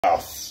à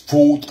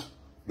foutre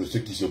de ce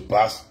qui se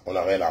passe, on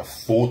n'a rien à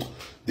foutre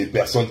des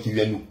personnes qui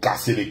viennent nous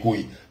casser les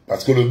couilles.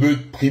 Parce que le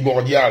but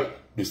primordial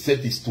de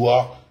cette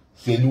histoire,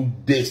 c'est nous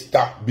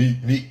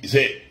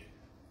déstabiliser.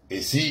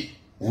 Et si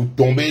vous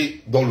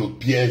tombez dans le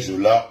piège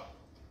là,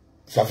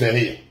 ça fait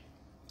rire.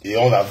 Et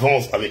on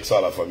avance avec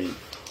ça, la famille.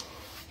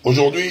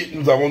 Aujourd'hui,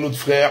 nous avons notre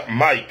frère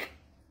Mike.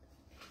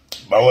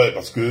 Bah ouais,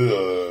 parce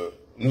que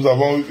nous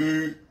avons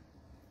eu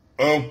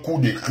un coup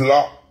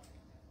d'éclat,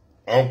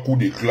 un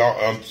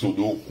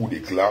pseudo coup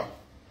d'éclat,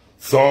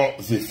 sans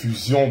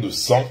effusion de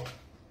sang.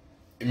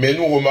 Mais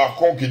nous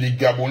remarquons que les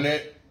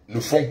Gabonais ne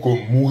font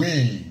que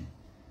mourir.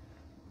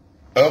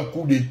 Un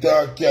coup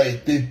d'état qui a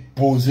été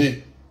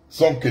posé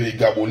sans que les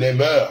Gabonais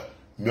meurent.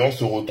 Mais on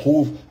se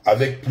retrouve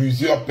avec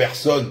plusieurs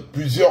personnes,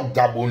 plusieurs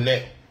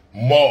Gabonais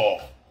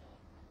morts.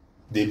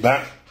 Des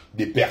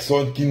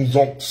personnes qui nous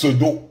ont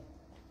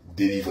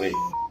pseudo-délivrés.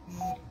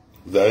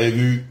 Vous avez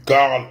vu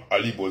Karl à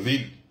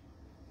Libreville.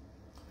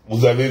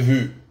 Vous avez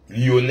vu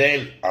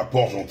Lionel à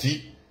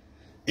Port-Gentil.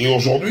 Et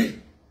aujourd'hui,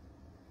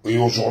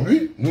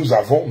 nous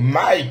avons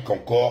Mike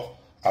encore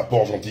à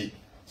Port-Gentil.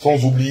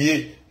 Sans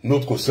oublier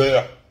notre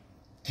sœur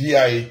qui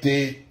a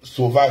été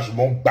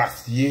sauvagement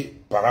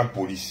bastillée par un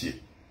policier.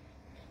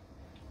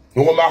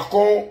 Nous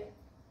remarquons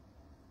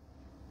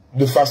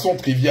de façon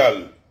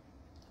triviale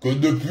que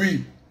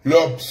depuis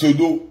leur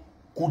pseudo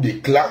coup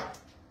d'éclat,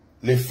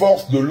 les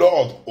forces de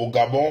l'ordre au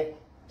Gabon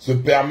se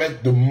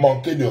permettent de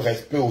manquer de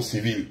respect aux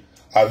civils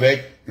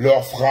avec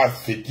leurs phrases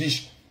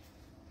fétiches.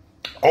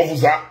 On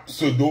vous a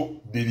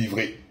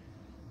pseudo-délivré.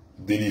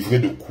 Délivré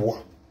de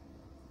quoi?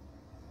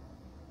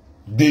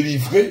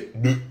 Délivré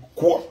de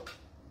quoi?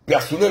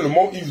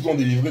 Personnellement, ils vous ont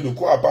délivré de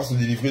quoi à part se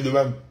délivrer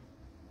d'eux-mêmes?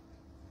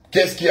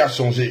 Qu'est-ce qui a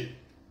changé?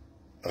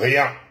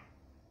 Rien.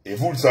 Et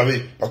vous le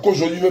savez. Parce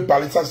qu'aujourd'hui, je vais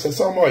parler de ça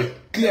sincèrement et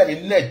clair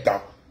et net.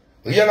 Hein.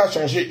 Rien n'a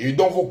changé. Et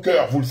dans vos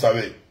cœurs, vous le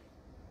savez.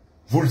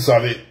 Vous le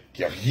savez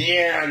que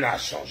rien n'a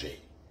changé.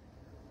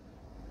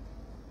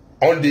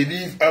 On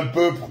délivre un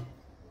peuple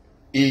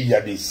et il y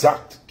a des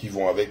actes qui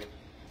vont avec.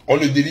 On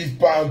ne délivre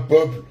pas un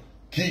peuple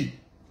qui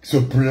se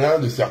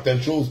plaint de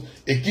certaines choses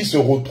et qui se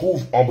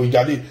retrouve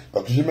embrigadé.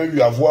 Parce que j'ai même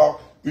eu à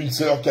voir une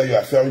sœur qui a eu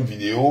à faire une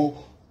vidéo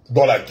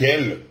dans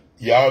laquelle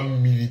il y a un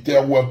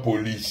militaire ou un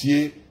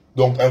policier,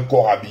 donc un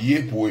corps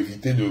habillé pour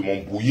éviter de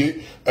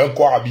m'embrouiller, un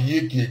corps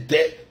habillé qui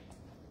était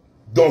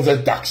dans un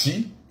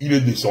taxi, il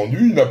est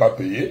descendu, il n'a pas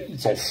payé, il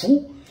s'en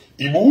fout,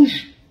 il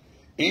bouge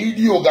et il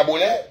dit aux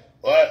Gabonais,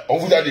 ouais, on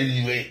vous a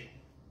délivré.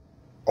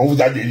 On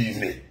vous a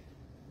délivré.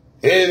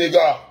 Eh les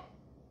gars,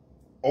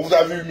 on vous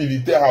a vu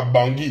militaire à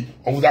Bangui,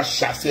 on vous a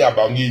chassé à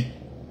Bangui.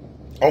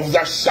 On vous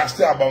a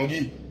chassé à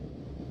Bangui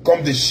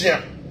comme des chiens.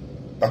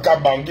 Parce qu'à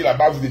Bangui,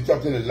 là-bas, vous étiez en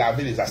train de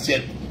laver les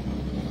assiettes.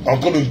 En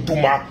train de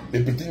touma, les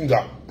petits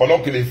gars, pendant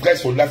que les vrais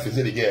soldats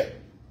faisaient les guerres.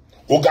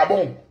 Au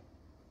Gabon,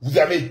 vous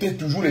avez été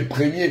toujours les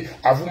premiers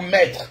à vous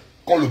mettre,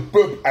 quand le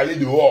peuple allait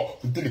dehors,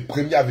 vous étiez les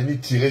premiers à venir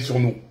tirer sur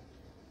nous.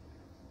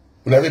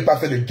 Vous n'avez pas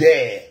fait de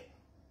guerre.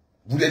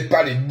 Vous n'êtes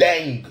pas des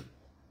dingues.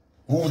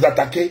 Vous vous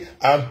attaquez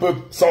à un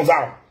peuple sans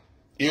armes.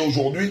 Et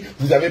aujourd'hui,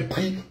 vous avez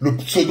pris le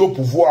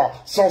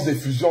pseudo-pouvoir sans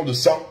effusion de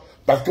sang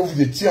parce que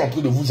vous étiez en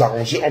train de vous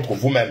arranger entre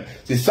vous-mêmes.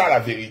 C'est ça la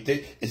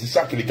vérité et c'est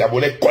ça que les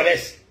Gabonais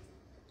connaissent.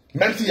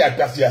 Même s'il y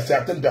a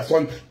certaines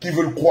personnes qui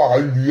veulent croire à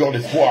une lueur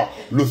d'espoir,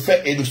 le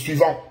fait est le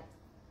suivant.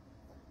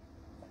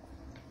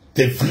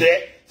 C'est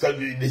vrai,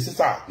 c'est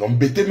ça.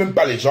 N'embêtez même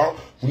pas les gens.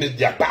 Vous n'êtes, il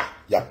n'y a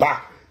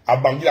pas. À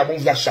Bangui, là-bas, on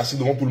vous a chassé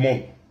devant tout le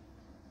monde.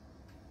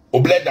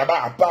 Au bled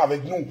là-bas, à part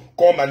avec nous,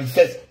 quand on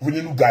manifeste, vous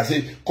venez nous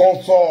gazer. Quand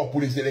on sort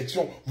pour les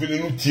élections, vous venez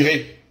nous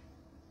tirer.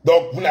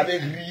 Donc, vous n'avez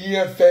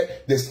rien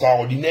fait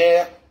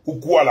d'extraordinaire ou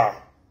quoi là.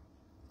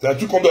 C'est un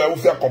truc qu'on doit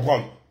vous faire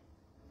comprendre.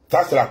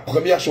 Ça, c'est la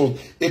première chose.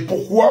 Et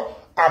pourquoi,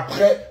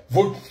 après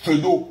votre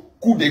pseudo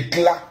coup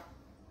d'éclat,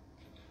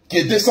 qui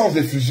était sans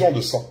effusion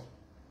de sang,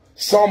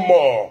 sans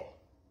mort,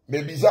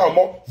 mais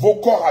bizarrement, vos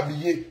corps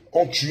habillés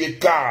ont tué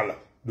Karl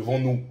devant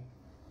nous.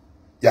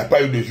 Il n'y a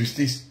pas eu de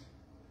justice.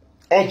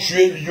 On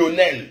tué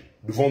Lionel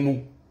devant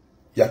nous.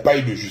 Il n'y a pas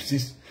eu de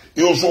justice.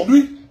 Et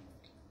aujourd'hui,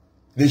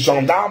 les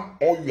gendarmes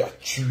ont eu à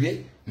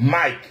tuer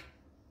Mike.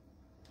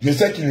 Je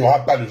sais qu'il n'y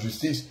aura pas de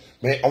justice,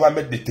 mais on va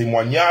mettre des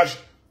témoignages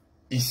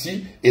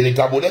ici et les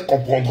Gabonais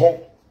comprendront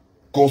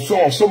qu'en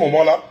ce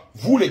moment-là,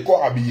 vous les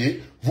corps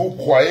habillés, vous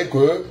croyez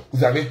que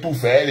vous avez tout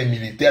fait, les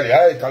militaires,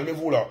 les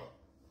calmez-vous là.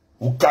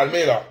 Vous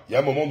calmez là. Il y a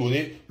un moment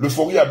donné,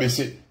 l'euphorie a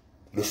baissé.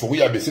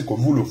 L'euphorie a baissé que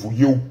vous le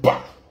vouliez ou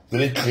pas. Vous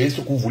allez créer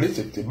ce que vous voulez,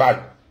 c'est bad.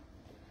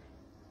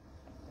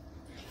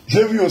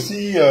 J'ai vu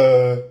aussi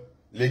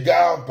les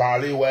gars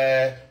parler,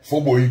 ouais,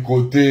 faut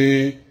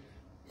boycotter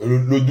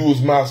le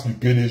 12 mars du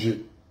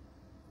PDG.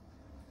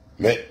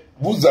 Mais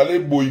vous allez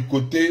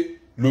boycotter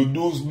le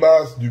 12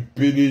 mars du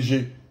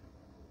PDG.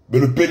 Mais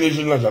le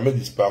PDG n'a jamais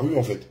disparu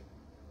en fait.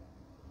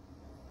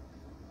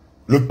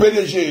 Le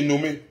PDG est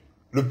nommé.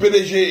 Le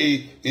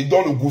PDG est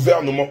dans le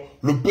gouvernement.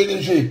 Le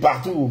PDG est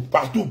partout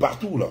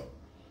là.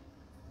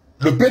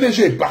 Le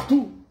PDG est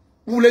partout.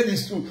 Vous voulez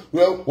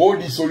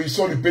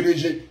dissolution du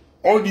PDG.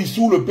 On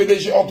dissout le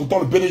PDG. Entre-temps,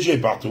 le PDG est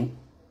partout.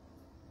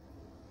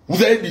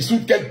 Vous allez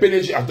dissoudre quel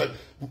PDG? Attends,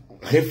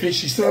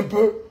 réfléchissez un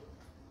peu.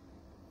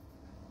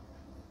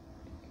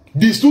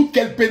 Dissoudre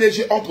quel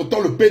PDG?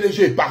 Entre-temps, le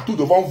PDG est partout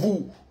devant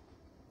vous.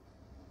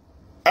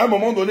 À un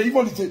moment donné,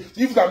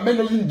 ils vous amènent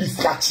dans une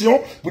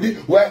distraction. Vous dites,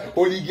 ouais,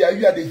 Olivier a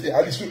eu à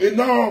dissoudre. Et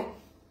non,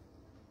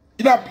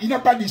 il n'a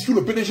pas dissous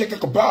le PDG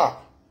quelque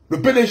part.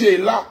 Le PDG est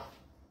là.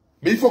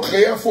 Mais il faut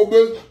créer un faux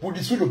buzz pour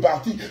dissoudre le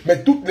parti.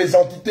 Mais toutes les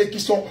entités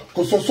qui sont,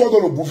 que ce soit dans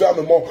le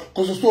gouvernement,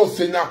 que ce soit au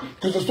Sénat,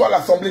 que ce soit à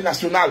l'Assemblée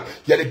nationale,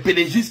 il y a des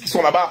PDGistes qui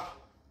sont là-bas.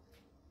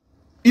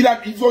 Ils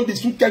vont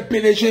dissoudre quel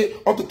PDG?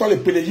 Entre-temps, les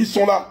PDGistes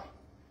sont là.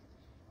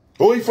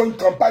 Oh, il faut une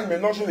campagne,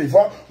 maintenant je les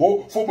vois.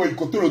 Oh, il faut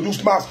boycotter le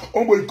 12 mars.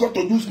 On boycotte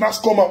le 12 mars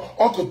comment?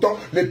 Entre-temps,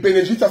 les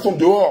PDG, ça sont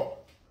dehors.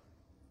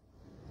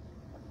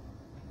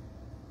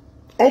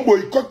 On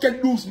boycotte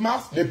quel 12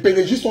 mars? Les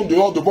PDG sont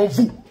dehors devant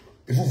vous.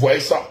 Et vous voyez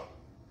ça.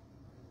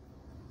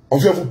 On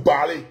vient vous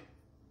parler.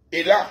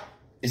 Et là,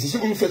 et c'est ce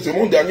que nous faisons, c'est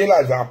mon dernier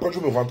live. Après, je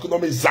vais me rentrer dans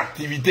mes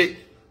activités.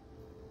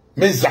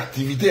 Mes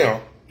activités,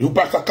 hein. Je vous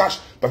parle ça cache.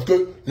 Parce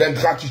que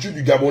l'ingratitude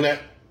du Gabonais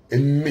est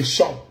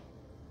méchant.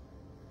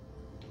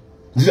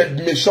 Vous êtes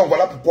méchant,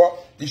 voilà pourquoi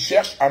ils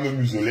cherchent à me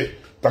museler.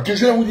 Parce que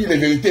je vais vous dire les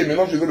vérités,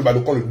 maintenant je vais le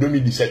balcon le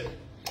 2017.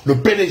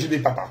 Le PDG n'est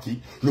pas parti,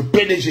 le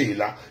PDG est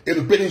là, et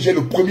le PDG est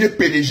le premier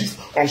PDGiste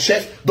en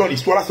chef dans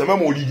l'histoire, là c'est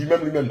même Olivier,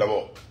 même lui-même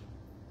d'abord.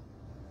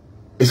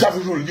 Et ça, je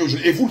vous le dis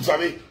aujourd'hui, et vous le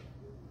savez.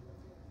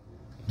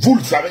 Vous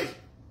le savez.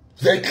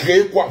 Vous avez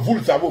créé quoi? Vous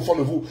le savez au fond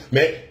de vous,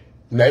 mais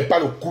vous n'avez pas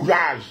le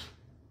courage.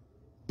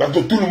 Parce que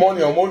tout le monde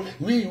est en mode,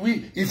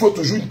 oui, il faut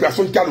toujours une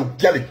personne qui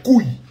a les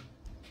couilles.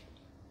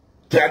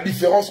 C'est la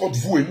différence entre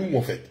vous et nous,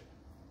 en fait.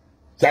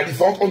 C'est la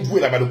différence entre vous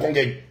et la balle de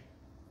Congagne.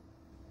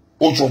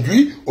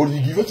 Aujourd'hui,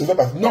 Olivier se fait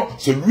passer. Non,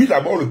 c'est lui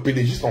d'abord le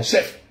PDGiste en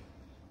chef.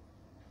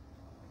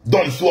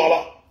 Dans l'histoire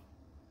là.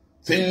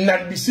 C'est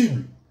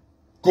inadmissible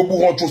que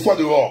Bourancho soit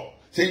dehors.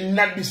 C'est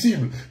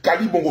inadmissible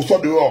qu'Ali Bongo soit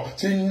dehors.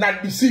 C'est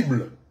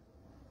inadmissible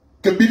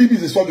que Billy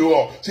Bizet soit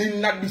dehors. C'est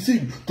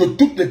inadmissible que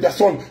toutes les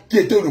personnes qui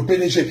étaient le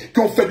PDG, qui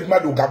ont fait du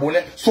mal aux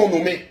Gabonais, sont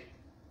nommées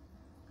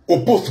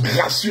au poste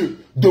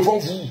gracieux devant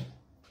vous.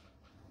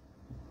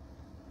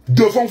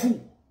 Devant vous.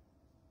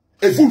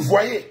 Et vous le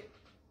voyez.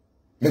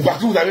 Mais parce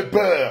que vous avez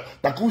peur,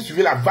 parce que vous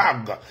suivez la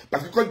vague,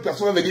 parce que quand une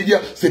personne va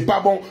dire c'est pas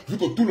bon, vu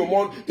que tout le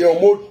monde est en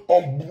mode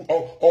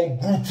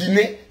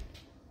engloutiné,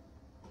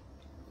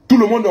 tout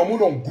le monde est en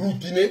mode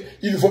engloutiné,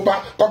 il ne faut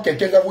pas, quand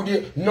quelqu'un va vous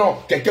dire non,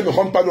 quelqu'un ne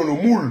rentre pas dans le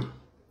moule,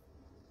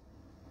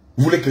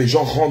 vous voulez que les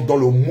gens rentrent dans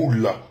le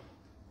moule là.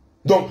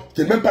 Donc,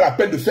 c'est même pas la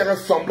peine de faire un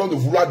semblant de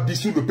vouloir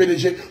dissoudre le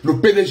PDG.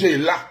 Le PDG est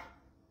là.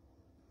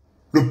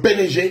 Le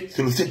PDG,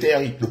 c'est le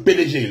CTRI. Le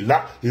PDG est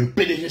là et le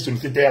PDG, c'est le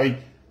CTRI.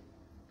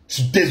 Je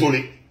suis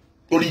désolé.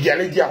 Olivier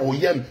allait dire à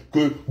OIM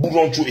que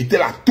Bourancho était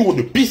la tour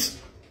de piste.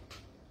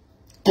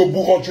 Que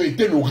Bourancho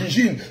était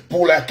l'origine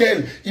pour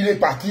laquelle il est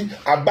parti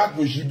abattre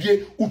le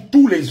gibier où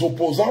tous les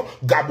opposants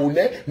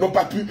gabonais n'ont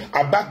pas pu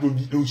abattre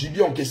le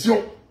gibier en question.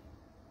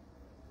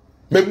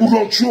 Mais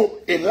Bourancho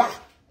est là,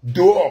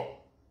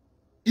 dehors.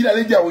 Il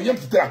allait dire à OIM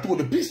que c'était la tour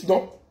de piste,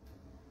 non?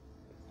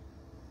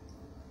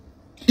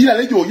 Il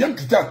allait dire aux Yams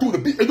que c'était à tour de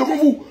piste. Et devant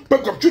vous,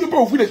 comme tu ne peux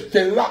pas ouvrir les...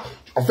 C'est là.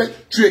 En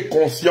fait, tu es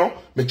conscient,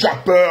 mais tu as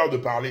peur de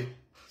parler.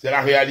 C'est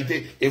la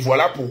réalité. Et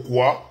voilà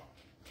pourquoi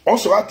on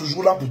sera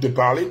toujours là pour te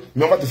parler,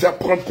 mais on va te faire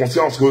prendre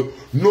conscience que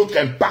notre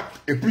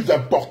impact est plus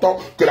important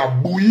que la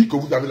bouillie que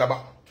vous avez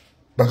là-bas.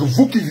 Parce que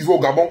vous qui vivez au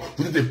Gabon,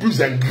 vous êtes les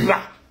plus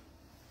ingrats.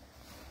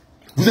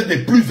 Vous êtes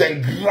les plus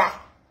ingrats.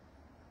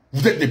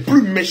 Vous êtes les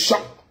plus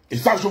méchants. Et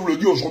ça, je vous le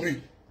dis aujourd'hui.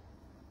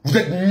 Vous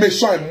êtes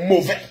méchants et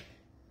mauvais.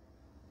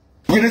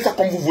 Prenez ça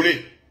comme vous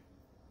voulez.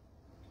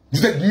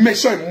 Vous êtes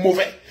méchants et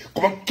mauvais.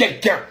 Comment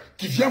quelqu'un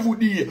qui vient vous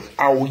dire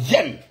à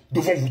Oyem,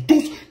 devant vous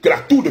tous, que la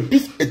tour de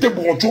piste était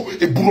Bourancho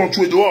et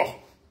Bourancho est dehors.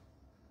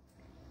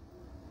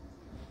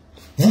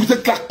 Vous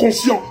êtes là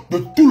conscient de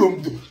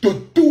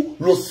tout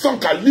le sang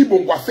qu'Ali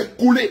Bongo a fait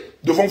couler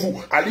devant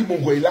vous. Ali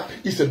Bongo est là,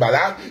 il se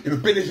balade et le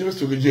PDG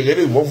se régérer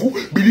devant vous.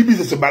 Billy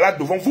Bizet se balade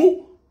devant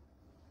vous.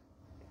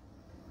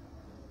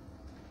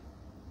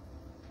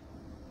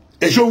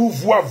 Et je vous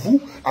vois, vous,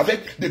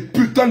 avec des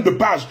putains de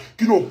pages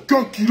qui n'ont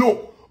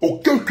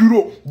aucun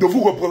kilo de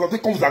vous représenter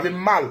quand vous avez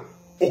mal.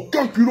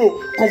 Aucun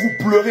kilo quand vous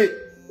pleurez.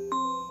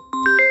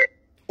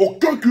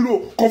 Aucun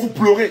kilo quand vous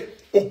pleurez.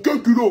 Aucun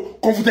kilo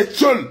quand vous êtes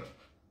seul.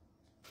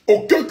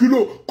 Aucun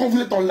kilo quand vous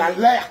êtes en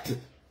alerte.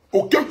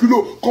 Aucun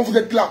kilo quand vous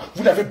êtes là.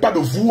 Vous n'avez pas de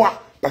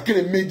voix. Parce que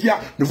les médias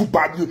ne vous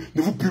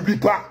publient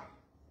pas.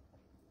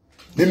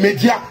 Les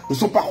médias ne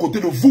sont pas à côté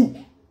de vous.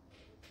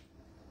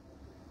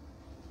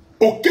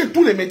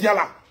 Tous les médias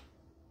là,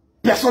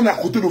 personne n'est à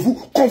côté de vous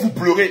quand vous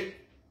pleurez.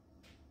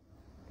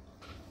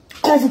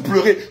 Quand vous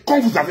pleurez, quand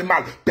vous avez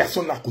mal,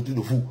 personne n'est à côté de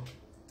vous.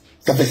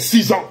 Ça fait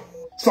 6 ans,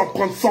 sans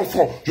prendre 100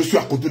 francs, je suis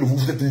à côté de vous,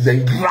 vous êtes des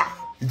ingrats.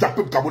 Les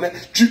peuple gabonais,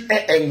 tu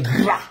es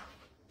ingrat.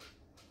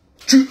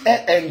 Tu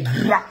es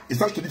ingrat. Et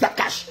ça, je te dis, ça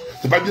cache.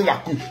 C'est pas bien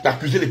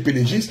d'accuser les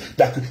pénégistes.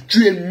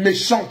 Tu es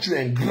méchant, tu es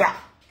ingrat.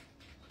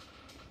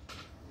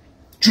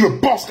 Tu ne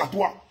penses qu'à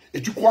toi.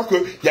 Et tu crois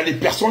qu'il y a des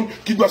personnes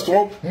qui doivent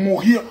souvent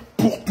mourir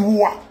pour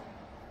toi.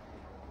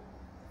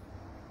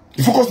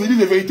 Il faut qu'on se dise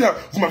la vérité. Hein.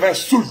 Vous m'avez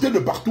insulté de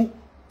partout.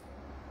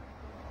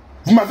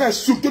 Vous m'avez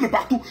insulté de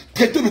partout.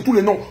 Traité de tous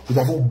les noms. Vous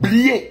avez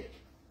oublié.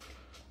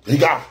 Les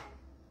gars.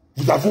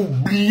 Vous avez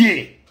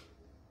oublié.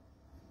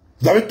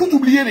 Vous avez tout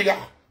oublié, les gars.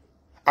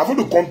 Avant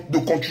de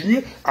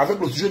continuer avec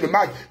le sujet de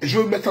Mike, et je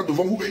vais mettre ça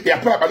devant vous, et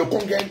après là-bas le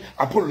Congagne,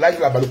 après le live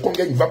là-bas, le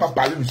Congagne ne va pas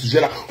parler du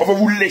sujet là, on va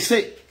vous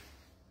laisser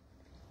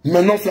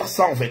maintenant faire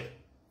ça en fait.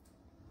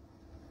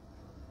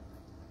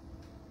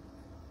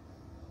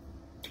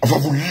 On va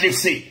vous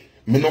laisser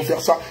maintenant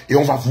faire ça, et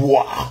on va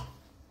voir.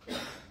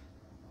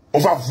 On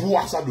va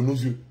voir ça de nos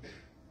yeux.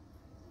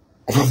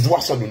 On va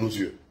voir ça de nos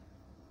yeux.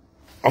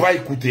 On va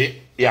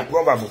écouter, et après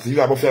on va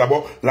faire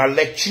d'abord la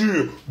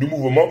lecture du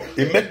mouvement,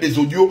 et mettre des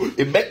audios,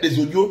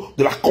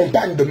 de la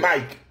compagne de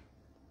Mike,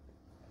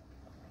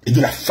 et de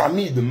la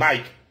famille de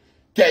Mike,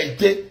 qui a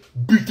été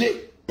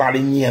butée par les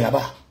niais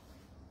là-bas.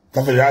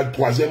 Ça fait déjà le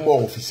 3e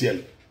mort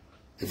officiel.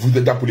 Et vous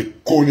êtes là pour les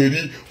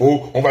conneries,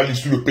 oh, on va aller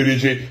sur le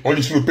PDG, on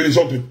lit sur le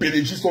PDG, les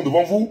PDG sont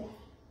devant vous.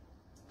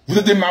 Vous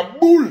êtes des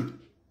maboules,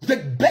 vous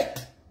êtes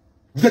bêtes,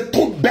 vous êtes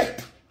trop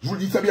bêtes, je vous le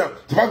dis ça bien,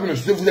 c'est pas que je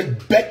sais, vous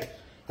êtes bêtes.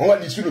 On va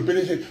aller sur le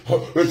PDG.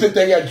 Le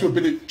CTR a dit sur le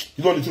PDG.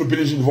 Ils ont dit sur le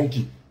PDG devant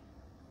qui?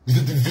 Vous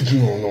êtes vite.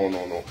 Non.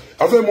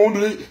 Enfin, à un moment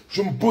donné,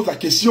 je me pose la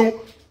question.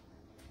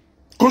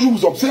 Quand je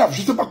vous observe,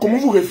 je ne sais pas comment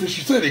vous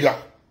réfléchissez, les gars.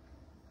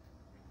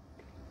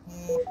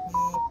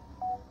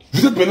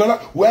 Vous êtes maintenant là.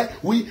 Ouais,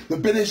 oui,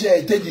 le PDG a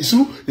été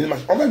dissous.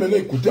 On va maintenant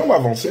écouter, on va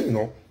avancer,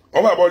 non?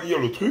 On va d'abord lire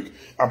le truc.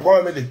 Après, on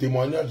va mettre les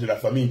témoignages de la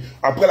famille.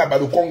 Après, là-bas,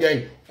 le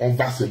Congagne, on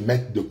va se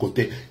mettre de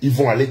côté. Ils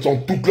vont aller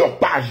sur toutes leurs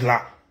pages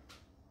là.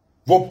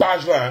 Vos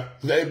pages là, hein,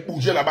 vous allez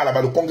bouger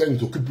là-bas, le Congrès ne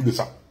s'occupe plus de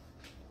ça.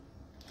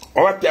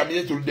 On va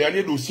terminer sur le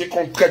dernier dossier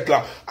qu'on traite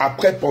là.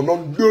 Après, pendant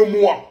 2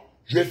 mois,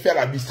 je vais faire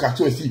la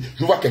distraction ici.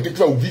 Je vois quelqu'un qui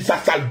va ouvrir sa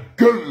sale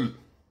gueule.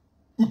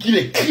 Ou qu'il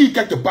écrit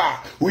quelque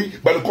part. Oui,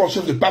 le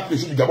conseil de pas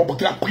précieux du Gabon parce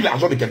qu'il a pris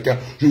l'argent de quelqu'un.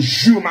 Je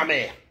jure ma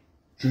mère.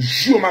 Je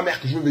jure ma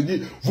mère que je vais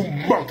venir. Vous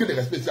manquez de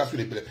respect sur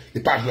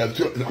les pages là,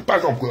 sur la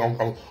page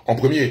en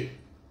premier.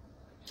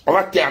 On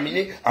va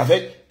terminer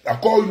avec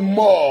encore une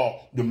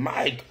mort de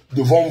Mike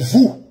devant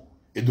vous.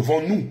 Et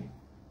devant nous.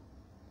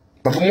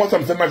 Parce que moi, ça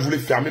me fait mal, je voulais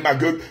fermer ma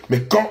gueule.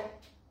 Mais quand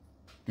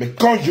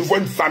je vois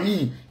une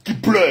famille qui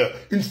pleure,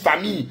 une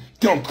famille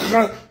qui est en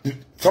train de...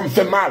 Ça me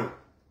fait mal.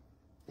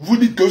 Vous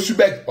dites que je suis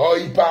bête. Oh,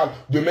 il parle.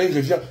 Demain, il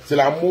revient. C'est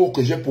l'amour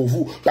que j'ai pour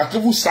vous. Parce que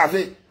vous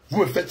savez, vous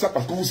me faites ça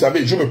parce que vous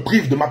savez, je me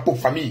prive de ma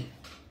pauvre famille.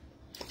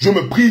 Je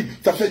me prive.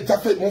 Ça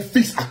fait mon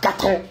fils à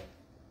 4 ans.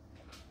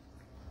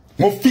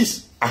 Mon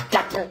fils à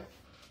 4 ans.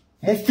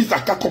 Mon fils à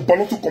 4 ans,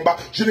 pendant tout combat,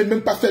 je n'ai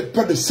même pas fait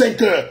près de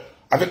 5 heures.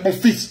 Avec mon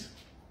fils,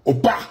 au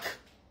parc.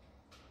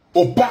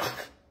 Au parc.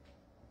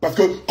 Parce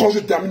que quand je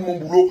termine mon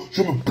boulot,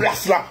 je me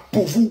place là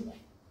pour vous.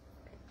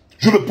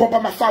 Je ne prends pas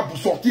ma femme pour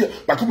sortir,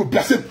 parce que je me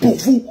placer pour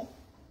vous.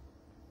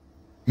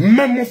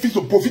 Même mon fils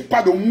ne profite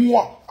pas de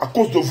moi à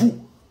cause de vous.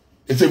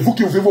 Et c'est vous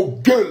qui ouvrez vos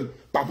gueules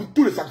parmi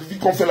tous les sacrifices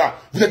qu'on fait là.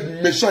 Vous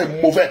êtes méchants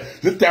et mauvais.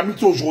 Je termine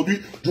ça aujourd'hui,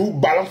 je vous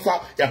balance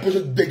ça, et après je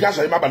dégage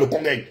avec ma balle de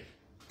Congagne.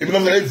 Et maintenant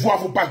vous allez voir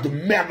vos pages de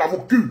merde là, vos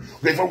culs.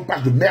 Vous allez voir vos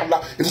pages de merde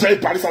là, et vous allez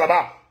parler ça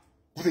là-bas.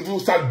 Vous avez vos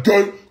sales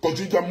gueules, quand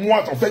tu dis à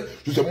moi, en fait,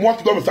 c'est moi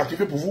qui dois me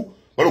sacrifier pour vous.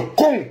 Le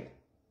con.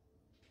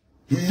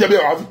 Je vous dis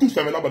bien, vous tous,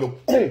 c'est maintenant, le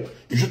con.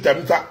 Et je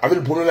termine ça avec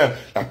le problème.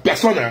 La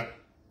personne, hein,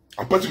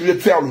 après ce que je vais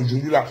faire le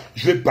jeudi là,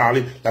 je vais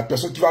parler. La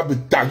personne qui va me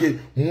taguer,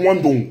 moi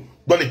donc,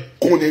 dans les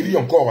conneries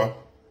encore, hein.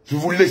 Je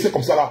vais vous laisser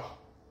comme ça là.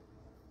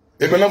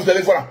 Et maintenant, vous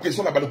allez voir la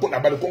pression là-bas,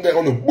 le congrès,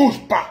 on ne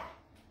bouge pas.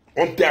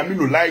 On termine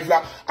le live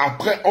là.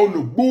 Après, on ne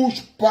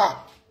bouge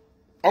pas.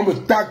 On me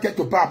tag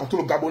quelque part parce que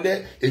le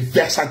Gabonais est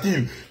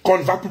versatile. Quand on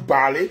ne va plus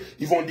parler,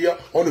 ils vont dire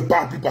on ne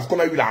parle plus parce qu'on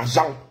a eu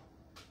l'argent.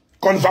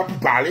 Quand on ne va plus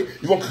parler,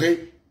 ils vont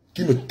créer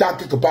qui me tag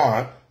quelque part.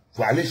 Hein.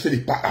 Vous allez chez les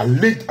pas,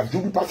 allez,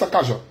 j'oublie pas ça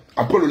cage.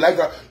 Après le live,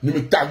 ne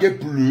me taguez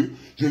plus.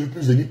 Je ne vais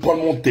plus venir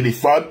prendre mon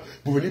téléphone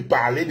pour venir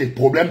parler des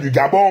problèmes du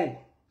Gabon.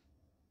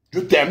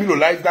 Je termine le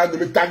live là, ne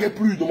me taguez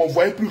plus, ne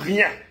m'envoyez plus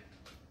rien.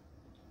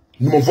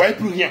 Ne m'envoyez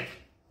plus rien.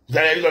 Vous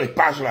allez aller dans les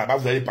pages là-bas,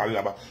 vous allez parler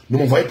là-bas. Ne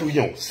m'envoyez plus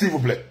rien, s'il vous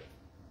plaît.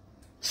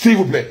 S'il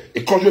vous plaît.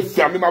 Et quand je vais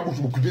fermer ma bouche,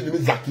 je m'occuper de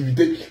mes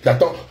activités,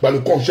 j'attends, le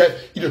congé,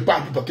 il ne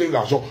parle plus parce qu'il y a eu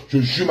l'argent. Je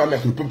jure ma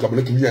mère que le peuple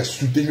gabonais qui vient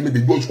insulter, je mets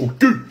des doigts jusqu'au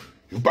cul.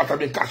 Je vous parle très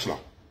bien cash là.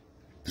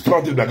 Je suis pas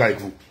en train de blaguer avec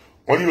vous.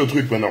 On lit le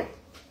truc maintenant.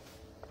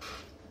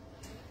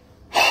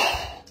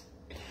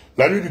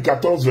 La nuit du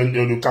 14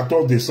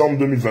 décembre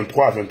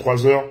 2023 à 23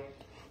 h,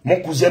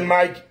 mon cousin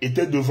Mike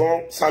était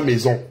devant sa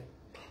maison.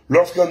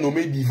 Lorsqu'un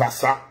nommé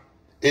Divassa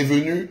est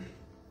venu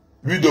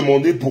lui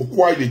demander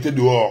pourquoi il était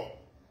dehors.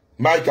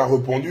 Mike a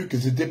répondu que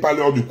c'était pas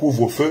l'heure du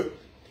couvre-feu.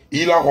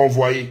 Il a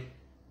renvoyé.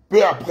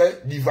 Peu après,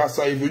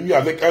 Divassa est venu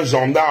avec un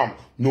gendarme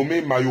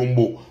nommé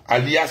Mayombo,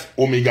 alias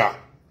Omega.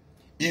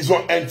 Ils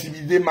ont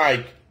intimidé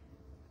Mike,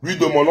 lui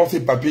demandant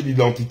ses papiers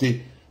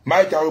d'identité.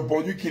 Mike a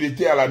répondu qu'il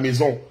était à la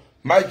maison.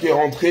 Mike est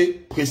rentré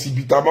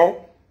précipitamment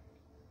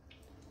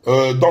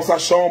dans sa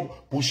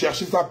chambre pour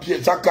chercher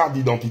sa carte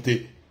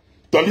d'identité.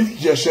 Tandis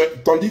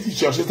qu'il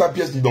cherchait sa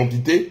pièce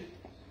d'identité,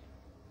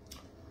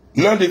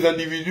 l'un des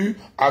individus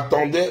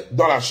attendait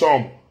dans la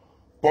chambre,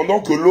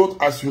 pendant que l'autre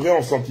assurait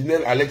en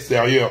sentinelle à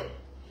l'extérieur.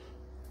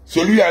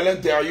 Celui à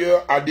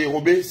l'intérieur a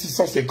dérobé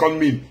 650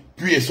 000,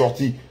 puis est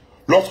sorti.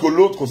 Lorsque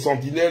l'autre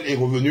sentinelle est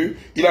revenu,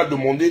 il a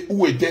demandé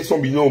où était son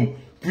binôme,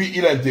 puis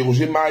il a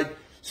interrogé Mike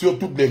sur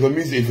toutes les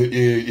remises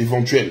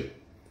éventuelles.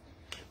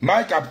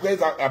 Mike,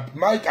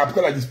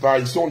 après la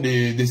disparition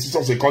des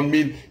 650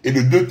 000 et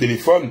de 2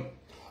 téléphones,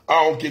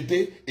 a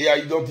enquêté et a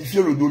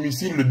identifié le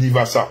domicile de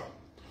Divassa.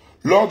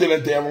 Lors de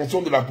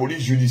l'intervention de la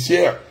police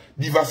judiciaire,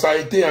 Divassa a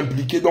été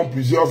impliqué dans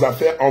plusieurs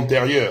affaires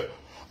antérieures,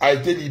 a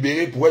été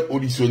libéré pour être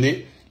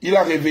auditionné. Il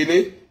a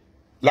révélé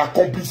la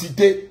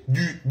complicité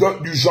du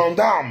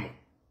gendarme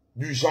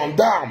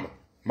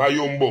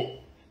Mayombo,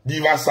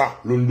 Divassa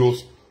Lundos,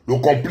 le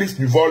complice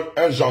du vol,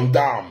 un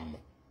gendarme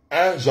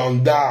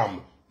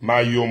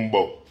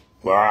Mayombo.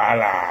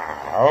 Voilà,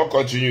 on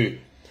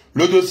continue.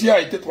 Le dossier a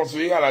été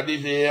transféré à la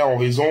DGR en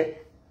raison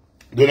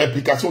de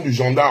l'implication du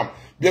gendarme,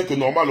 bien que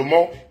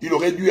normalement, il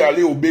aurait dû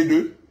aller au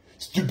B2.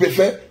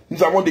 Stupéfait,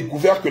 nous avons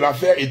découvert que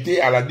l'affaire était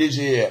à la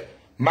DGR.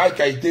 Mike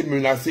a été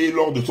menacé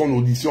lors de son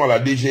audition à la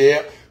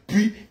DGR,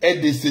 puis est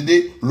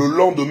décédé le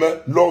lendemain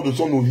lors de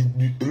son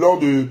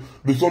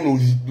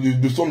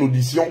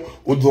audition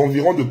aux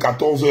environs de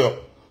 14 h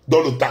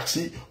dans le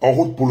taxi en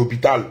route pour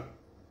l'hôpital.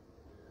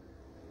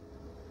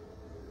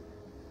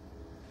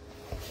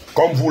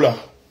 Comme vous là,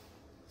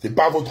 c'est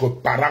pas votre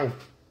parent.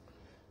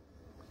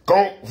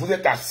 Quand vous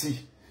êtes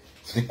assis,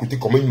 vous écoutez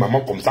comment une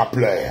maman comme ça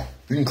pleure,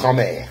 une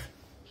grand-mère.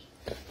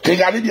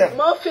 Regardez bien.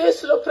 Mon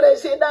fils, le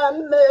président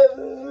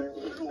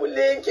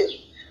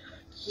Mouliki,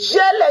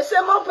 j'ai laissé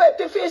mon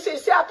petit-fils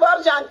ici à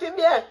Port-Gentil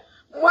bien.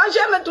 Moi,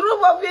 je me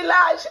trouve au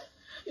village.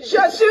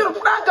 Je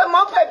surprends que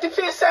mon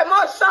petit-fils est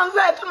mort sans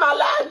être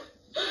malade.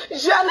 Je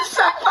ne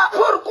sais pas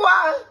pourquoi.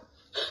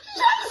 Je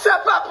ne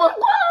sais pas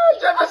pourquoi.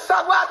 Je veux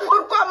savoir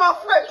pourquoi mon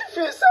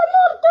petit-fils est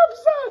mort comme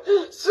ça,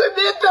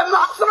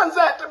 subitement sans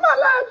être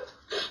malade.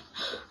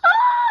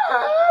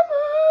 Ah,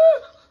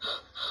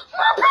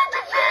 mon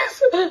petit-fils.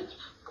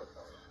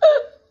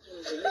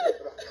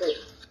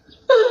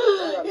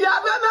 Il y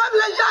avait même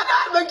les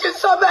gendarmes qui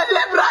sont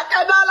venus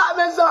braquer dans la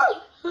maison.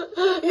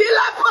 Il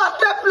a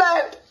porté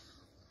plainte.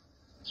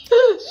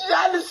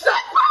 Je ne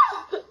sais pas.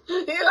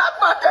 Il a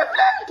porté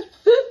plainte.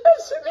 Et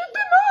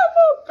subitement,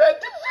 mon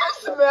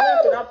petit-fils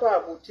meurt. N'a pas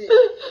abouti.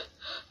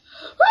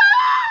 Ah,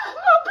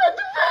 mon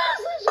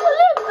petit-fils, je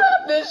l'ai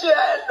perdu,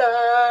 jeune.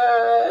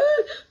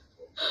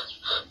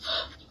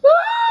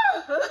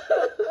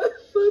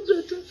 Mon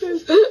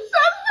petit-fils, ça me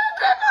fait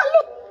très mal.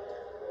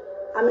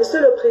 À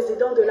Monsieur le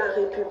Président de la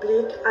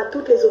République, à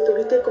toutes les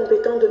autorités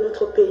compétentes de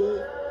notre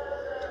pays,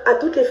 à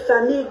toutes les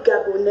familles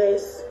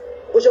gabonaises,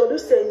 aujourd'hui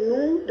c'est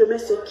nous, demain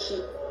c'est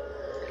qui?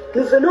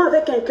 Nous venons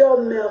avec un cœur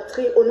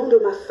meurtri au nom de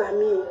ma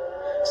famille,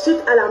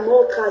 suite à la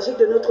mort tragique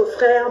de notre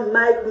frère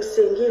Mike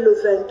Boussengi le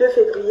 22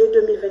 février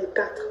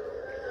 2024.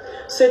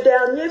 Ce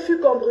dernier fut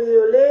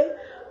cambriolé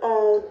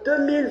en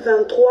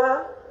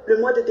 2023, le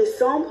mois de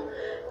décembre,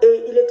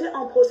 et il était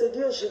en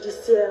procédure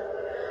judiciaire.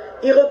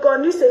 Il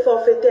reconnut ses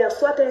forfaitaires,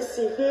 soit un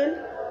civil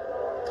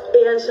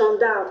et un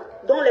gendarme,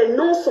 dont les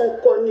noms sont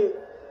connus.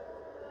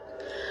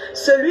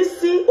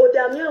 Celui-ci, aux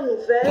dernières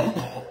nouvelles,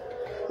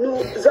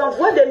 nous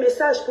envoie des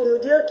messages pour nous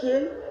dire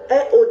qu'il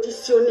est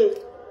auditionné.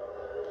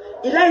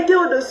 Il a été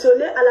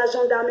auditionné à la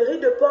gendarmerie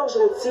de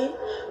Port-Gentil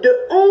de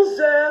 11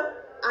 h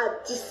à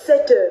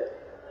 17 h.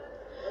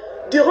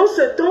 Durant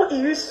ce temps,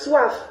 il eut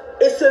soif.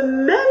 Et ce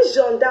même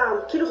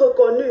gendarme qu'il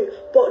reconnut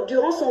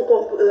durant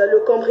le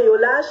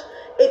cambriolage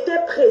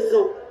était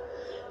présent.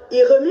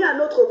 Il remit à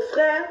notre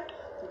frère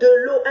de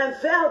l'eau, un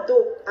verre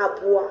d'eau à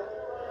boire.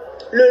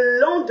 Le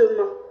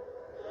lendemain,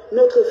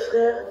 notre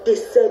frère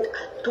décède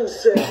à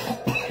 12 h.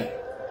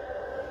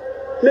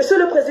 Monsieur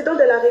le Président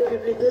de la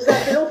République, nous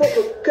appelons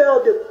votre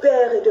cœur de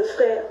père et de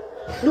frère.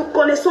 Nous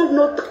connaissons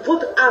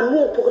votre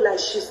amour pour la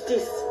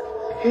justice.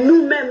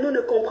 Nous-mêmes, nous ne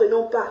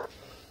comprenons pas.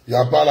 Il n'y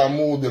a pas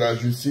l'amour de la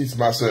justice,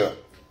 ma soeur.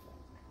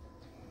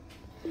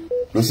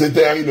 Le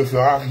CTRI ne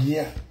fera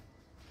rien.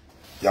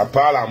 Il n'y a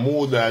pas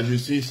l'amour de la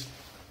justice.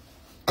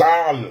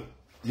 Karl,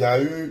 il y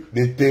a eu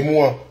des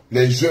témoins.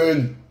 Les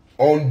jeunes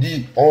ont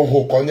dit, on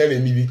reconnaît les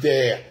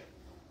militaires.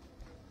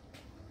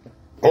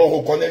 On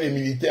reconnaît les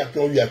militaires qui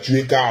ont eu à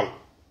tuer Karl.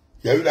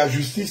 Il y a eu la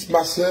justice,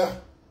 ma soeur?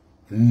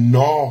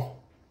 Non.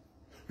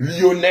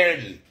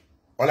 Lionel.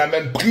 On a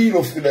même pris je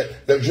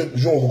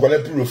ne reconnais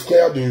plus le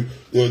frère de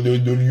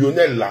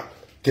Lionel, là.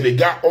 Que les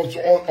gars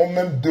ont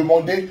même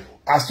demandé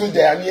à ce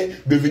dernier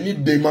de venir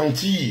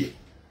démentir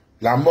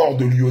la mort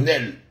de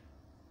Lionel.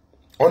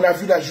 On a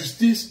vu la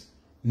justice?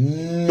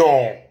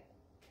 Non.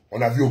 On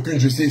n'a vu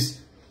aucune justice.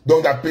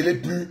 Donc n'appelez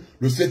plus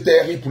le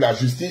CTRI pour la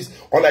justice.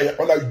 On a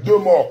eu 2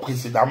 morts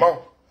précédemment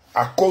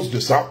à cause de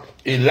ça.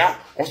 Et là,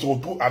 on se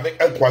retrouve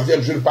avec un 3e.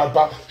 Je ne parle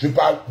pas, je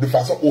parle de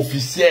façon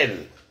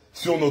officielle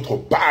sur notre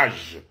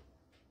page.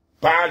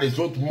 Pas les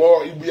autres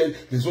morts, ou bien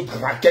les autres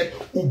raquettes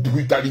ou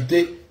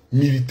brutalités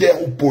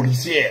militaires ou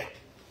policières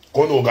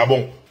qu'on a au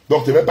Gabon.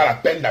 Donc, c'est même pas la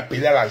peine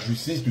d'appeler à la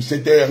justice du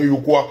CTRI ou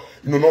quoi.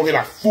 Ils n'en ont rien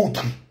à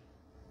foutre.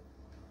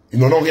 Ils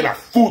n'en ont rien à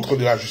foutre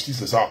de la justice,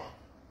 c'est ça.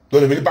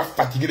 Donc, ne venez pas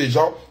fatiguer les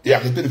gens et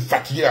arrêtez de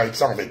fatiguer avec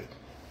ça, en fait.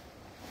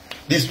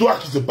 L'histoire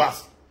qui se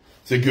passe,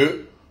 c'est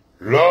que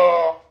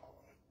lors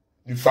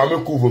du fameux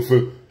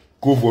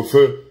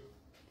couvre-feu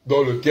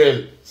dans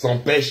lequel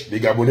s'empêchent les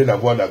Gabonais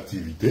d'avoir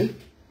d'activité,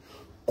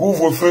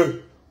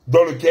 couvre-feu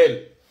dans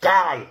lequel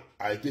Karl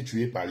a été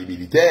tué par les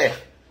militaires,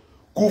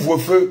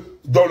 couvre-feu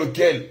dans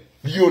lequel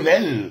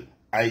Lionel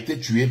a été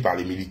tué par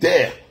les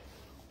militaires,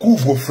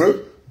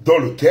 couvre-feu dans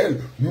lequel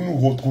nous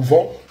nous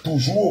retrouvons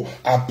toujours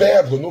à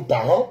perdre nos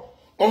parents.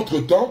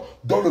 Entre-temps,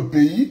 dans le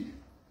pays,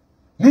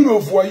 nous ne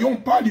voyons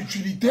pas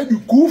l'utilité du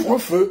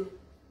couvre-feu.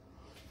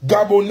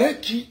 Gabonais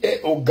qui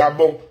est au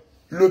Gabon,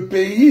 le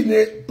pays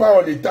n'est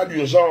pas en état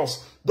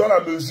d'urgence, dans la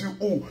mesure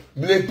où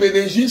les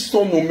PDG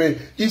sont nommés,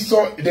 ils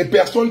sont des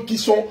personnes qui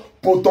sont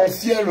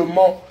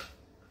potentiellement...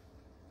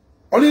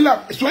 On est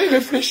là, soyez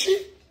réfléchis.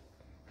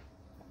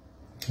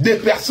 Des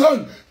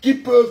personnes qui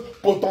peuvent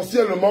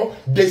potentiellement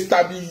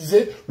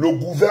déstabiliser le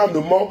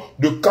gouvernement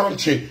de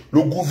Kanché,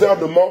 le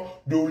gouvernement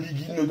de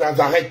Oligui de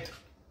Nazareth,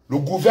 le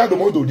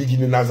gouvernement d'Oligui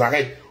de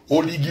Nazareth,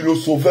 Oligui le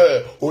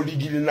Sauveur,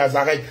 Oligui de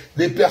Nazareth,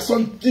 des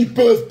personnes qui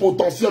peuvent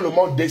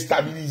potentiellement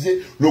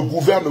déstabiliser le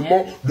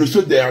gouvernement de ce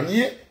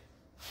dernier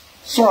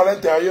sont à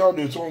l'intérieur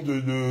de son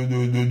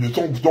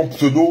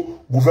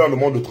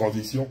pseudo-gouvernement de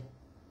transition.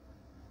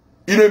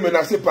 Il est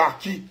menacé par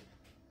qui?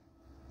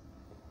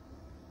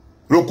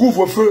 Le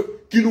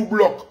couvre-feu qui nous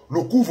bloque,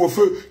 le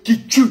couvre-feu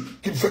qui tue,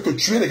 qui ne fait que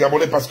tuer les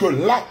Gabonais. Parce que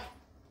là,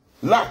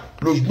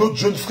 notre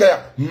jeune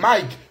frère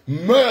Mike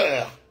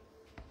meurt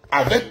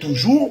avec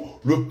toujours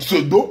le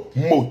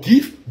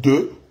pseudo-motif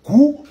de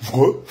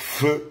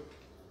couvre-feu.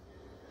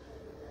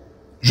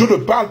 Je ne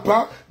parle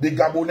pas des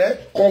Gabonais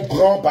qu'on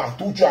prend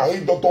partout. Tu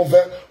arrives dans ton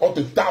vin, on te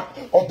tape,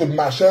 on te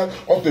machin,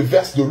 on te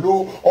verse de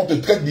l'eau, on te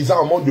traite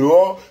bizarrement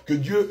dehors, que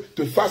Dieu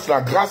te fasse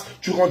la grâce,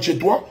 tu rentres chez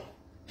toi.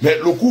 Mais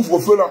le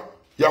couvre-feu là,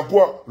 il y a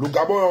quoi? Le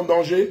Gabon est en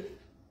danger?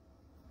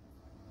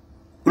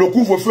 Le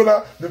couvre-feu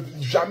là,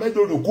 jamais de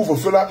le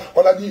couvre-feu là,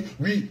 on a dit,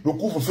 oui, le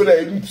couvre-feu là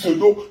est une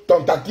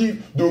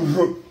pseudo-tentative de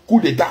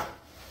coup d'État.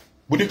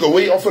 Vous dites que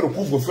oui, on fait le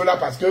couvre-feu là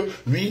parce que,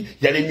 oui,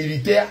 il y a des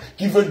militaires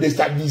qui veulent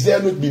déstabiliser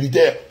un autre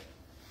militaire.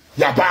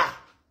 Il n'y a pas.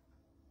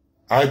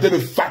 Arrêtez de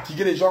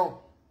fatiguer les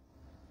gens.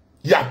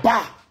 Il n'y a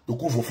pas de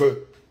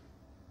couvre-feu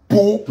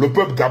pour le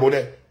peuple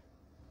gabonais.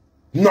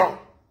 Non.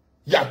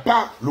 Il n'y a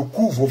pas le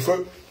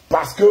couvre-feu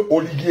parce que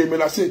Oligui est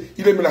menacé.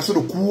 Il est menacé de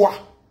quoi?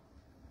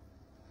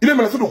 Il est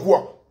menacé de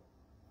quoi?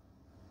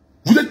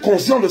 Vous êtes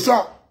conscient de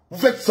ça? Vous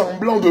faites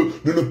semblant de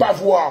ne pas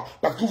voir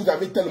parce que vous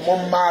avez tellement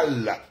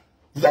mal.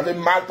 Vous avez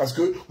mal parce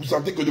que vous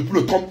sentez que depuis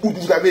le 30 août,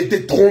 vous avez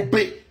été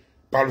trompé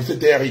par le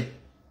CTRI.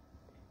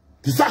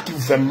 C'est ça qui vous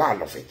fait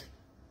mal, en fait.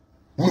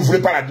 Vous ne voulez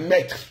pas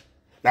l'admettre.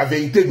 La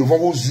vérité devant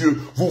vos yeux.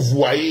 Vous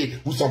voyez,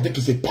 vous sentez que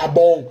c'est pas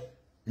bon.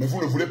 Mais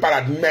vous ne voulez pas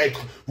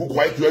l'admettre. Vous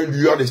croyez qu'il y a une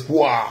lueur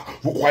d'espoir.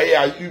 Vous croyez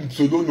à une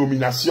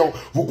pseudo-nomination.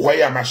 Vous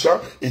croyez à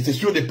machin. Et c'est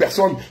sur des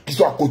personnes qui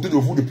sont à côté de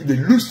vous depuis des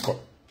lustres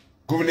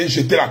que vous venez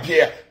jeter la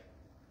pierre.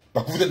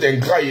 Parce que vous êtes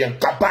ingrat et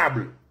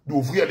incapable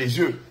d'ouvrir les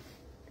yeux.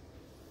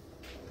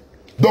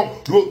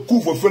 Donc, le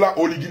couvre-feu là,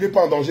 Oligui n'est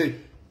pas en danger.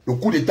 Le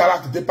coup d'État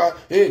là, c'était pas...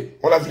 Hey,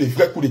 on a vu les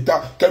vrais coups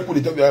d'État. Quel coup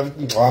d'État?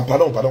 Ah,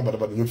 pardon.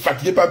 Ne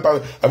fatiguez pas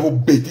à vos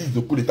bêtises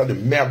de coup d'État de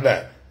merde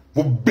là.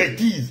 Vos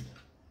bêtises.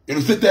 Et le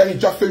CTRI,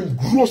 tu as fait une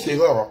grosse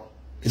erreur. Hein.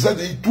 Et ça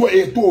dit, toi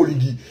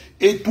Oligui,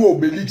 et toi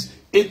Obélix,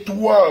 et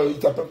toi, il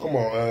t'appelle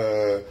comment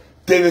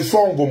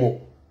Téléphone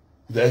Gomo.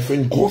 Vous avez fait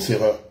une grosse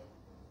erreur.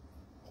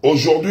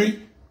 Aujourd'hui,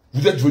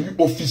 vous êtes venus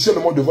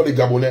officiellement devant les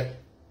Gabonais.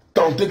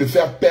 Tenter de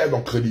faire perdre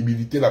en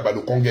crédibilité là-bas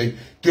le Congo,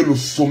 qui est le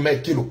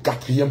sommet, qui est le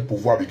 4e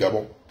pouvoir du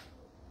Gabon.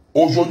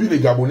 Aujourd'hui, les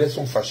Gabonais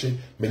sont fâchés,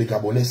 mais les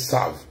Gabonais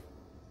savent.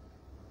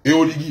 Et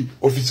Oligui,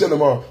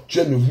 officiellement, tu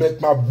viens de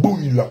mettre ma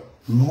bouille là,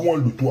 loin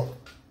de toi.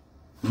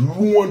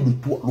 Loin de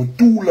toi. Le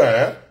tout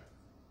là, hein,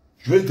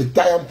 je vais te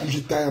tailler un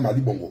coucher, tailler un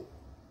mali bongo.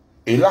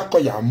 Et là, quand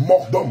il y a un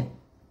mort d'homme,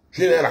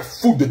 je viens la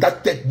foutre de ta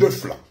tête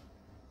d'œuf là.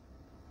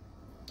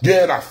 Je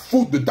viens la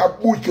foutre de ta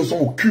bouille qui sont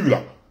au cul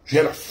là. Je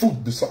viens la foutre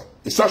de ça.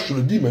 Et ça, je te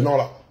le dis maintenant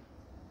là.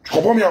 Tu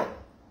comprends bien?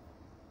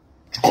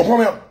 Tu comprends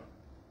bien?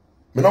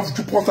 Maintenant,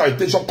 tu prends ça avec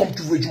tes gens comme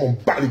tu veux, tu m'en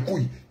bats les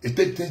couilles.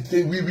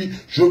 Et oui,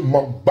 je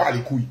m'en bats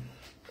les couilles.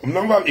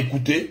 Maintenant, on va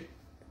écouter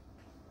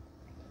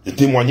les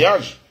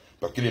témoignages,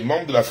 parce que les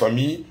membres de la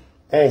famille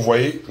ont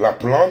envoyé la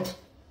plainte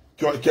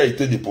qui a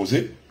été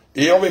déposée.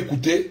 Et on va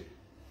écouter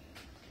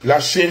la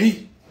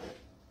chérie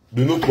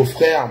de notre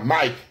frère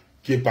Mike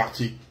qui est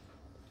parti.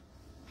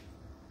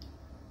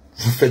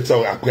 Vous faites ça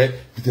après,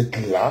 vous êtes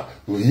là,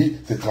 oui,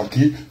 c'est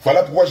tranquille.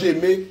 Voilà pourquoi j'ai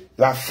aimé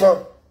la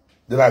fin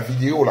de la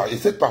vidéo là. Et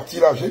cette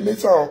partie-là, j'ai aimé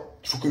ça. Hein.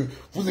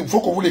 Il faut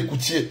que vous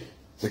l'écoutiez.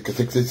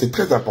 C'est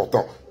très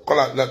important. Quand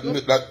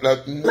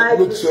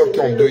notre soeur qui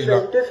est en deuil là.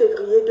 Le 22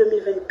 février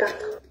 2024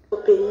 au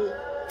pays.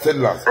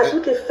 Celle-là. À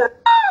toutes les femmes.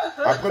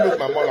 Après notre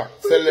maman là,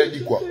 celle-là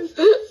dit quoi?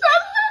 Ça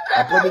fait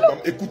Apprenez,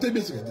 écoutez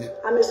bien ce que je dis.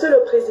 À Monsieur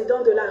le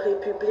Président de la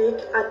République,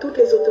 à toutes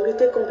les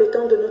autorités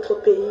compétentes de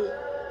notre pays,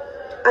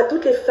 à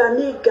toutes les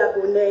familles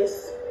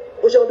gabonaises.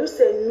 Aujourd'hui,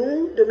 c'est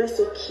nous, demain,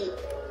 c'est qui?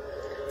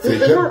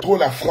 J'aime trop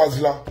la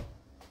phrase là.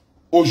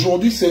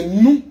 Aujourd'hui, c'est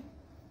nous.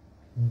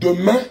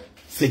 Demain,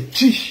 c'est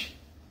qui?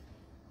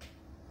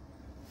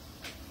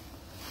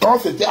 Quand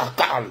c'était à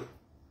Karl,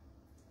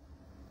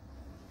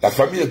 la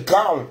famille de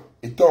Karl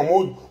était en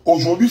mode,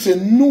 aujourd'hui, c'est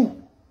nous.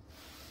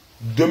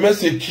 Demain,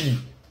 c'est qui?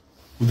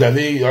 Vous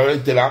avez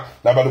été là,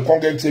 là-bas, le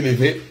Congrès s'est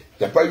levé,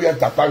 il n'y a pas eu un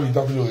tapage, il était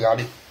en train de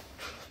regarder.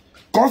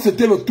 Quand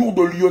c'était le tour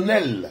de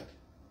Lionel,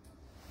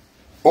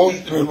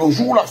 le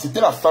jour là, c'était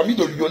la famille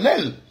de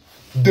Lionel.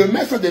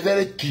 Demain, ça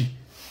devait être qui?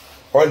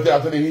 On était en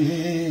train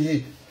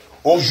de...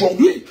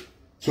 Aujourd'hui,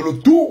 c'est le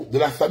tour de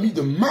la famille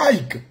de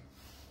Mike.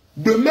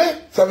 Demain,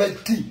 ça va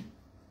être qui?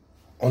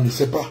 On ne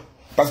sait pas.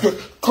 Parce que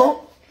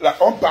quand là,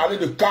 on parlait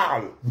de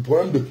Karl, du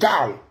problème de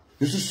Karl,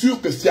 je suis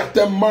sûr que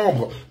certains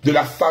membres de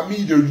la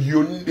famille de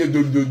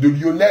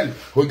Lionel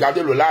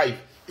regardaient le live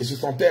et se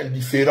sentaient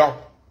indifférents.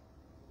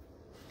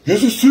 Je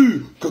suis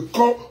sûr que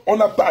quand on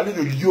a parlé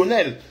de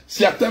Lionel,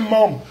 certains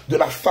membres de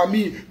la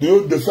famille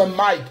de son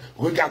Mike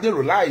regardaient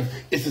le live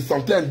et se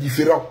sentaient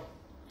indifférents.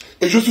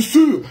 Et je suis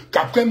sûr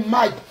qu'après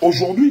Mike,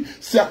 aujourd'hui,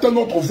 certains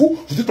d'entre vous,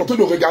 vous êtes en train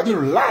de regarder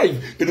le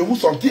live et de vous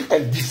sentir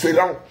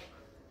indifférents.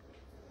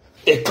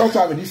 Et quand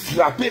ça va venir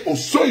frapper au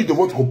seuil de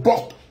votre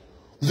porte,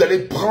 vous allez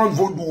prendre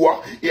vos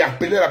doigts et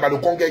appeler là-bas le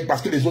Congrès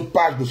parce que les autres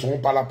pages ne seront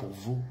pas là pour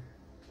vous.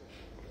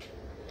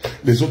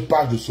 Les autres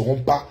pages ne seront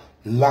pas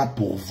là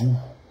pour vous.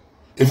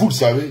 Et vous le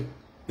savez,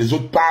 les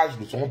autres pages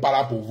ne seront pas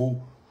là pour vous.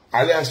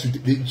 Allez insulter,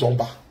 ils ne sont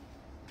pas.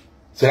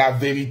 C'est la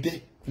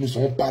vérité, ils ne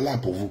seront pas là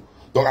pour vous.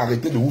 Donc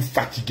arrêtez de vous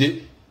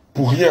fatiguer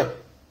pour rien.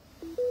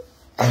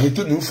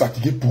 Arrêtez de vous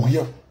fatiguer pour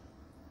rien.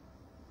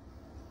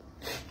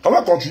 On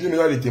va continuer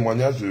maintenant les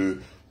témoignages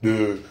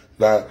de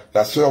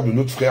la sœur de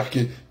notre frère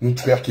qui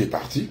est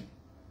parti.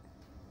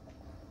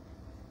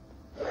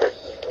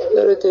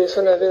 Là, le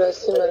téléphone avait la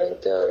SIM à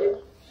l'intérieur.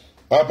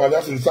 Ah, pardon,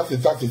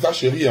 c'est sa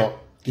chérie hein,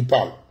 qui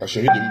parle. La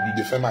chérie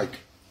du défunt Mike.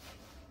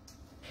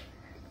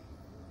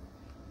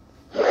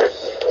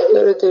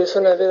 Là, le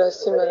téléphone avait la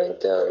SIM à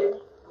l'intérieur.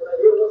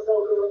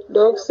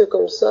 Donc, c'est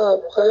comme ça,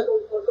 après.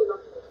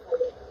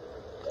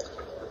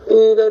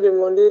 Et il a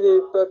demandé les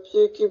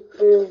papiers qui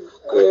prouvent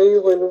qu'il y a eu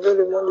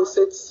renouvellement de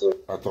cette SIM.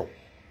 Attends.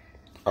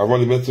 Avant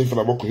de mettre ça, il faut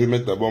d'abord que je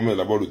mette d'abord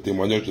le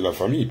témoignage de la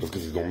famille, parce que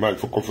c'est normal, il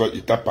faut qu'on fasse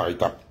étape par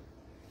étape.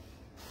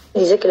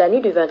 Il disait que la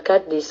nuit du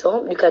 24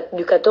 décembre,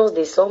 du 14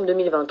 décembre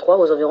 2023,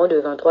 aux environs de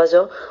 23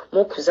 h,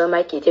 mon cousin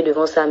Mike était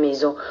devant sa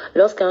maison.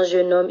 Lorsqu'un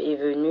jeune homme est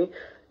venu,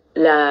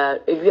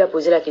 lui a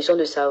posé la question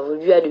de savoir,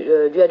 lui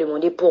a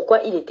demandé pourquoi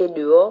il était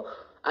dehors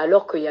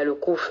alors qu'il y a le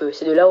couvre-feu.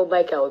 C'est de là où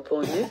Mike a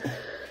répondu,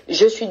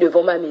 je suis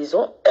devant ma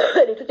maison,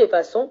 de toutes les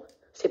façons,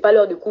 c'est pas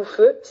l'heure de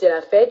couvre-feu, c'est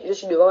la fête, je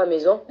suis devant ma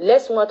maison,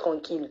 laisse-moi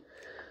tranquille.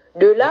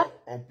 De là...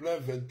 En plein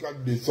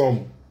 24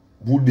 décembre,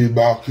 vous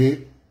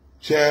débarquez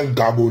chez un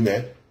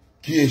Gabonais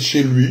qui est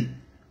chez lui,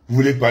 vous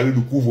voulez parler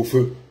du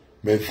couvre-feu.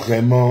 Mais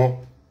vraiment,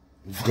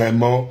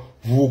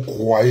 vous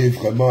croyez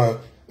vraiment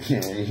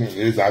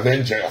les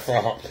Avengers,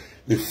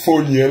 les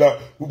folies là,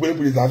 vous prenez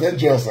pour les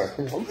Avengers,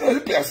 vous allez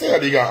percer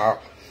les gars.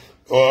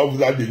 Oh,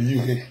 vous allez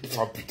délivrer.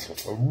 Oh putain,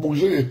 vous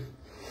bougez.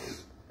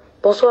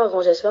 Bonsoir,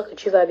 grand, j'espère que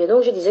tu vas bien.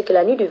 Donc, je disais que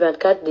la nuit du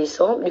 24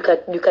 décembre,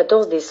 du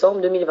 14 décembre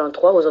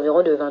 2023, aux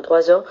environs de 23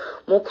 h,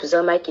 mon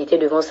cousin Mike était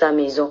devant sa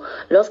maison.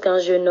 Lorsqu'un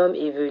jeune homme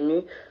est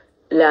venu,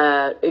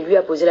 lui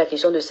a posé la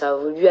question de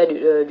savoir, lui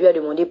a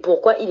demandé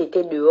pourquoi il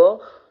était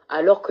dehors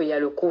alors qu'il y a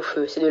le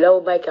couvre-feu. C'est de là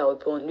où Mike a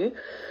répondu,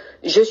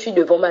 je suis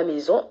devant ma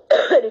maison,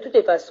 de toutes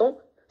les façons,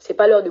 c'est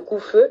pas l'heure de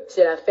couvre-feu,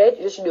 c'est la fête,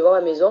 je suis devant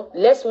ma maison,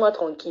 laisse-moi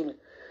tranquille.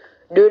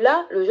 De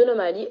là, le jeune homme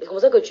a dit, c'est comme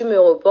ça que tu me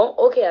réponds,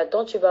 ok,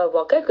 attends, tu vas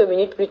voir. Quelques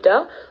minutes plus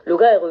tard, le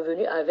gars est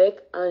revenu avec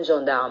un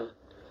gendarme.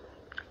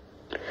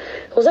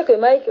 C'est comme ça que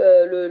Mike,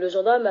 le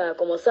gendarme a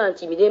commencé à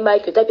intimider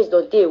Mike, ta pièce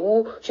d'identité est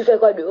où? Tu fais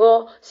quoi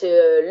dehors?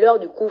 C'est l'heure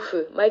du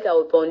coup-feu. Mike a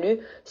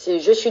répondu,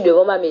 je suis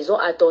devant ma maison,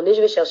 attendez,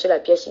 je vais chercher la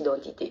pièce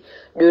d'identité.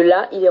 De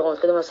là, il est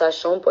rentré dans sa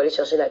chambre pour aller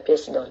chercher la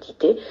pièce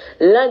d'identité.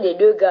 L'un des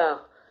deux gars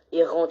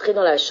est rentré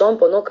dans la chambre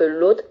pendant que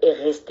l'autre est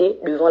resté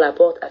devant la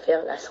porte à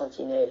faire la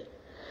sentinelle.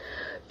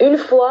 Une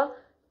fois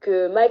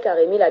que Mike a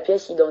remis la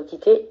pièce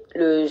d'identité,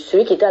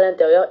 celui qui était à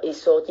l'intérieur est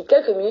sorti.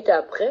 Quelques minutes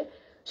après,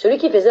 celui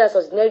qui faisait la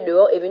sentinelle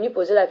dehors est venu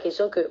poser la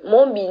question que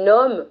mon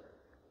binôme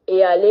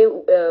est allé,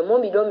 mon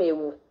binôme est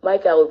où?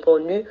 Mike a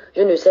répondu,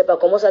 je ne sais pas,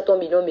 comment ça ton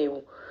binôme est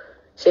où?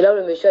 C'est là où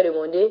le monsieur a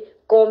demandé,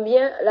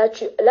 combien,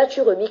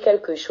 l'as-tu remis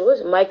quelque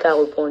chose? Mike a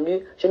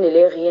répondu, je ne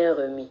l'ai rien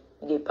remis.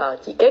 Il est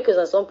parti. Quelques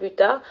instants plus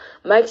tard,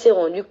 Mike s'est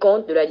rendu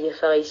compte de la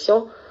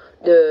disparition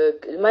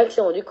Mike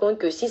s'est rendu compte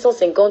que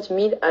 650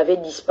 000 avaient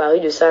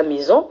disparu de sa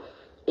maison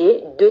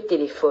et 2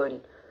 téléphones.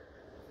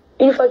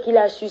 Une fois qu'il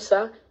a su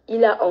ça,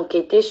 il a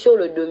enquêté sur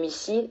le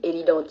domicile et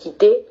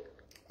l'identité.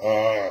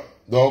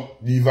 Donc,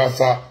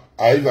 Divasa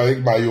arrive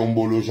avec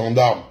Mayombo, le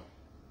gendarme.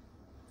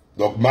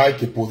 Donc,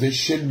 Mike est posé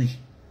chez lui,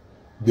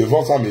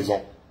 devant sa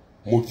maison.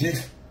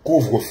 Motif,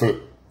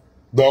 couvre-feu.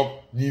 Donc,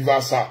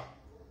 Divassa,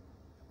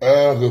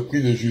 un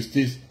repris de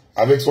justice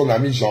avec son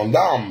ami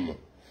gendarme,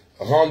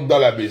 rentre dans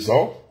la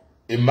maison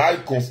et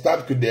Mike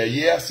constate que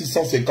derrière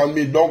 650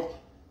 000, donc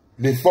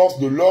les forces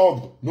de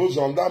l'ordre, nos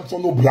gendarmes sont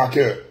nos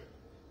braqueurs.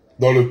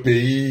 Dans le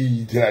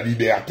pays de la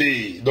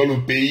liberté, dans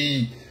le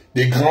pays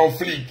des grands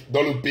flics,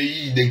 dans le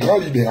pays des grands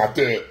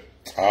libérateurs.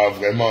 Ah,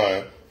 vraiment,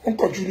 hein. On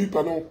continue,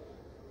 pardon.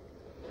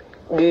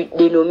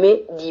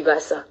 Dénommé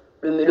Divassa,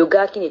 le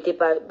gars qui n'était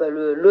pas,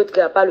 l'autre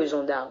gars, pas le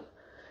gendarme.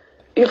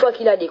 Une fois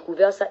qu'il a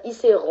découvert ça, il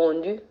s'est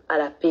rendu à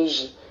la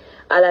PJ.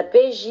 À la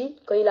PJ,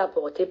 quand il a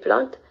porté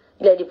plainte,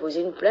 il a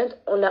déposé une plainte.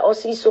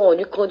 Ils se sont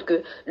rendus compte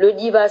que le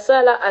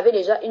Divassa là avait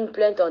déjà une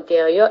plainte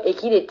antérieure et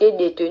qu'il était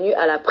détenu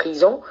à la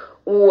prison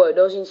ou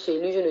dans une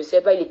cellule, je ne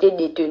sais pas, il était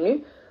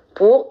détenu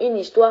pour une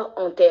histoire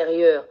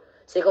antérieure.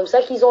 C'est comme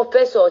ça qu'ils ont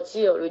fait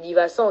sortir le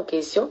Divassa en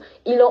question.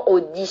 Ils l'ont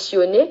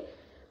auditionné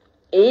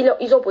et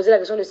ils ont posé la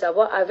question de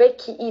savoir avec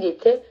qui il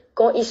était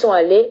quand ils sont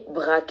allés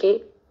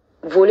braquer,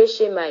 voler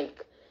chez Mike.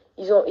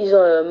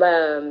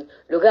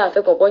 Le gars a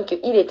fait comprendre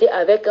qu'il était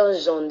avec un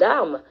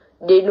gendarme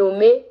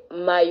dénommé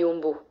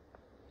Mayombo.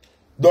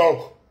 Donc,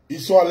 ils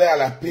sont allés à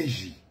la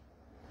PJ.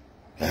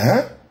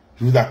 Hein?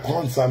 Je vais vous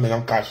apprendre ça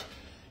maintenant, cash.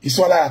 Ils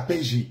sont allés à la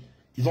PJ.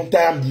 Ils ont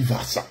terme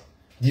Divassa.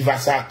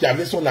 Divassa qui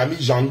avait son ami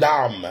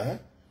gendarme. Hein?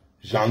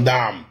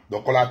 Gendarme.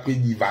 Donc, on l'a pris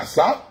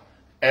Divassa,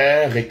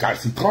 un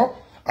récalcitrant,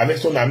 avec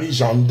son ami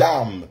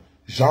gendarme.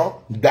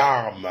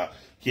 Gendarme.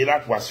 Qui est là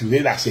pour assurer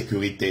la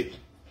sécurité.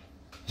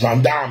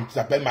 Gendarme qui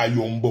s'appelle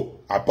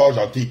Mayombo. À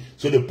Port-Gentil.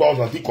 Ceux de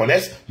Port-Gentil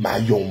connaissent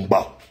Mayombo.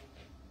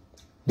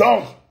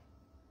 Donc,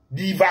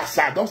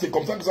 Divassa. Donc, c'est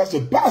comme ça que ça se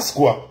passe,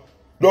 quoi.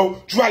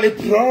 Donc, tu vas aller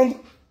prendre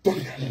ton...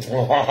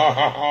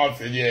 Oh,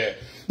 Seigneur.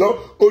 Donc,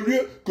 au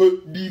lieu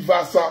que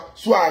Divassa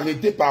soit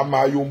arrêté par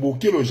Mayombo,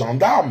 qui est le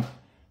gendarme,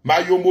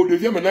 Mayombo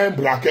devient maintenant un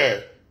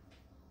braqueur.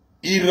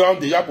 Il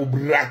rentre déjà pour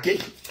braquer.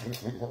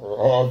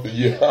 Oh,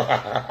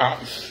 Seigneur.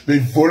 Les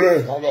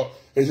voleurs. Alors,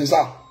 et c'est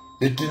ça.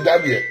 Les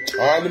kidnappés.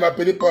 Ah, ne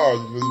m'appelez pas. Oh,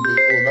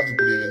 là, c'est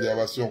pour les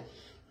réservations.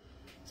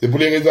 C'est pour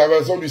les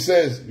réservations du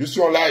 16. Je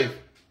suis en live.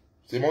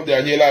 C'est mon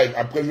dernier live.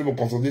 Après, je vais me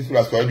concentrer sur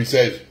la soirée du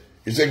 16.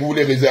 Je sais que vous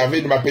les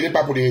réservez. Ne m'appelez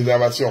pas pour les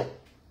réservations.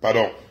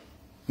 Pardon.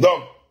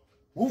 Donc,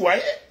 vous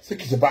voyez ce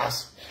qui se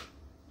passe.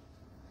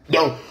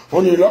 Donc,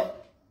 on est là.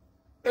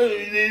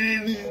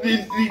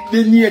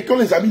 Les niais, quand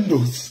les amis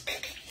nous...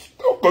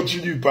 On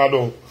continue,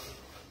 pardon.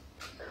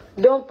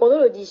 Donc, pendant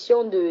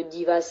l'audition de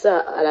Divassa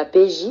à la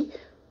PJ,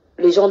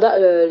 les agents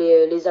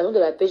de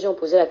la PJ ont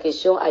posé la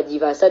question à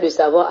Divassa de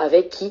savoir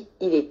avec qui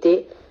il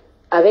était,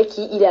 avec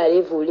qui il est allé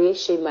voler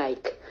chez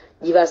Mike.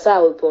 Divassa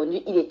a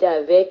répondu, il était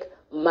avec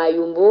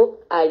Mayombo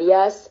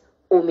alias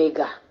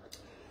Omega.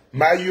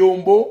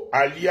 Mayombo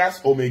alias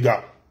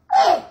Omega.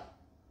 Ah!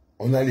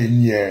 On a les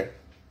niais.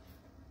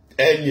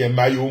 Un niais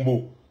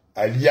Mayombo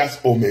alias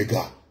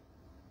Omega.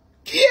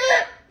 Qui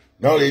est?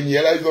 Non, les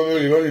niais là, ils ont même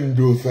les noms de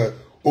dauphins.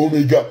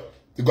 Omega.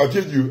 C'est quoi qui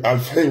est Dieu?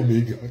 Alpha et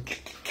Omega.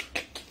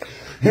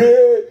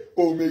 Hey,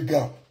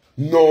 Omega.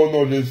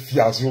 Non, les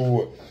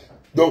fiations.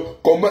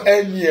 Donc, comme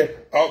un niais.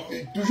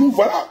 Toujours,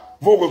 voilà,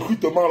 vos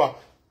recrutements là.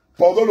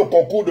 Pendant le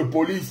concours de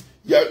police,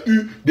 il y a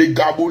eu des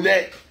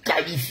Gabonais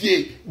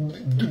qualifiés,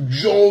 de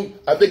gens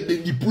avec des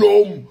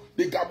diplômes,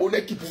 des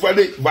Gabonais qui pouvaient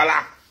aller.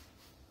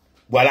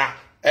 Voilà,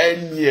 un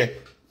niais.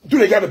 Tous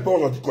les gars de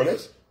Port-Gentil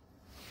connaissent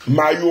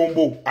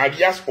Mayombo,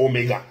 alias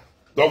Omega.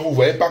 Donc vous ne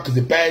voyez pas que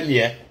c'est pas un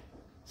niais.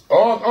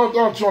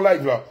 En sur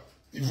live là,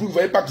 vous ne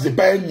voyez pas que c'est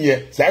pas un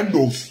niais, c'est un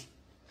os.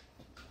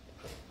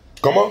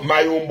 Comment?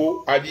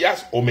 Mayombo,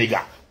 alias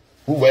Omega.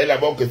 Vous voyez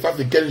d'abord que ça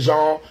c'est quel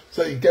genre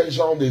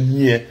de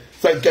niais,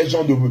 ça c'est quel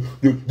genre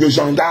de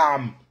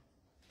gendarme.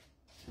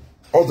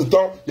 En ce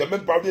temps, il y a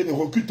même parlé de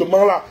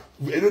recrutement là.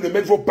 Au lieu de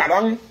mettre vos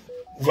parents,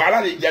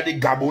 voilà, il y a des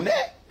Gabonais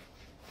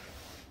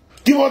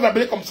qui vont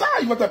t'appeler comme ça,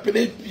 ils vont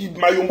t'appeler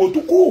Mayombo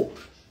tout court.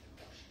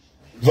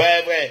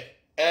 Vrai.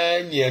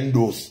 Un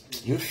niendos.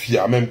 Je suis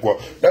fier même quoi.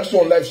 Là,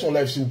 son live,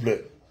 s'il vous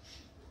plaît.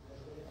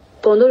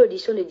 Pendant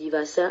l'audition de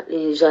Divassa,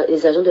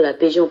 les agents de la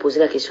PJ ont posé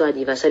la question à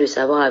Divassa de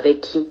savoir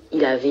avec qui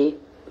il avait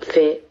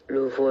fait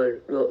le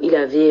vol. Donc,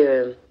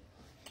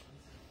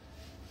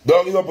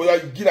 ils ont posé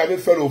qui avait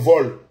fait le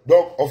vol.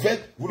 Donc, en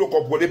fait, vous ne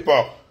comprenez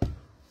pas.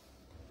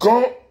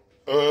 Quand,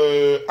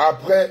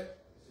 après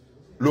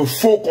le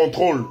faux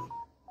contrôle,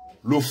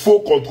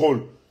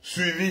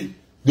 suivi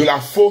de la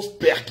fausse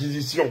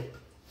perquisition,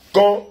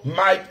 quand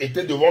Mike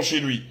était devant chez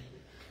lui,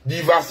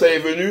 Divassa est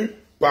venu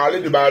parler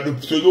de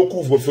pseudo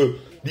couvre-feu.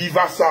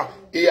 Divassa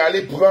est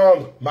allé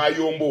prendre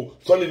Mayombo,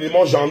 son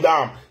élément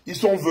gendarme. Ils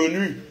sont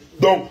venus,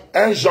 donc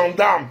un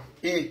gendarme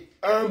et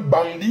un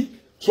bandit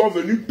sont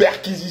venus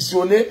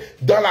perquisitionner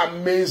dans la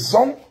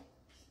maison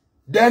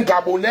d'un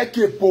Gabonais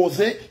qui est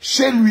posé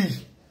chez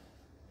lui.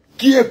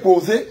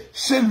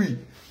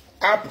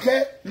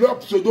 Après leur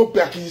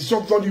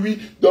pseudo-perquisition, ils ont dit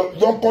oui.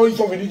 Donc quand ils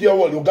sont venus dire,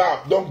 oh, le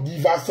gars, donc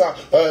Divassa,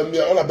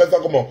 on appelle ça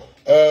comment?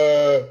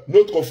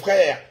 Notre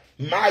frère,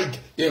 Mike,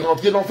 est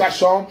rentré dans sa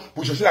chambre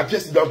pour chercher la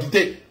pièce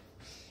d'identité.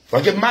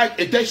 Parce que Mike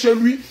était chez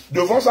lui,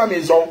 devant sa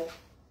maison.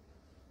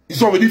 Ils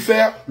sont venus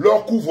faire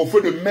leur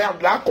couvre-feu de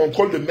merde là,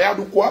 contrôle de merde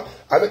ou quoi,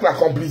 avec la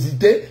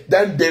complicité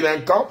d'un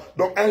délinquant.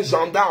 Donc un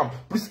gendarme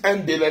plus un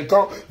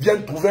délinquant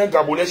viennent trouver un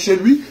Gabonais chez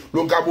lui.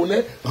 Le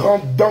Gabonais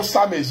rentre dans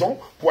sa maison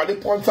pour aller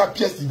prendre sa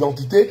pièce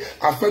d'identité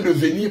afin de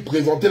venir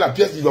présenter la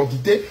pièce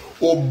d'identité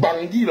au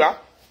bandit là.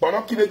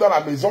 Pendant qu'il est dans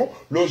la maison,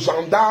 le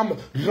gendarme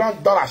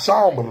rentre dans la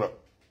chambre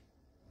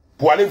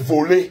pour aller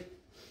voler.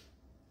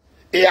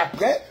 Et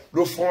après,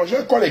 le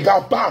frangin, quand les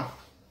gars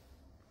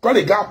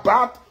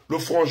partent, le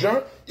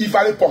frangin, il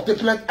va aller porter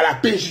plainte à la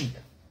PJ.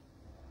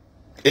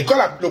 Et quand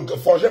le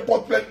frangin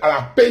porte plainte à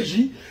la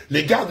PJ,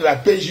 les gars de la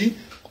PJ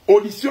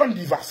auditionnent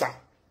Divassa.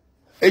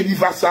 Et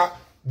Divassa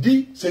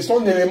dit, c'est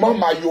son élément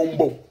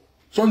Mayombo.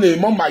 Son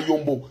élément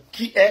Mayombo,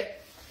 qui est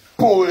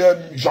pour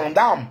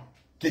gendarme,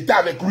 qui était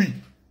avec lui.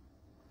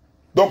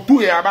 Donc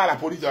tout est là-bas à la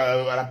police,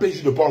 à la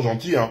PJ de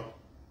Port-Gentil. Hein.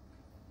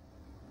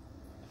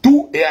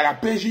 Tout est à la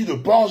PJ de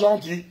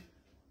Port-Gentil.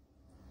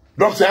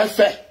 Donc c'est un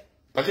fait.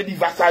 Parce que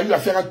Divassa a eu à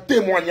faire un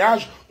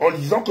témoignage en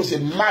disant que c'est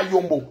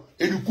Mayombo.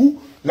 Et du coup,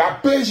 la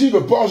PJ de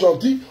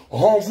Port-Gentil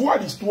renvoie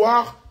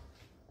l'histoire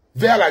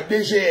vers la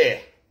DGR.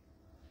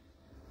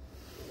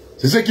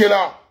 C'est ce qui est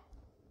là.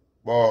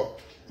 Bon,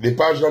 les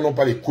pages là n'ont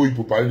pas les couilles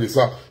pour parler de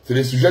ça. C'est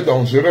des sujets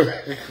dangereux.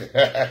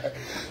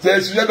 C'est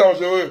des sujets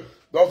dangereux.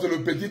 Donc c'est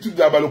le petit truc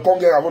là-bas, le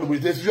congrès avant de vous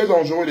dire, c'est des sujets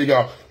dangereux les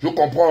gars. Je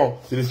comprends.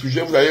 C'est des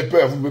sujets, vous avez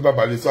peur, vous ne pouvez pas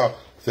parler de ça.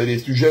 C'est des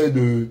sujets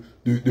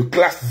de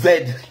classe Z.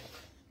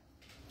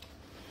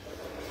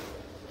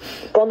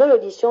 Pendant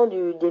l'audition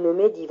du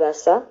dénommé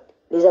Divassa,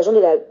 les agents de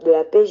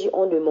la PJ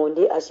ont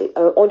demandé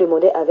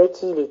avec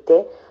qui il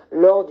était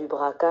lors du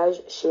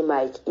braquage chez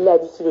Mike. Il a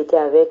dit qu'il était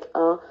avec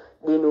un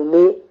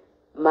dénommé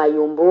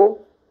Mayombo.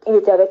 Il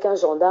était avec un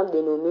gendarme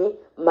dénommé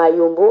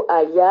Mayombo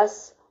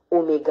alias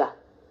Omega.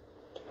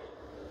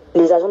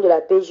 Les agents de la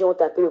PJ ont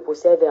tapé le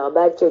procès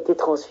verbal qui a été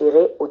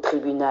transféré au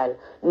tribunal.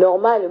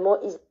 Normalement,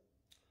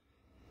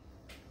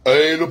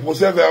 le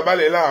procès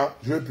verbal est là. Hein.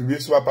 Je vais publier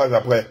sur la page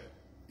après.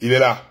 Il est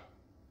là.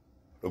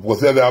 Le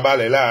procès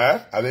verbal est là, hein,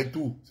 avec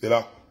tout, c'est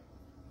là.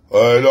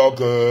 Donc,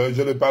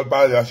 je ne parle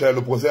pas de la chaîne,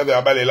 le procès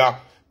verbal est là,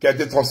 qui a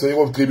été transféré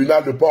au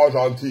tribunal de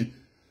Port-Gentil.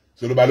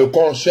 C'est le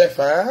balcon-chef,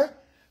 hein.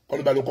 Quand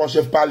le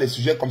balcon-chef parle des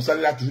sujets comme ça,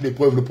 il a toujours des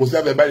preuves. Le procès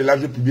verbal est là,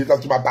 je vais publier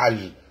ça sur ma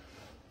page.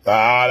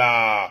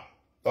 Voilà.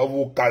 Donc,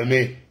 vous vous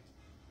calmez.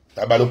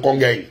 La balcon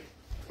gang.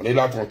 On est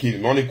là tranquille.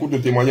 Mais on écoute le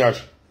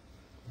témoignage.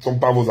 Ce ne sont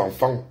pas vos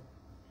enfants.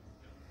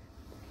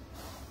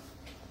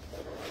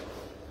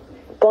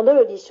 Pendant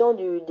l'audition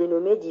du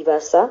dénommé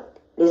Divassa,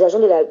 les agents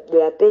de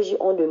la PJ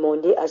ont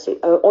demandé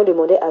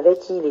avec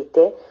qui il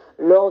était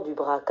lors du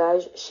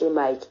braquage chez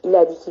Mike. Il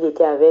a dit qu'il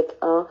était avec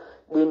un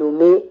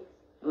dénommé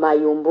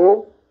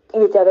Mayombo.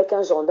 Il était avec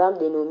un gendarme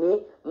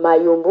dénommé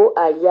Mayombo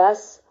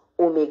alias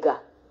Omega.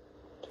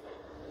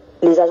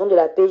 Les agents de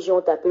la PJ ont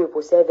tapé le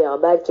procès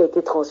verbal qui a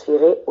été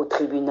transféré au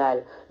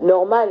tribunal.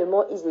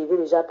 Normalement, ils devaient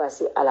déjà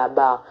passer à la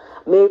barre.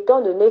 Mais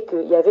étant donné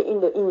qu'il y avait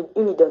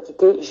une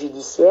identité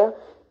judiciaire,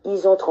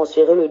 ils ont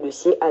transféré le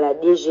dossier à la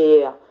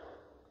DGR.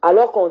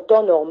 Alors qu'en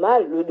temps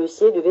normal, le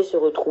dossier devait se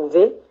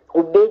retrouver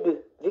au B2,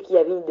 vu qu'il y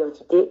avait une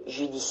identité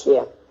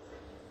judiciaire.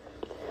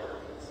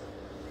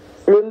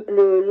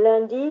 Le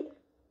lundi,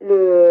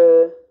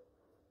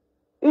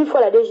 une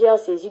fois la DGR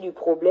saisie du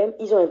problème,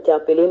 ils ont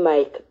interpellé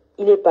Mike.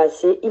 Il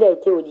a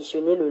été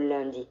auditionné le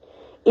lundi.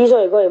 Ils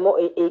ont également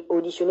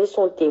auditionné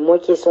son témoin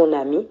qui est son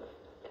ami.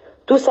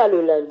 Tout ça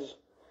le lundi.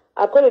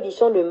 Après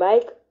l'audition de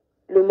Mike,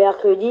 le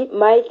mercredi,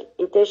 Mike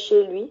était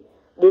chez lui.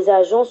 Des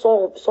agents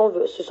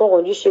se sont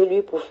rendus chez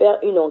lui pour faire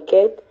une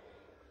enquête,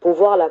 pour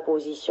voir la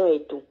position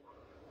et tout.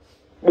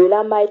 De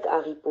là, Mike a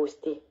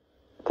riposté.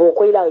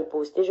 Pourquoi il a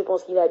riposté? Je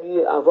pense qu'il a dû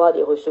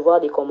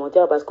recevoir des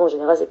commentaires parce qu'en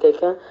général, c'est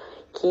quelqu'un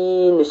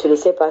qui ne se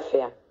laissait pas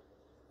faire.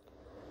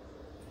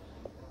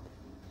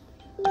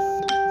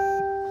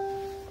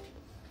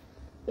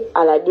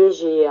 À la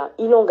DGR,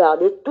 ils l'ont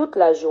gardé toute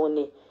la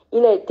journée.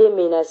 Il a été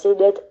menacé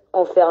d'être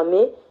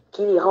enfermé,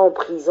 qu'il ira en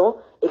prison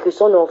et que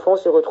son enfant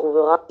se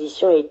retrouvera en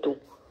position et tout.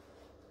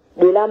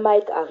 De là,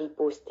 Mike a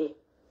riposté.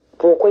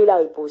 Pourquoi il a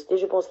riposté?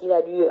 Je pense qu'il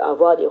a dû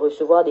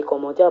recevoir des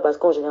commentaires parce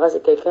qu'en général,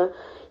 c'est quelqu'un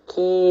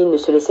qui ne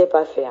se laissait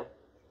pas faire.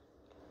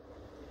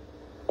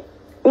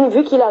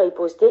 Vu qu'il a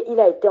riposté, il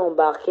a été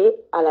embarqué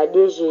à la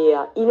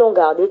DGR. Ils l'ont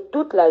gardé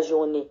toute la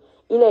journée.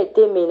 Il a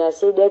été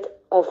menacé d'être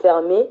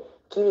enfermé,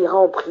 qu'il ira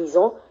en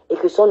prison et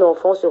que son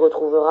enfant se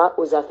retrouvera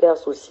aux affaires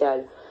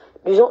sociales.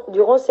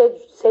 Durant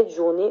cette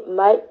journée,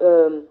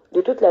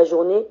 de toute la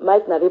journée,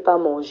 Mike n'avait pas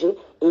mangé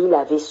et il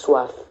avait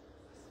soif.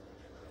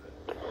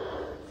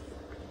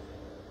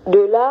 De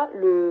là,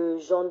 le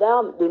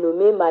gendarme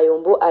dénommé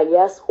Mayombo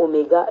alias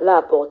Omega l'a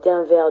apporté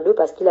un verre d'eau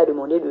parce qu'il a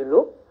demandé de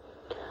l'eau.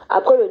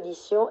 Après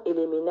l'audition et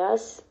les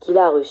menaces qu'il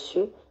a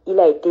reçues, il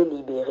a été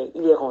libéré.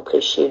 Il est rentré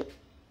chez lui.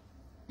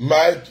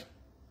 Mike,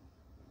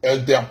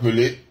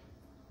 interpellé,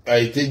 a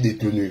été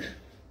détenu.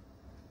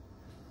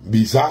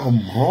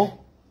 Bizarrement,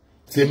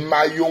 c'est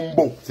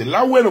Mayombo. C'est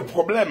là où est le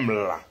problème,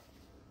 là.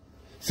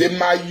 C'est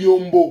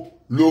Mayombo,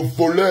 le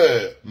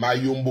voleur.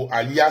 Mayombo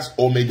alias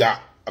Omega.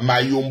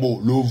 Mayombo,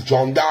 le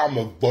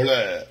gendarme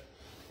voleur.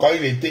 quand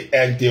il était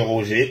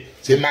interrogé,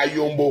 c'est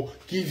Mayombo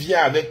qui vient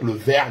avec le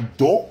verre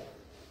d'eau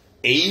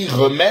et il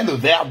remet le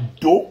verre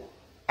d'eau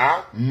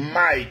à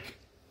Mike.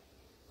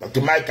 Parce que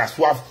Mike a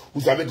soif.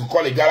 Vous savez que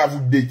quand les gars là vous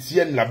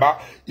détiennent là-bas,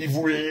 ils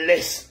vous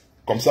laissent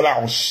comme ça là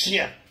en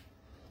chien.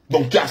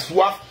 Donc tu as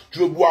soif, tu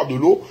veux boire de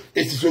l'eau,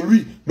 et c'est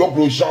celui, donc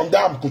le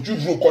gendarme que tu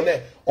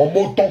connais en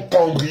moton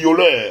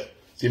cambrioleur,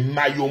 c'est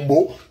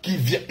Mayombo qui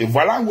vient. Et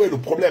voilà où est le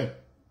problème.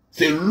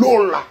 C'est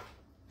l'eau là.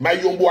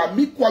 Mayombo a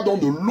mis quoi dans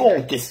de l'eau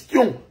en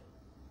question?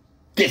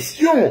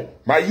 Question.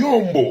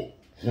 Mayombo.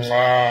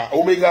 Ah,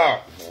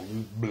 Oméga.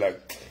 Blague.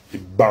 Des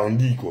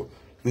bandits quoi.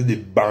 C'est des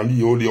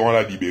bandits. Oh, on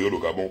l'a libéré le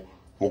Gabon.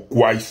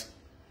 Pourquoi?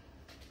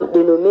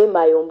 Dénommé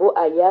Mayombo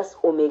alias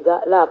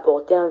Oméga l'a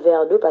apporté un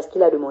verre d'eau parce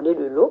qu'il a demandé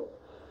de l'eau.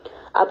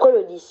 Après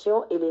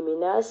l'audition et les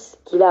menaces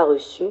qu'il a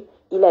reçues,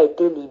 il a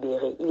été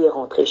libéré. Il est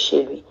rentré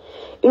chez lui.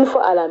 Une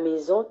fois à la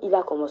maison, il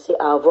a commencé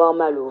à avoir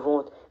mal au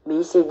ventre. Mais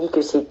il s'est dit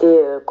que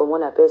c'était, comment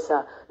on appelle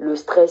ça, le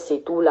stress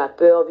et tout, la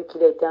peur, vu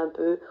qu'il a été un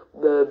peu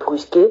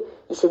brusqué.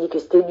 Il s'est dit que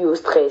c'était dû au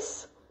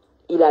stress.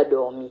 Il a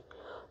dormi.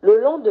 Le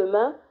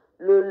lendemain,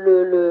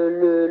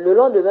 le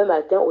lendemain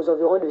matin, aux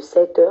environs de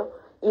 7 heures,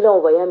 il a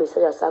envoyé un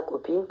message à sa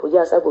copine pour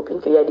dire à sa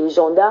copine qu'il y a des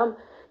gendarmes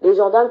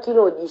qui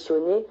l'ont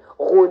auditionné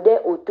rôdaient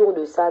autour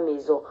de sa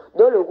maison.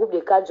 Dans le groupe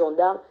des 4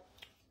 gendarmes.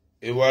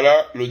 Et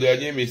voilà le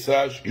dernier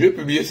message. Je vais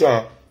publier ça,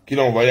 hein, qu'il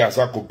a envoyé à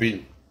sa copine.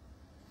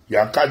 Il y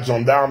a 4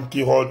 gendarmes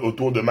qui rôdent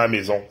autour de ma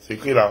maison. C'est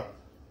écrit là.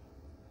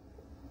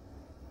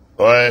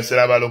 Ouais, c'est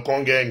la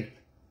balocon gang.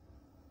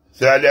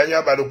 C'est la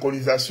dernière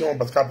baloconisation,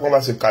 parce qu'après on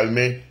va se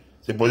calmer.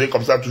 C'est posé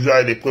comme ça, toujours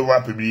avec des preuves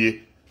à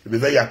publier. Il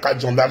y a 4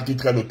 gendarmes qui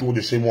traînent autour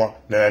de chez moi.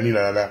 Nanani,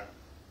 nanana.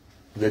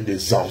 Vous êtes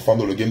des enfants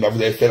dans le game là,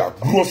 vous avez fait la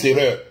grosse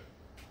erreur.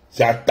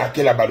 C'est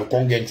attaquer la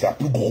balocon gang, c'est la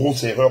plus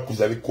grosse erreur que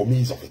vous avez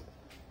commise en fait.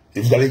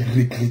 Et vous allez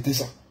regretter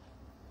ça.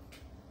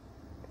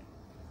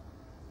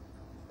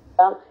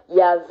 Il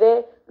y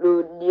avait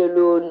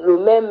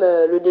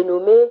le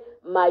dénommé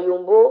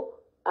Mayombo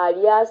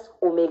alias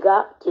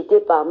Oméga qui était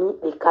parmi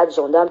les 4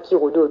 gendarmes qui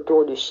rôdaient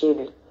autour de chez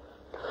lui.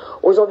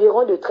 Aux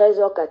environs de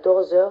 13h,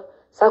 14h,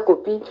 sa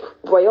copine,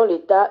 voyant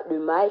l'état de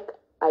Mike,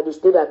 a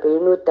décidé d'appeler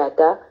notre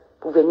tata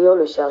pour venir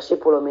le chercher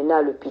pour l'emmener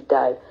à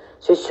l'hôpital.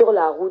 C'est sur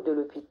la route de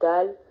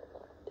l'hôpital,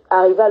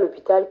 arrivé à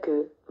l'hôpital,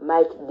 que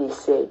Mike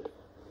décède,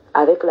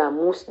 avec la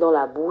mousse dans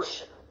la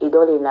bouche et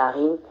dans les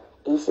narines,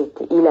 et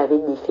il avait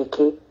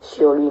déféqué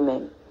sur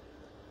lui-même.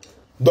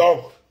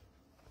 Donc,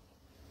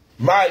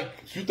 Mike,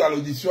 suite à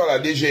l'audition à la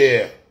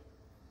DGR,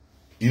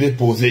 il est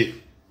posé,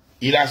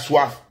 il a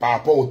soif par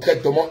rapport au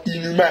traitement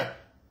inhumain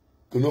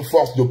que nos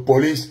forces de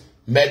police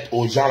mettent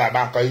aux gens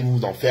là-bas quand ils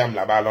vous enferment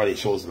là-bas dans les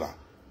choses là.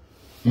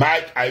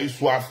 Mike a eu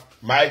soif,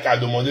 Mike a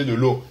demandé de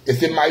l'eau, et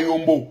c'est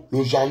Mayombo,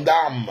 le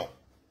gendarme,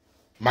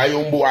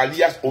 Mayombo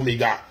alias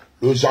Oméga,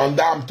 le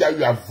gendarme qui a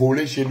eu à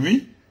voler chez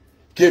lui,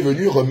 qui est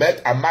venu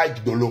remettre à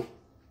Mike de l'eau.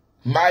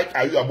 Mike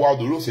a eu à boire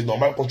de l'eau, c'est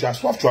normal, quand tu as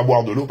soif, tu vas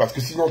boire de l'eau, parce que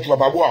sinon tu ne vas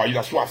pas boire, il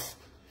a soif.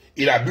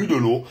 Il a bu de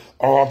l'eau,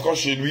 en rentrant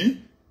chez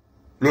lui,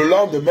 le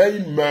lendemain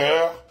il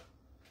meurt.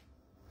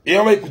 Et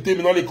on va écouter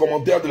maintenant les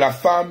commentaires de la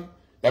femme,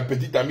 la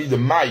petite amie de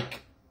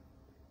Mike.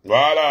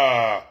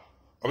 Voilà.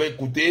 On va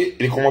écouter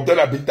les commentaires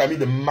de la petite amie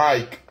de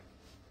Mike.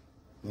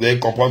 Vous allez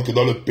comprendre que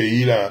dans le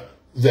pays là,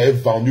 vous avez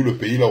vendu le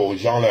pays là aux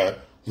gens là,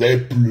 vous allez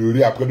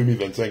pleurer après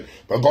 2025.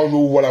 Parce que quand je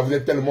vous vois là, vous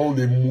êtes tellement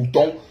des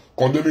moutons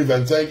qu'en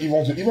 2025, ils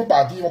vont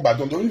partir, ils vont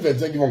battre. En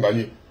 2025, ils vont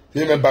gagner.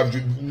 Même pas,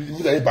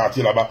 vous allez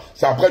partir là-bas.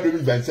 C'est après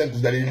 2025 que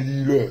vous allez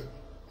lire.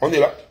 On est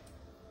là.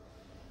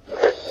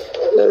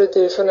 Là, le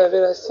téléphone avait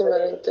la SIM à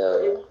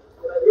l'intérieur.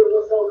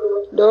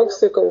 Donc,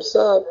 c'est comme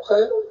ça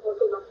après.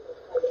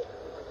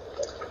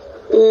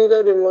 Il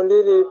a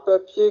demandé les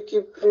papiers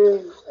qui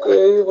prouvent qu'il y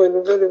a eu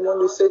renouvellement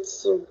de cette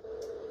SIM.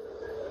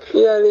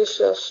 Il est allé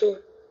chercher.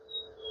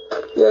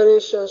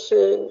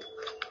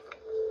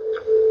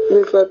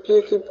 Les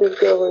papiers qui prouvent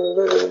qu'il y a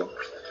renouvellement.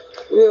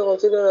 Il est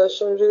rentré dans la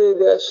chambre, je l'ai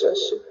aidé à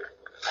chercher.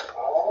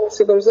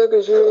 C'est comme ça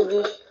que je lui ai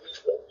dit,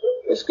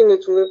 est-ce qu'il ne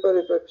trouvait pas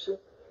les papiers?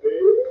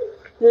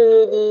 Je lui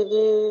ai dit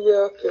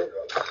qu'il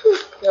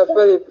n'y a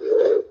pas les...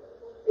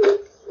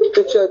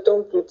 que tu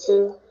attends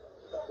Poutine.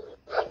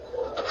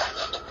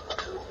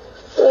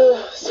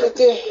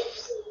 C'était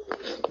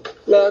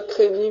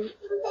mercredi.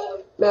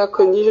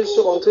 Mercredi, je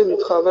suis rentrée du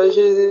travail,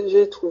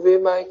 j'ai trouvé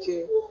Mike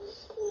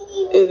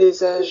et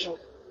les agents.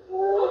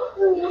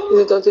 Ils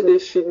étaient en train de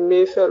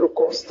filmer, faire le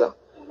constat.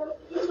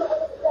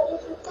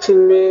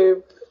 Filmer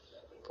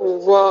pour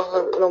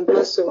voir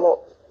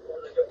l'emplacement,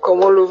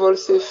 comment le vol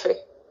s'est fait.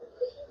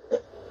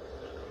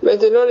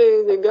 Maintenant,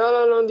 les gars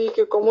là l'ont dit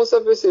que comment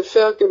ça peut se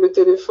faire que le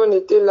téléphone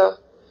était là.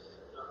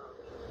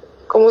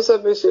 Comment ça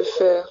peut se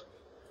faire?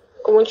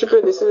 Comment tu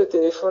peux laisser le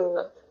téléphone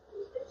là?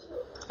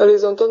 À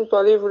les entendre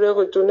parler, ils voulaient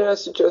retourner la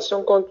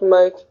situation contre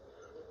Mike.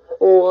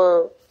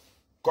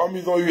 Comme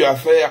ils ont eu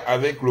affaire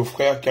avec le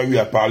frère qui a eu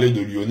à parler de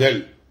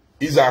Lionel,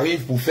 ils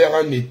arrivent pour faire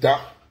un état.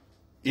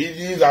 Ils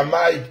disent à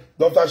Mike,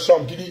 dans ta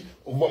chambre, qui dit,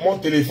 mon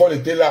téléphone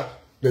était là.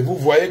 Mais vous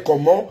voyez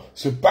comment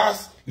se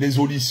passent les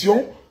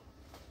auditions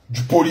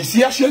du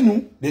policier chez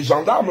nous, les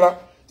gendarmes là.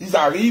 Ils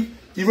arrivent,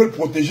 ils veulent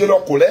protéger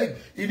leurs collègues.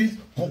 Ils disent,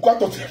 pourquoi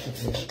ton téléphone?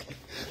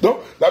 Donc,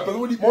 la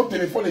personne dit, mon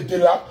téléphone était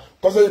là.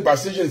 Quand ça s'est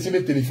passé, j'ai laissé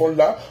mes téléphones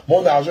là.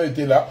 Mon argent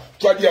était là.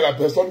 Tu as dit à la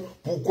personne,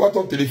 pourquoi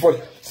ton téléphone?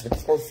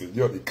 Oh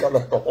Seigneur, les cas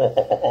là.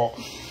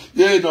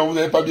 Et non, vous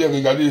n'avez pas bien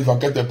regardé les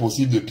enquêtes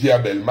impossibles de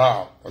Pierre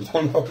Bellemare.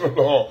 Non,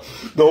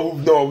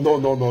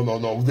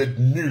 vous êtes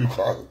nuls,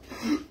 quoi.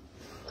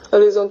 À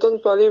les entendre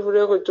parler, ils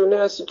voulaient retourner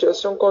la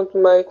situation contre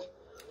Mike.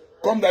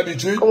 Comme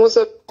d'habitude,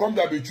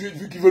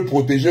 vu qu'ils veulent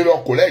protéger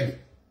leurs collègues,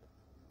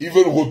 ils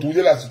veulent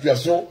retourner la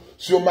situation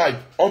sur Mike.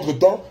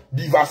 Entre-temps,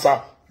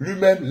 Bivassa,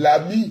 lui-même,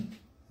 l'ami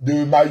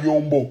de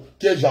Mayombo,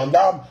 qui est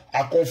gendarme,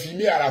 a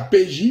confirmé à la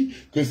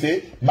PJ que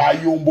c'est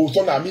Mayombo,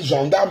 son ami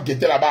gendarme, qui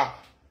était là-bas.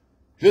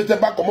 Je ne sais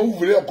pas comment vous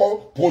voulez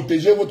encore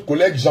protéger votre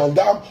collègue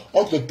gendarme.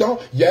 Entre-temps,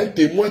 il y a un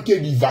témoin qui est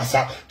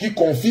Bivassa, qui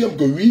confirme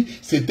que oui,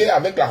 c'était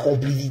avec la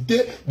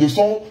complicité de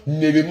son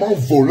élément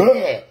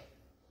voleur,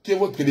 qui est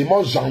votre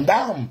élément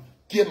gendarme,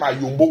 qui est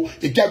Mayombo,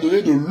 et qui a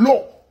donné de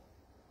l'eau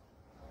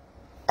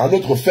à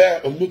notre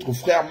frère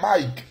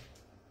Mike.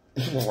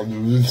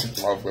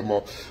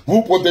 Vraiment.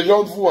 Vous protégez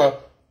entre vous, hein.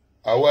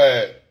 Ah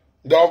ouais.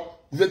 Donc,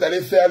 vous êtes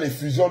allé faire les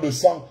fusions de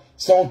sang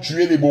sans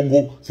tuer les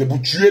Bongos. C'est pour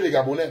tuer les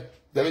Gabonais.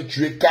 Vous avez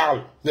tué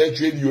Karl, vous avez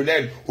tué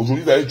Lionel.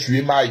 Aujourd'hui, vous avez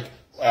tué Mike.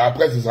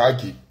 Après, ce sera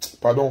qui?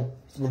 Pardon,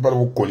 ce n'est pas de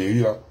vos conneries,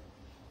 là.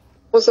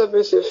 Comment ça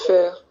peut se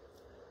faire?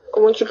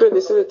 Comment tu peux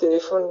laisser le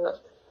téléphone, là?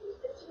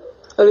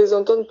 À les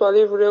entendre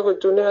parler, ils voulaient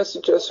retourner la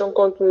situation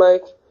contre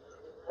Mike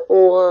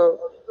pour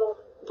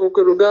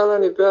que le gars, là,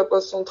 ne perde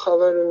pas son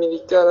travail, le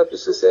militaire, là,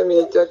 puisque c'est un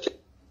militaire qui...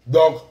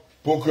 Donc,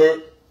 pour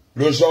que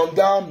le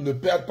gendarme ne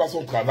perde pas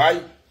son travail,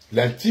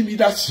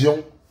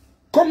 l'intimidation.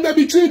 Comme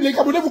d'habitude, les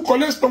Gabonais vous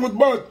connaissent dans votre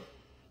mode.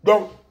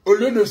 Donc, au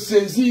lieu de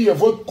saisir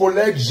votre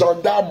collègue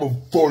gendarme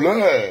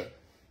voleur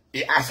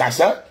et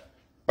assassin,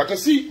 parce que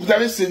si vous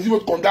avez saisi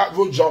votre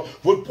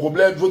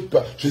problème,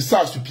 je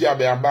sais, sur Pierre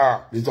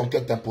Berbar, les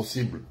enquêtes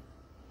impossibles.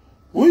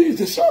 Oui,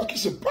 c'est ça qui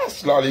se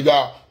passe là, les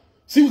gars.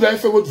 Si vous avez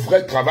fait votre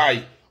vrai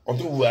travail,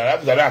 vous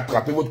allez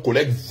attraper votre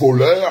collègue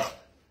voleur,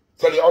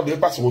 on ne devait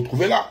pas se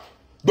retrouver là.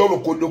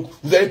 Donc,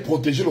 vous allez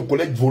protéger le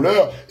collègue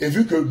voleur, et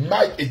vu que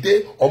Mike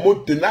était en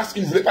mode tenace,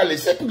 il ne voulait pas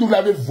laisser, puis que vous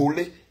l'avez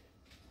volé.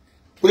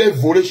 Vous l'avez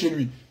volé chez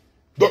lui.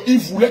 Donc, il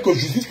voulait que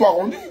justice soit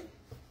rendue.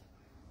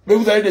 Mais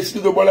vous avez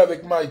décidé de voler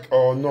avec Mike.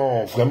 Oh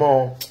non,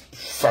 vraiment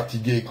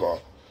fatigué, quoi.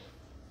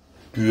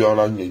 Puis on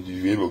a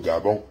individué le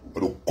Gabon,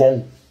 le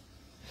con.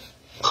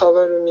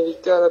 Travaille le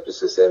militaire, là,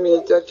 puisque c'est un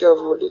militaire qui a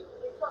volé.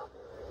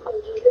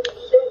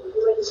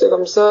 C'est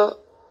comme ça,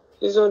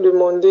 ils ont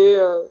demandé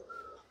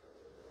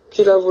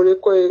qu'il a volé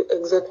quoi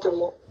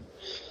exactement.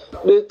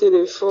 2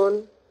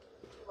 téléphones.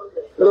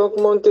 Donc,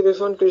 mon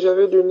téléphone que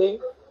j'avais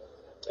donné,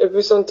 et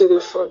puis son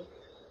téléphone.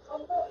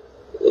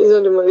 Ils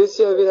ont demandé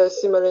s'il y avait la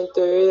SIM à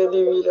l'intérieur. Il a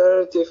dit oui, là,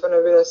 le téléphone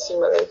avait la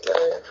SIM à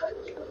l'intérieur.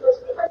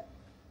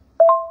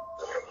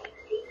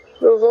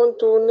 Le vent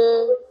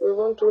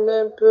tournait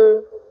un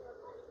peu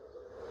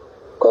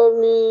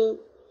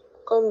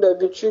comme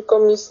d'habitude,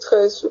 comme il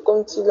stresse ou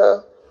comme il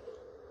a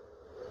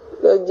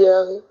la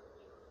diarrhée.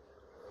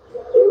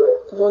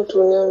 Le vent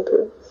tournait un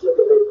peu.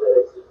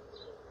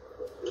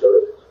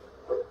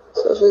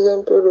 Ça faisait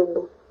un peu le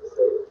beau.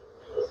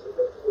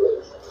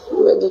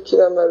 Il m'a dit qu'il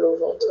a mal au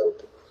ventre un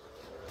peu.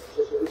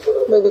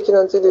 Il m'a dit qu'il est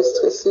en train de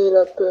stresser, il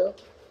a peur.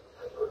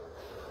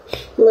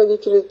 Il m'a dit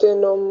qu'il était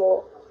un homme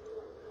mort.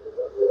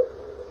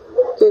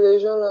 Que les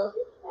gens là,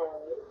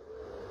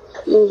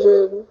 ils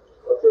veulent.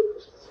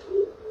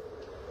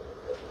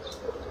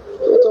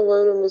 Je vais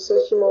t'envoyer le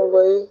message qu'il m'a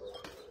envoyé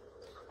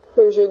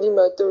le jeudi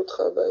matin au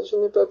travail. Je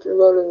n'ai pas pu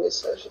voir le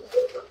message.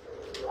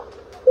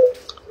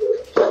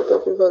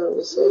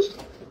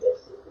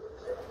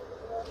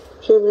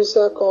 J'ai vu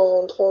ça qu'en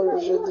rentrant le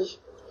jeudi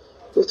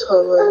du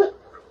travail.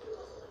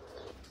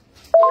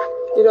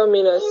 Il a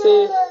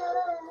menacé.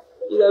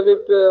 Il avait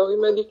peur. Il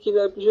m'a dit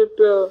j'ai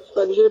peur.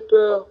 Fred, j'ai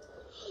peur.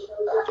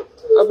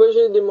 Après,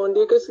 j'ai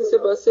demandé qu'est-ce qui s'est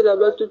passé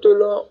là-bas tout au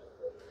long.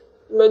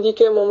 Il m'a dit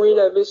qu'à un moment, il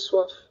avait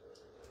soif.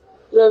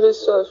 Il avait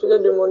soif. Il a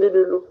demandé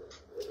de l'eau.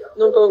 Ils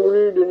n'ont pas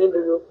voulu lui donner de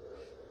l'eau.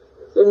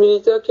 Le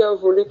militaire qui a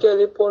volé, qui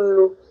allait prendre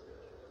l'eau,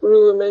 pour lui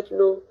remettre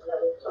l'eau.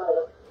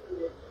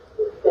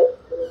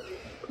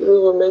 Il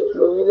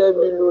a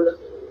bu l'eau là.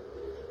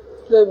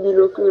 Il a bu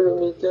l'eau que le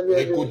militaire lui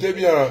a donné.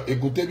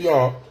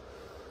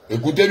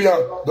 Écoutez bien.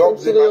 Donc,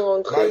 c'est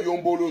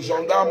Mayombo, le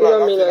gendarme,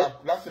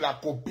 là c'est la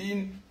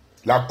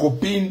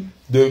copine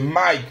de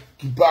Mike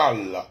qui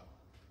parle là.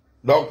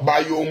 Donc,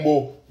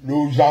 Mayombo,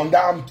 le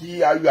gendarme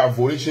qui a eu à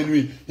voler chez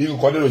lui, il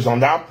reconnaît le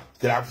gendarme.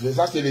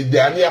 Ça, c'est les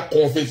dernières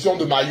confessions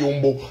de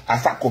Mayombo à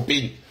sa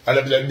copine.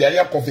 La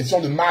dernière confession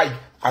de Mike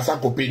à sa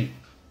copine.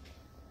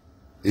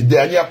 Les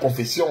dernières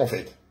confessions, en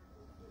fait.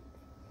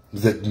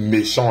 Vous êtes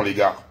méchants, les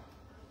gars.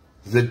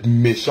 Vous êtes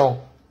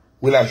méchants.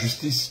 Où est la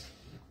justice?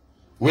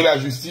 Où est la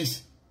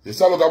justice? C'est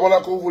ça le Gabon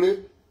là que vous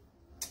voulez?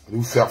 Allez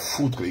vous faire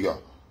foutre, les gars.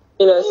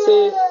 Il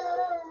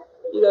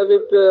avait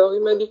peur.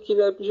 Il m'a dit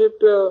j'ai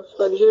peur.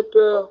 Fred, j'ai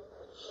peur.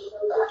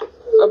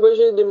 Après,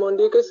 j'ai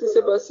demandé qu'est-ce qui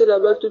s'est passé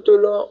là-bas tout au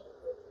long.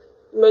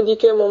 Il m'a dit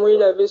qu'à un moment,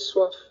 il avait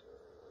soif.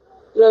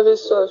 Il avait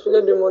soif, il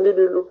a demandé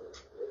de l'eau.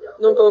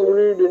 Ils n'ont pas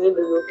voulu lui donner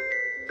de l'eau.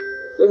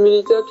 Le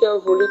militaire qui a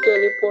volé, qui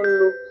allait prendre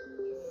l'eau,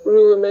 pour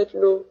lui remettre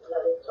l'eau.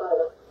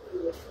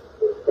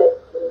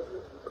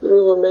 Pour lui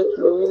remettre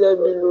l'eau, il a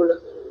bu l'eau là.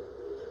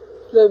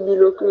 Il a bu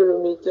l'eau que le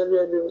militaire lui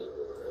a donnée.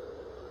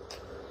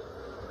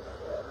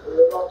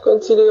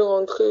 Quand il est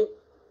rentré,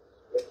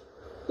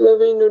 il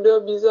avait une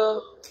odeur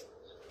bizarre.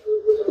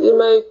 Il dit,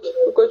 Mike,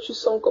 pourquoi tu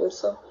sens comme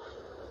ça?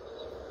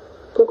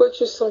 Pourquoi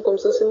tu sens comme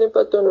ça? Ce n'est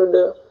pas ton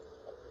odeur.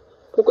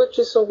 Pourquoi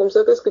tu sens comme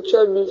ça? Qu'est-ce que tu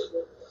as bu?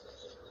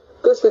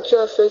 Qu'est-ce que tu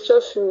as fait? Tu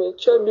as fumé?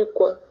 Tu as bu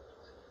quoi?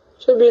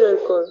 Tu as bu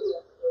l'alcool?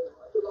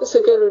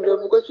 C'est quelle odeur?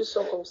 Pourquoi tu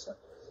sens comme ça?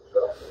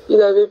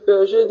 Il avait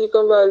peur. Je lui ai dit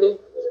qu'on va aller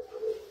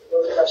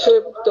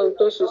chez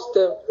ton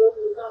système.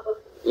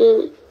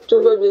 Et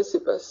tout va bien se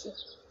passer.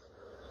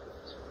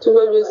 Tout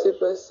va bien se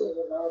passer.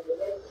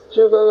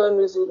 Dieu va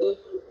nous aider.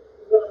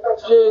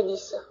 Je lui ai dit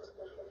ça.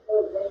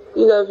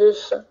 Il avait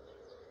faim.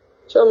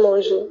 Tu as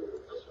mangé.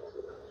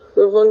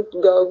 Le ventre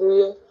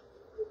gargouillait.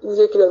 Il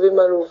disait qu'il avait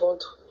mal au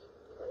ventre.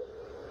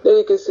 Il a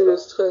dit que c'est le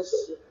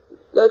stress.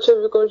 Là, tu as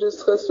vu quand je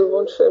stresse, le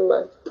ventre fait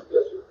mal.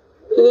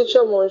 J'ai dit, tu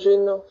as mangé?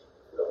 Non.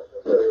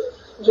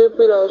 J'ai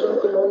pris l'argent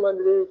que maman m'a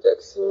donné, le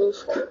taxi, 1000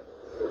 francs.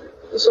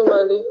 Nous sommes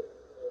allés.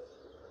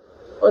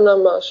 On a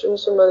marché, nous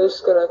sommes allés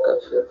jusqu'à la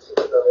cafette.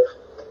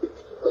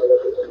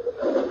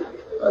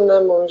 On a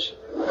mangé.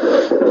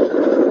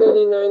 Il a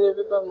dit, non, il ne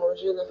veut pas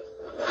manger là.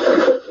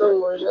 Il va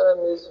manger à la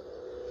maison.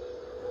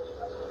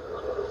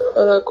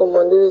 On a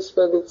commandé des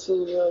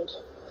spaghettis viande.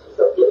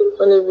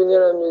 On est venu à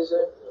la maison.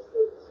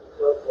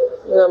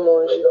 On a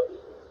mangé.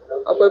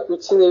 Après,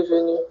 Poutine est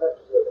venu.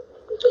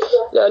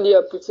 Il a dit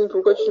à Poutine,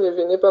 pourquoi tu ne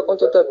venais pas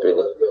quand on t'appelait?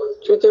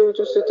 Tu étais où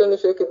tout ce temps, ne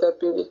fait que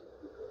t'appeler.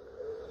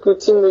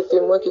 Poutine, le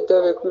témoin qui était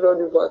avec lui lors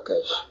du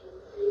braquage,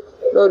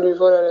 lors du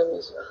vol à la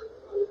maison.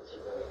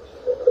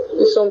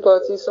 Ils sont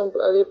partis, ils sont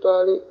allés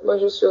parler. Moi,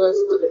 je suis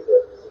restée.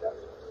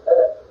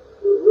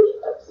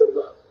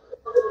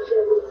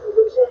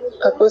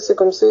 Après, c'est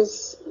comme ça,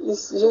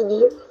 j'ai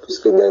dit,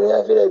 puisque Daniel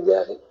avait la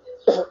diarrhée.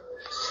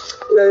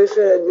 Il avait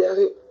fait la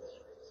diarrhée.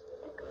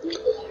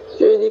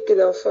 Je lui ai dit que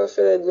l'enfant a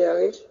fait la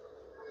diarrhée.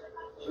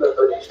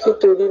 Qui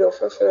te dit,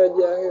 l'enfant a fait la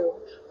diarrhée.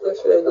 Il a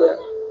fait la diarrhée.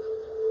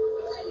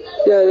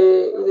 Puis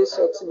il est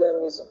sorti de la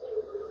maison.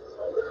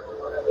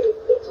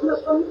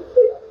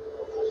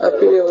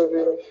 Après, il est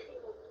revenu.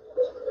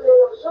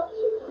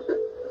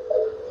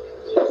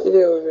 Il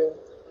est revenu.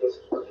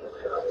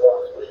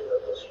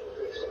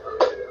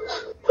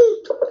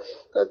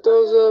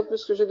 14 heures,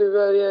 puisque je devais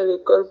aller à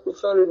l'école pour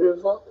faire le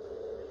devoir.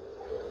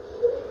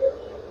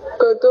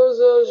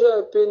 14 heures, j'ai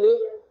appelé.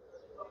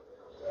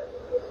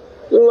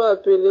 Ils m'ont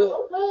appelé.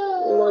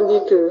 Ils m'ont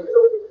dit que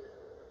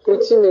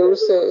Poutine est où?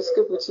 Est-ce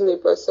que Poutine est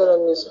passé à la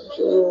maison?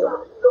 J'ai dit non.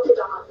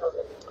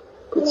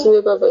 Poutine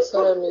n'est pas passé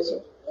à la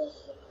maison.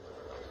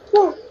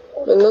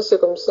 Maintenant, c'est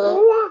comme ça.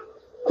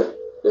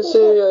 Je suis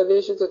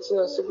allé chez Tati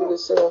Nancy pour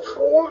laisser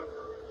l'enfant.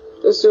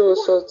 Je suis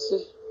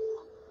ressorti.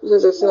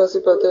 Je suis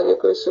Nancy partie à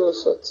l'école, je suis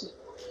ressorti.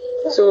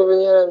 Je suis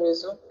revenu à la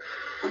maison.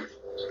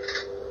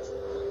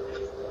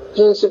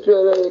 Je ne suis plus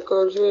allé à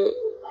l'école.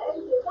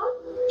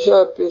 J'ai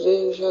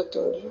appelé, j'ai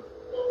attendu.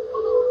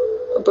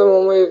 Après,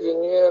 maman est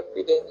venue, elle a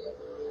pris les nerfs.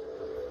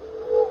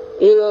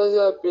 Je les ai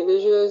appelés,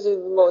 je les ai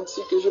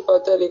menti que je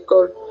partais à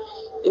l'école.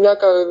 Il n'a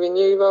qu'à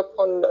revenir, il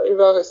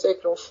va rester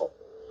avec l'enfant.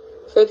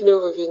 Faites-le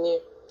revenir.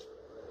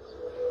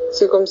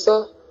 C'est comme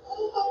ça.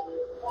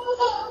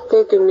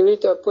 Quelques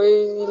minutes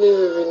après, il est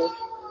revenu.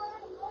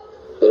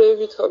 Je l'ai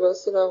vu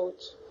traverser la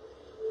route.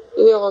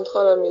 Il est rentré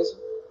à la maison.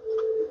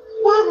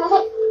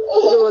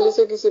 J'ai demandé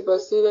ce qui s'est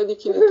passé. Il a dit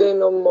qu'il était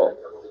un homme mort.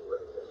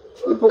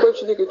 Et pourquoi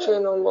tu dis que tu es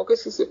un homme mort?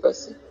 Qu'est-ce qui s'est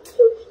passé?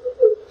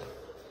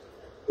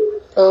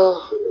 Ah,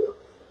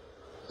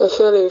 à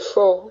faire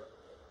l'effort.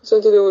 Ils ont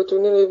été de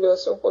retourner les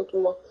versions contre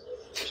moi.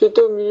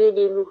 J'étais au milieu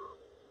des loups.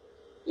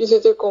 Ils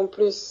étaient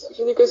complices.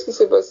 J'ai dit, qu'est-ce qui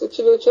s'est passé?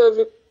 Tu as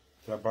vu?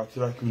 C'est à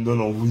partir là qui me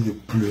donne envie de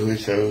pleurer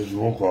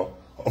sérieusement, quoi.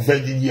 En fait,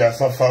 il dit à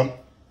sa femme,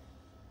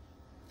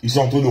 ils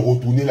sont en train de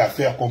retourner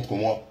l'affaire contre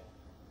moi.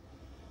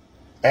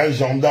 Un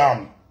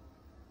gendarme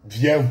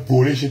vient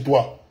voler chez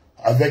toi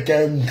avec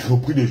un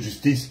repris de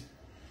justice.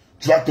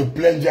 Tu vas te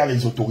plaindre vers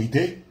les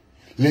autorités.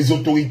 Les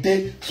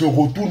autorités se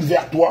retournent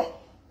vers toi.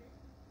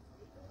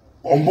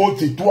 En mode,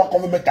 c'est toi qu'on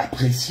veut mettre la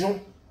pression.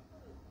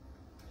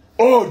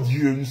 Oh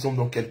Dieu, nous sommes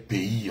dans quel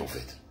pays en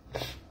fait?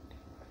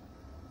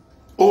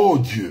 Oh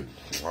Dieu.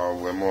 Ah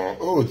vraiment,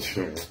 oh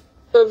Dieu.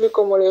 Tu as vu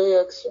comment les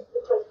réactions?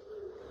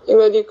 Il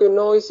m'a dit que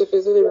non, il se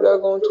faisait des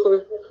blagues entre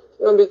eux.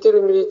 Il embêtait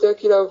le militaire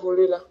qu'il a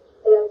volé là.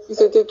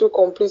 Ils étaient tout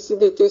complices,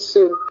 il était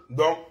seul.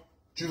 Donc,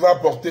 tu vas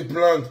porter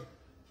plainte.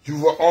 Tu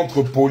vois,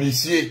 entre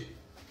policiers.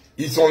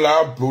 Ils sont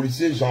là,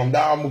 policiers,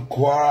 gendarmes,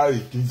 quoi.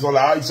 Ils sont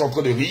là, ils sont en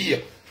train de rire.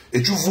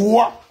 Et tu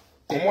vois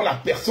comment la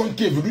personne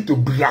qui est venue te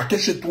braquer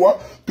chez toi,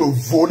 te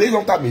voler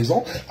dans ta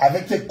maison,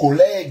 avec tes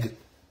collègues,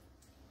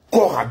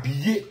 corps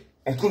habillés,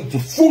 en train de te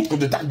foutre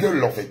de ta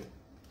gueule, en fait.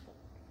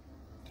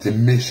 C'est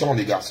méchant,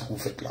 les gars, ce que vous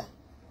faites là.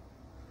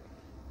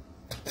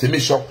 C'est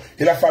méchant.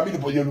 Et la famille,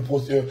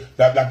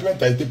 la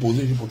plainte a été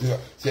posée.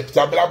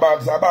 Ça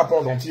va à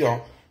Port-Gentil.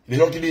 Hein. Les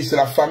gens qui disent, c'est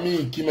la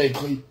famille qui m'a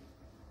écrit.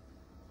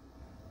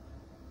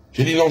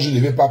 J'ai dit non, je ne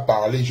vais pas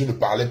parler. Je ne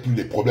parlais plus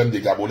des problèmes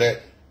des Gabonais.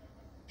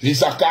 J'ai dit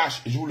ça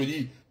cache. Et je vous le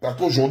dis. Parce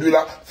qu'aujourd'hui,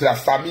 là, c'est la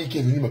famille qui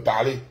est venue me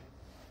parler.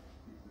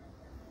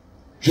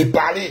 J'ai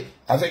parlé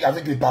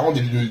avec les parents de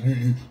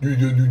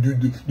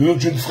notre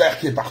jeune frère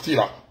qui est parti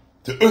là.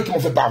 C'est eux qui m'ont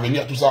fait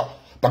parvenir tout ça.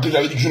 Parce que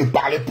j'avais dit que je ne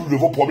parlais plus de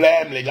vos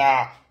problèmes, les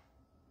gars.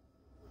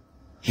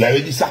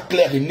 J'avais dit ça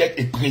clair et net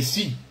et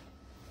précis.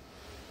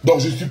 Donc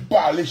je ne suis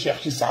pas allé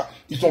chercher ça.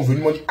 Ils sont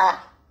venus me dire, ah,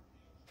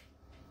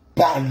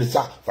 parle de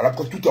ça. Voilà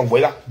pourquoi tout est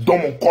envoyé là, dans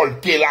mon col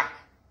qui est là.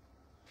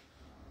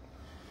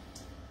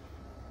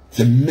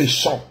 C'est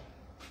méchant.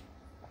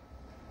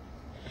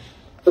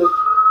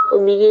 Au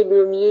milieu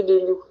des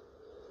loups.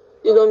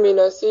 Ils l'ont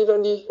menacé, ils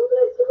ont dit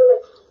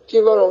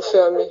qu'ils vont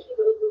l'enfermer.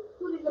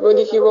 Ils ont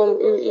dit qu'ils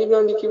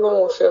vont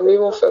l'enfermer, ils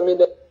vont fermer.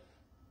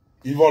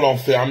 Ils vont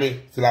l'enfermer.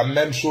 C'est la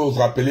même chose,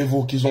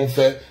 rappelez-vous, qu'ils ont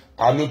fait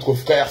à notre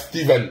frère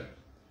Steven,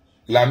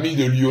 l'ami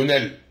de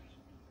Lionel.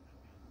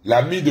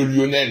 L'ami de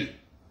Lionel,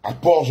 à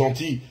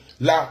Port-Gentil.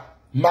 Là,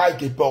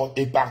 Mike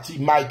est parti,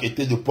 Mike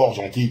était de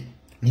Port-Gentil.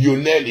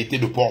 Lionel était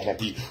de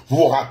Port-Gentil. Vous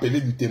vous rappelez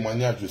du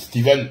témoignage de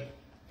Steven,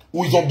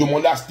 où ils ont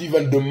demandé à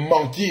Steven de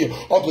mentir.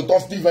 Entre-temps,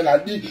 Steven a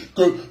dit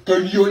que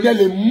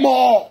Lionel est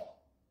mort.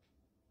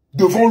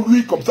 Devant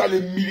lui, comme ça,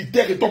 les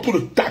militaires étaient en train de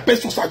taper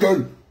sur sa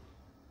gueule.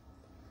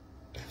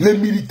 Les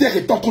militaires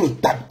étaient en train de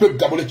taper. Peuple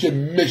gabonais, tu es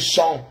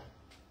méchant.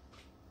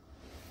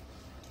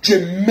 Tu es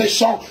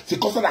méchant. C'est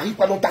quand ça n'arrive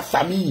pas dans ta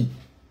famille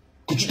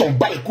que tu t'en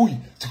bats les couilles.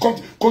 C'est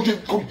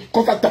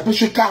quand t'as tapé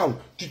chez Karl,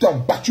 tu t'en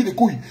battu les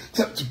couilles.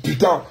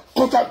 Putain,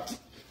 quand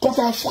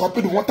ça a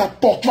frappé devant ta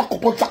porte, tu vas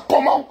comprendre ça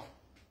comment?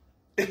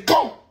 Et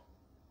quand?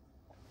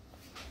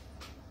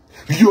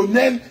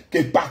 Lionel qui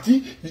est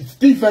parti,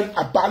 Steven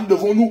a parlé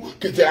devant nous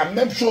que c'est la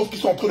même chose qu'ils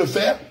sont en train de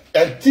faire,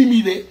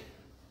 intimider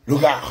le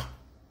gars.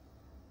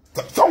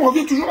 Ça on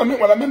revient toujours à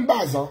la même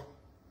base. Hein.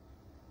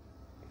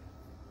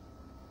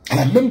 À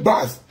la même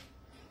base.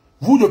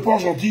 Vous de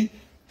Port-Gentil,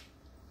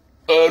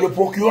 le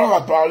procureur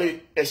a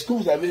parlé. Est-ce que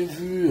vous avez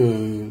vu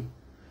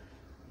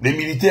les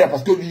militaires?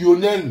 Parce que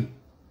Lionel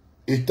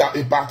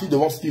est parti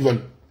devant Steven.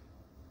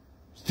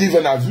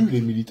 Steven a vu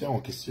les militaires en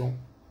question.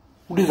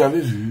 Vous les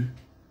avez vus.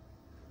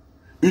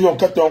 Une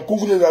enquête en cours,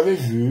 vous les avez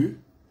vus.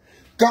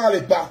 Quand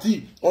est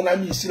parti, on a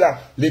mis ici là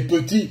les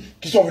petits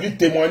qui sont venus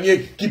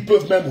témoigner, qui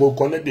peuvent même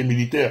reconnaître des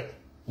militaires.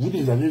 Vous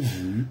les avez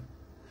vus.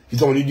 Ils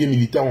sont venus des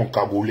militaires en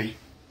cagoulé.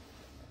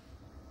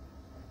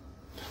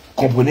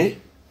 Comprenez?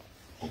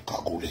 En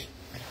cagoulé.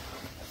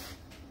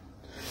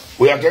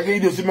 Il y a quelqu'un qui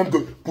dit aussi même que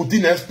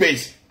Poutine est un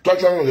space. Toi,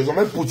 tu as raison,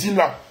 même Poutine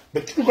là.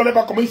 Mais tu ne connais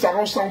pas comment ils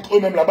s'arrangent ça entre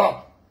eux-mêmes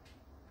là-bas.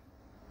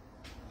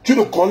 Tu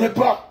ne connais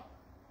pas.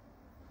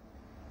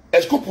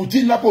 Est-ce que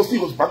Poutine n'a pas aussi...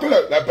 Parce que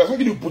la personne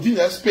qui dit que Poutine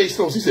est un space,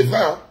 là aussi, c'est vrai.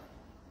 Hein?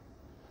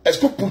 Est-ce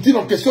que Poutine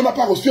en question n'a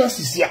pas reçu un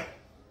Sicien?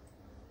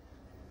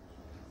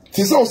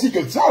 C'est ça aussi,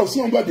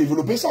 on doit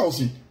développer ça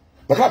aussi.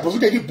 Parce que la personne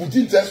qui dit que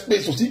Poutine c'est un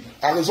space aussi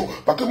a raison.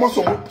 Parce que moi,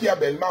 sur mon Pierre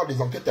Bellemare,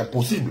 des enquêtes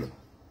impossibles.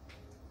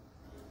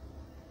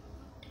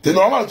 C'est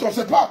normal, tu ne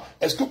sais pas.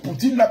 Est-ce que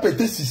Poutine n'a pas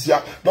été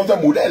Sicien dans un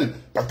modèle?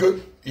 Parce qu'il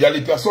y a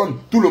les personnes,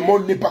 tout le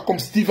monde n'est pas comme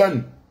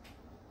Steven.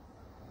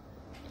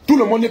 Tout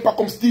le monde n'est pas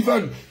comme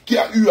Steven, qui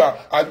a eu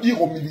à dire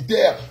aux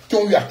militaires qui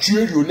ont eu à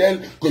tuer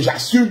Lionel, que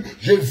j'assume,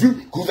 j'ai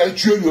vu que vous avez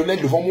tué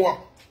Lionel devant moi.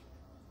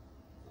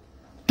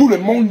 Tout le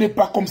monde n'est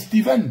pas comme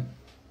Steven.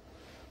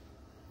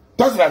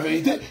 Ça, c'est la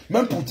vérité.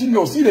 Même Poutine,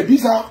 aussi, il est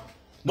bizarre.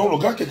 Donc, le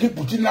gars qui écrit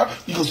Poutine, là,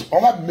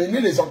 on va mener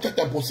les enquêtes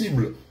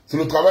impossibles. C'est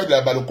le travail de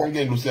le Congo,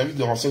 le service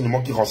de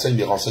renseignement qui renseigne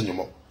les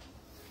renseignements.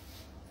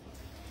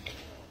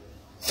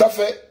 Ça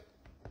fait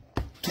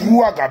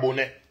 3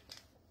 Gabonais,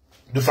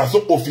 de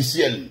façon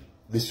officielle,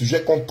 les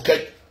sujets qu'on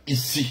traite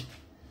ici,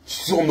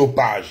 sur nos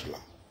pages là.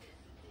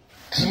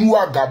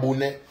 3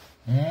 Gabonais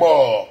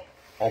morts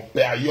en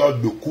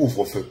période de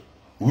couvre-feu.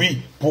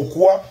 Oui,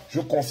 pourquoi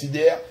je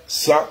considère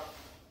ça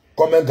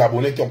comme un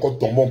Gabonais qui est encore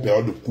tombé en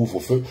période de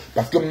couvre-feu?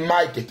 Parce que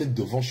Mike était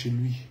devant chez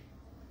lui.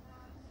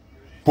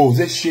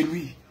 Posé chez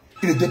lui.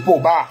 Il n'était pas au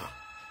bar.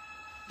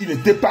 Il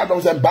n'était pas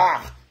dans un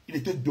bar. Il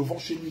était devant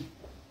chez lui.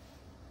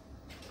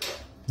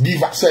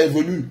 Divasa est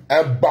venu,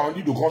 un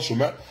bandit de grand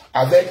chemin,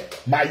 avec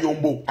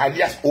Mayombo,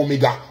 alias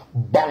Omega,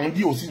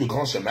 bandit aussi de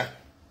grand chemin.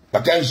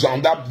 Parce qu'un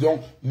gendarme,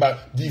 donc,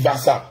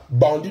 Divasa,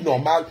 bandit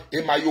normal,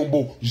 et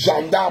Mayombo,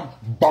 gendarme,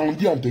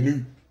 bandit en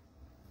tenue.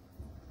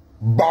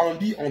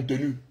 Bandit en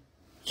tenue.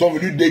 Sont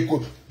venus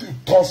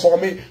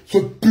transformer ce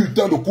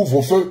putain de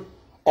couvre-feu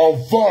en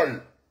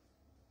vol.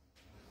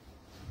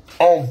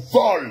 En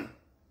vol.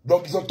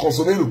 Donc ils ont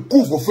transformé le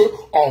couvre-feu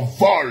en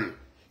vol.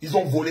 Ils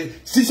ont volé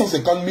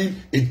 650 000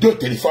 et 2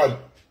 téléphones.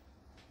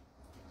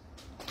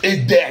 Et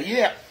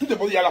derrière, tout est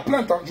bon, il y a la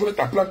plainte. Hein. Je vais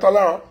mettre la plainte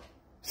là. Hein.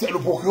 C'est le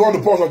procureur de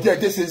Port-Gentil a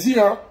été saisi.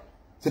 Hein.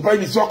 C'est pas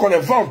une histoire qu'on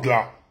invente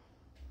là.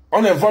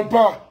 On n'invente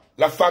pas.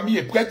 La famille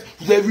est prête.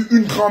 Vous avez vu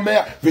une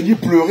grand-mère venir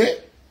pleurer.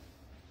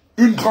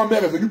 Une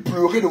grand-mère est venue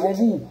pleurer devant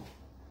vous.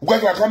 Vous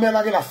croyez que la grand-mère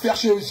n'a rien à faire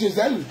chez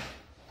elle?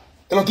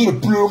 Elle est en train de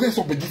pleurer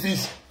son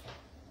petit-fils.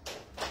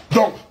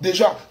 Donc,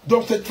 déjà, de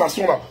cette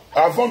façon-là,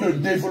 avant de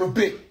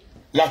développer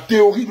la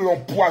théorie de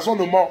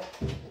l'empoisonnement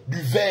du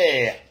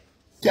verre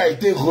qui a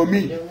été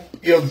remis,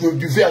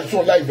 du verre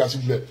sur live là, s'il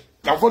vous plaît.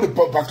 Avant de,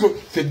 parce que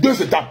c'est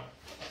deux étapes.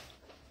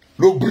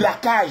 Le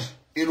braquage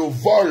et le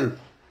vol.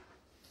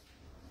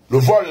 Le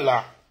vol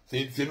là,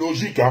 c'est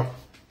logique, hein.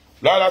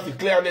 Là, c'est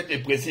clair, net et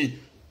précis.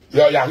 Il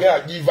n'y a rien à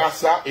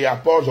Divasa et à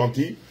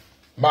Port-Gentil.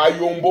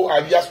 Mayombo,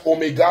 alias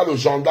Omega, le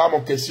gendarme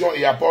en question,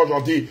 et à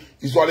Port-Gentil,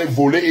 ils sont allés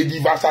voler, et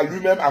Divasa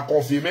lui-même a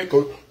confirmé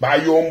que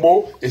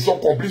Mayombo est son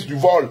complice du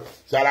vol.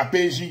 C'est à la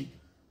PJ.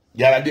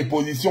 Il y a la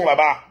déposition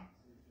là-bas.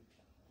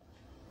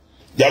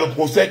 Il y a le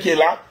procès qui est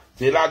là.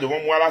 C'est là devant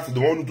moi, là, c'est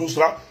devant nous tous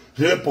là.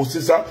 Je vais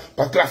poster ça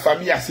parce que la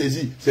famille a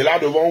saisi. C'est là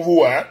devant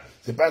vous, hein.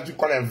 C'est pas un truc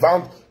qu'on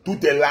invente. Tout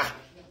est là.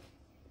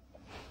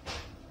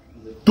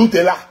 Tout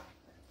est là.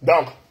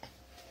 Donc,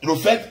 le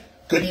fait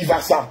que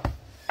Divasa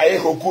est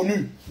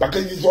reconnu, parce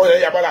qu'il y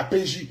a la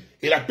PJ,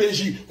 et la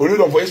PJ, au lieu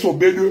d'envoyer son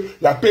B2,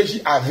 la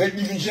PJ a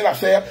redirigé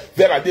l'affaire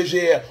vers la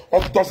DGR. En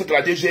tout temps, c'est que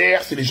la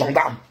DGR, c'est les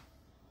gendarmes.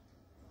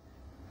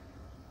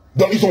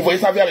 Donc, ils ont envoyé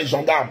ça vers les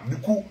gendarmes. Du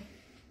coup,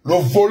 le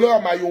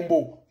voleur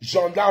Mayombo,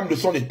 gendarme de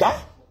son état,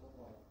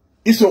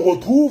 il se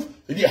retrouve,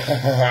 il dit,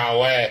 ah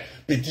ouais,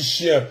 petit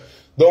chien.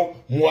 Donc,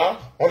 moi,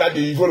 on a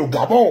délivré le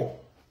Gabon.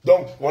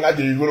 Donc, on a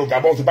délivré le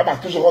Gabon. C'est pas parce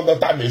que je rentre dans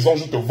ta maison,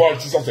 je te vole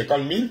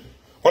 650 000.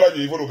 On a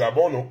délivré le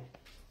Gabon, non?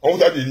 On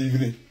vous a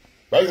délivré.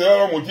 C'est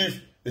là le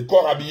motif. Les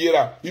corps habillés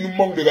là, ils nous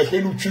manquent de respect,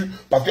 ils nous tuent.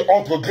 Parce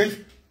qu'entre griffes,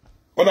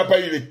 on n'a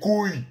pas eu les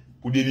couilles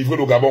pour délivrer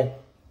le Gabon.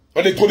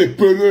 On est trop des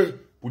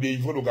peleux pour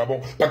délivrer le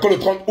Gabon. Parce que le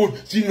 30 août,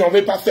 s'ils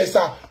n'avaient pas fait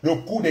ça, le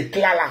coup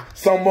d'éclat là,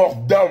 sans mort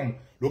d'homme,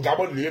 le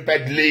Gabon ne devait pas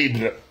être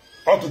libre.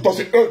 Entre temps,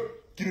 c'est eux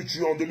qui nous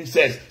tuent en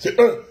 2016. C'est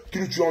eux qui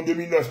nous tuent en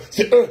 2009.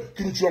 C'est eux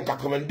qui nous tuent en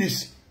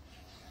 90.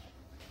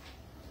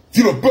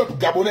 Si le peuple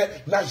gabonais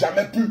n'a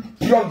jamais pu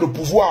prendre le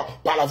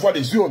pouvoir par la voie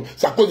des urnes,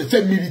 c'est à cause de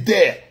ces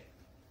militaires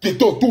qui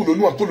étaient autour de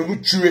nous, en train de nous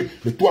tuer.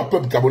 Mais toi,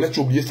 peuple gabonais,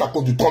 tu as oublié ça à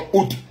cause du 30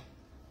 août.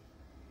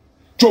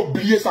 Tu as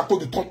oublié ça à cause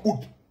du 30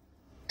 août.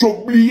 Tu as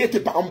oublié tes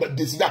parents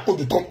décidés à cause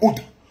du 30 août.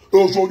 Et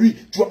aujourd'hui,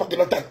 tu vois pas que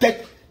dans ta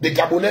tête, des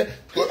Gabonais,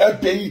 un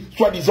pays,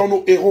 soi-disant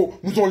nos héros,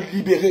 nous ont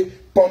libérés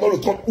pendant le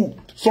 30 août,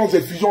 sans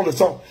effusion de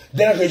sang,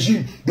 d'un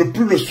régime de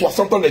plus de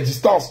 60 ans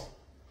d'existence.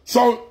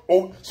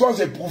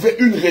 Sans éprouver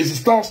une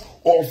résistance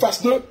en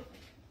face d'eux.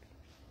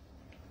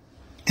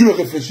 Tu ne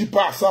réfléchis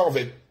pas à ça en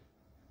fait.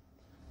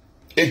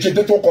 Et tu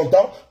étais trop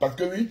content parce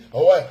que oui,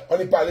 ouais, on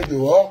n'est pas allé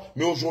dehors,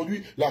 mais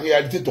aujourd'hui, la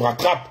réalité te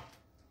rattrape.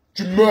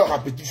 Tu meurs à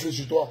petit feu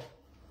chez toi.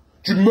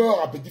 Tu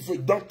meurs à petit feu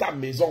dans ta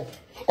maison.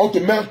 On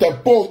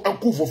t'impose un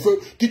couvre-feu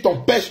qui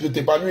t'empêche de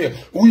t'épanouir.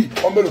 Oui,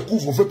 on met le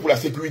couvre-feu pour la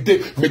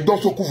sécurité, mais dans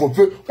ce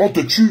couvre-feu, on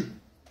te tue.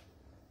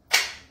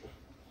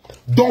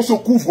 Dans ce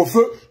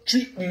couvre-feu,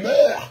 tu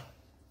meurs.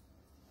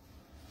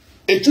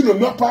 Et tu ne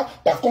meurs pas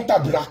parce qu'on t'a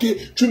braqué.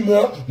 Tu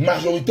meurs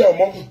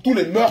majoritairement. Tous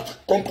les meurtres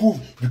qu'on trouve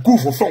du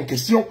couvre-feu en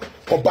question,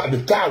 on parle de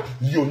Carl,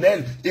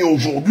 Lionel, et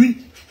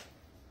aujourd'hui,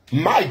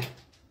 Mike,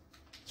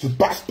 se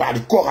passe par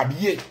les corps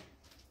habillés.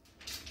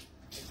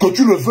 Que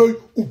tu le veuilles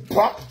ou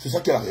pas, c'est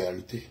ça qui est la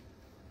réalité.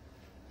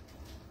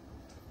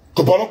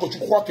 Que pendant que tu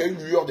crois qu'il y a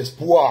une lueur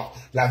d'espoir,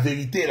 la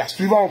vérité est la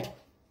suivante.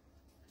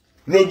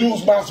 Le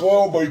 12 mars,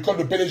 on boycotte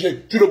le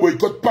PDG. Tu ne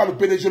boycottes pas le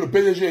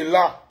PDG est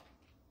là.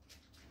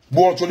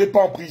 Bon, tu n'es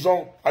pas en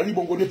prison. Ali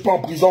Bongo n'est pas en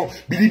prison.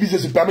 Billy Bizet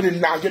se permet de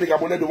narguer les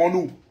Gabonais devant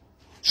nous.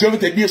 Je vais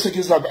te dire ce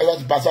qui va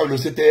se passer avec le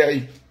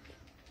CTRI.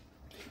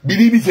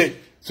 Billy Bizet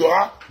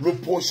sera le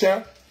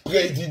prochain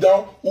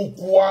président ou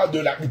quoi du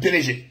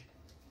PDG.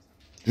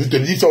 Je te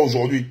dis ça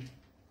aujourd'hui.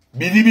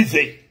 Billy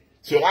Bizet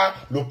sera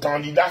le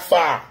candidat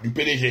phare du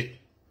PDG.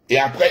 Et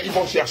après, ils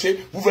vont chercher.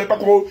 Vous ne voyez pas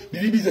comment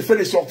Billy Bizet fait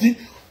les sorties.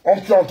 On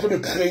est en train de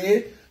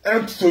créer un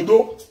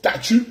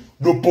pseudo-statut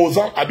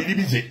d'opposant à Billy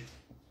Bizet.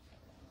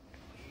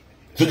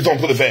 Ce qu'ils sont en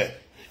train de faire.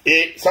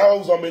 Et ça va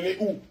vous emmener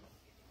où?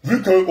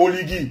 Vu que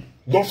Oligui,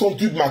 dans son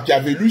tube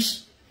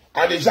Machiavellus,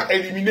 a déjà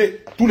éliminé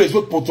tous les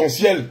autres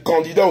potentiels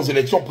candidats aux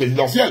élections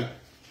présidentielles,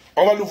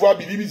 on va nous voir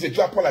Billy Bizet qui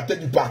va prendre la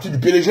tête du parti du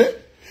PDG,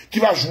 qui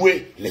va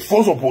jouer les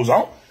faux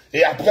opposants,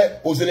 et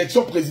après, aux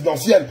élections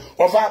présidentielles,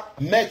 on va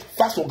mettre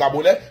face aux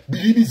Gabonais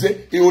Billy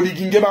Bizet et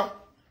Oligui Nguema.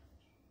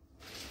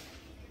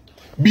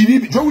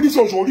 Billy, je vais vous dire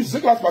ça aujourd'hui, c'est ce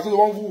qui va se passer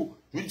devant vous.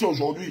 Je vous dis ça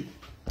aujourd'hui.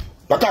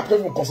 Parce qu'après,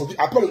 vous me consentez.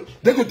 Après,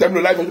 dès que tu aimes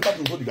le live, je ne vais pas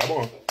toujours du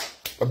Gabon. Hein.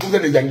 Parce que vous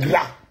êtes des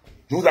ingrats.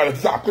 Je vous arrête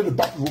ça. Après,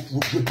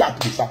 je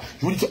tape de ça.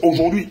 Je vous dis ça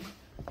aujourd'hui.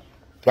 Vous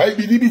voyez,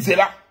 Billy Bizet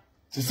là.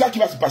 C'est ça qui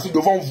va se passer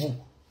devant vous.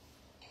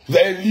 Vous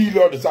allez lire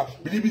l'heure de ça.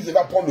 Billy Bizet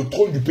va prendre le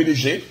trône du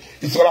PDG.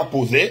 Il sera là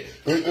posé.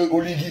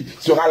 Oligui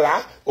sera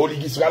là.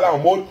 Oligui sera là en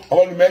mode. On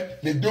va lui mettre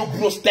les deux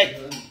grosses têtes.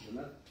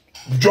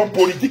 John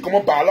politique,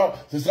 comment parlant.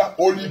 C'est ça,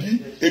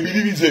 Oligui et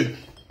Billy Bizet.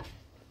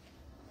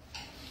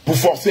 Pour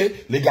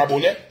forcer les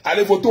Gabonais à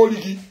aller voter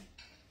Oligui.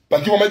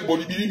 Parce qu'ils vont mettre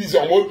Billy Bizet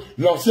en mode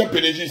l'ancien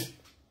PDGiste.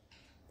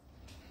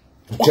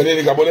 Vous prenez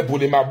les Gabonais pour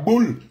des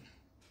maboules.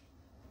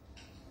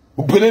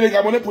 Vous prenez les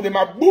Gabonais pour des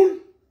maboules.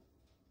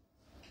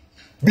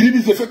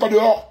 Bilibi, c'est fait quoi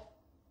dehors?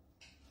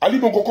 Ali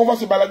Bongo, on va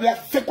se balader là,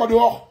 fait quoi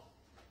dehors?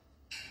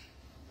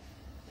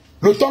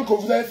 Le temps que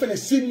vous avez fait les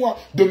 6 mois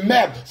de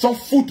merde, sans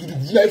foutre,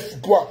 vous avez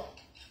foutu quoi?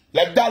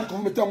 La dalle que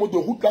vous mettez en mode de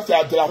route, là,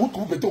 c'est de la route que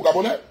vous mettez au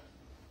Gabonais.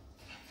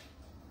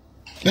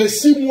 Les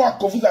 6 mois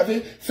que vous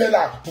avez fait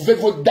là, vous faites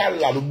votre dalle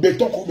là, le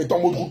béton que vous mettez en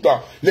mode route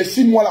là, les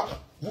 6 mois là,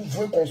 vous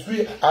pouvez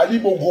construire à Ali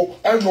Bongo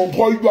un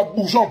endroit où il doit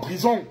bouger en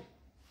prison.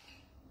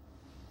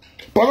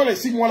 Pendant les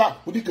 6 mois là,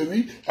 vous dites que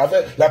oui,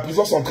 avec la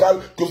prison centrale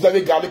que vous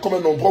avez gardé comme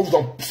un endroit où vous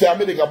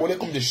enfermez les Gabonais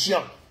comme des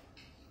chiens.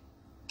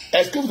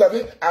 Est-ce que vous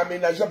avez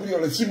aménagé, dans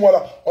les 6 mois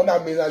là, on a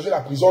aménagé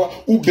la prison là,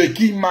 où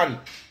Becky Man?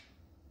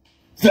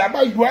 C'est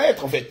là-bas où il doit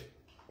être en fait.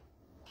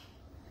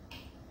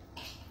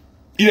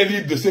 Il est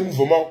libre de ses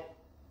mouvements.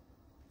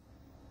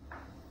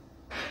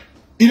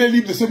 Il est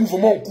libre de ses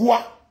mouvements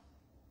quoi?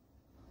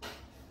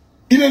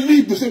 Il est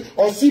libre de ses...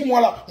 En 6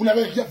 mois là, vous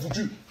n'avez rien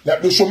foutu.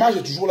 Le chômage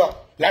est toujours là.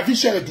 La vie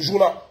chère est toujours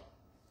là.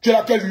 Tu es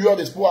là, quelle lueur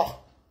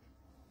d'espoir?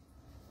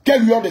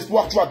 Quelle lueur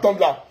d'espoir tu vas attendre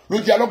là? Le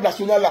dialogue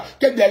national là.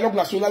 Quel dialogue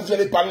national vous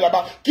allez parler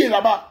là-bas? Qui est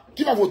là-bas?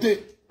 Qui va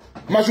voter?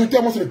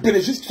 Majoritairement, c'est les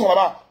pélégistes qui sont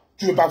là-bas.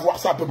 Tu ne veux pas voir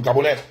ça, peuple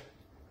gabonais.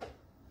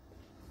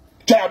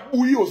 Tu as la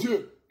bouillie aux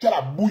yeux. Tu as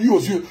la bouillie aux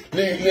yeux.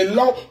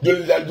 L'élan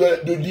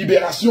de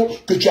libération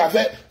que tu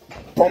avais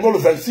pendant le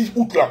 26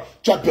 août là.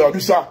 Tu as perdu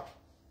ça.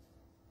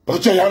 Parce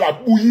que tu as la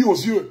bouillie aux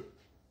yeux.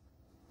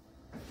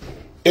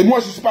 Et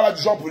moi, je ne suis pas là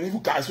du genre pour venir vous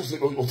caresser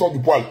au sens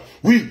du poil.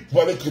 Oui, vous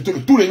m'avez traité de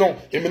tous les noms.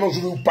 Et maintenant, je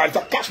vais vous parler.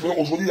 Ça cache maintenant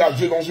aujourd'hui, là,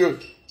 yeux dans yeux.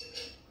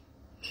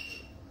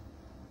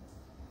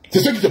 C'est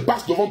ce qui se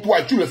passe devant toi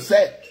et tu le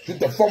sais. Je ne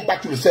te forme pas,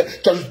 tu le sais.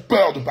 Tu as juste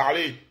peur de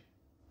parler.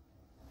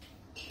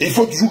 Et il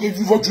faut toujours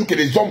que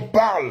les hommes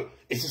parlent.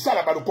 Et c'est ça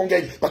là-bas le Congo.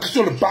 Parce que si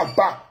on ne parle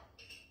pas,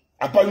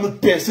 à part une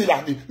pincée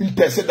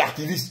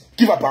d'artiviste,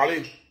 qui va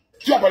parler?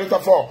 Qui va parler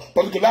très fort?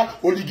 Parce que là,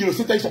 au Ligue, le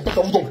CETA, ils sont prêts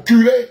à vous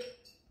enculer.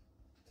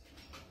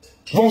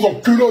 Ils vont vous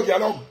enculer au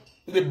dialogue.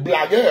 C'est des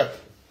blagueurs.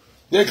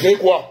 Vous avez créé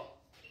quoi?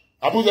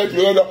 Après, vous allez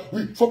pleurer là.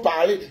 Oui, il faut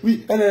parler.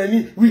 Oui,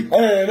 oui,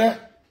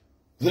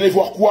 vous allez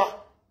voir quoi?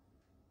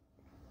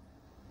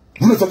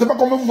 Vous ne sentez pas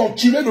comment vous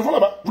enculer devant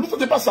là-bas? Vous ne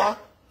sentez pas ça?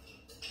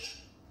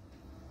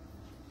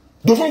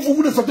 Devant vous,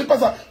 vous ne sentez pas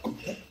ça?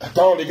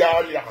 Attends, les gars,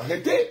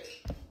 arrêtez.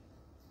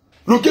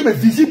 Le game est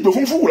visible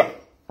devant vous, là.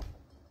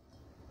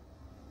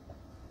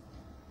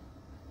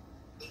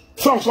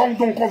 Sans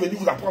donc on venir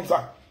vous apprendre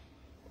ça.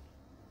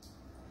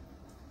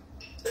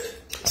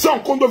 Sans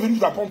qu'on doit venir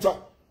vous apprendre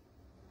ça.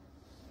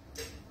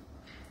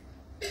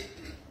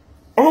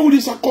 On va vous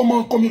dire ça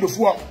comment, combien de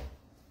fois?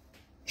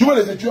 Je vois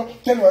les étudiants,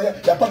 il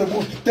n'y a pas de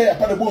bourse, il n'y a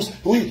pas de bourse.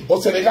 Oui,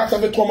 au Sénégal, ça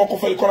fait 3 mois qu'on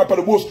fait l'école, on n'a pas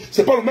de bourse.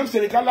 C'est pas le même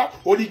Sénégal là,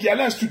 au Ligue,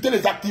 allait insulter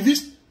les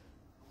activistes.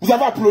 Vous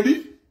avez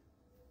applaudi?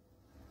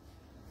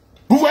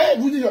 Vous voyez,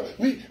 vous dites,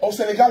 oui, au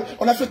Sénégal,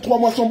 on a fait 3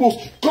 mois sans bourse.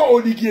 Quand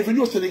Oligui est venu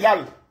au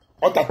Sénégal,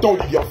 on t'attend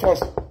Oligui en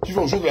France. Tu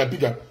vas aux Jeux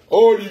Olympiques. Hein.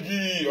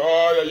 Oligui,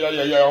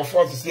 en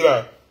France ici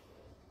là.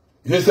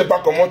 Je ne sais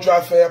pas comment tu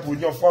vas faire pour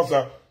venir en France.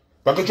 Hein.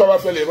 Parce que tu vas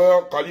faire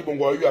l'erreur qu'Ali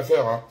Bongo a eu à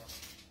faire. Hein.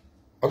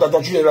 On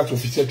t'attend, tu es là, c'est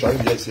officiel, tu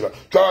arrives bien ici là.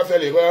 Tu vas faire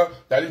l'erreur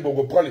d'Ali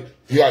Bongo.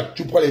 Regarde,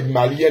 tu prends les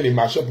Maliens, les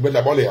machins pour mettre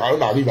d'abord les...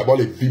 On arrive d'abord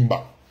les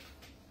Bimba.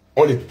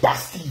 On les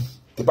bastille.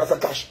 C'est pas ça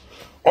cache.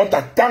 On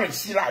t'attend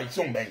ici là, ils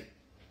sont bien.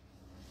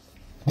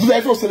 Vous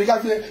avez fait au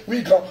Sénégal,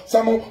 oui, grand,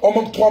 ça on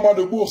manque 3 mois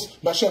de bourse,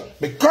 machin.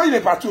 Mais quand il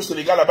est parti au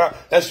Sénégal là-bas,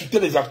 insulter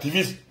les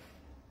activistes,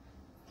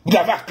 vous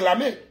l'avez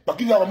acclamé, parce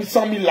qu'il vous a mis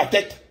 100 000 la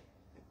tête.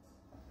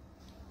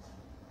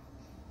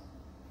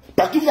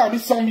 Parce qu'il vous a mis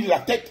 100 000 la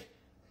tête.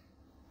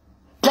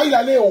 Quand il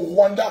allait au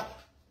Rwanda,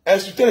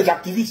 insulter les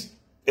activistes,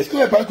 est-ce que vous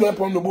n'avez pas eu qu'il y a un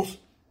problème de bourse?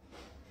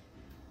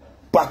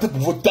 Partez pour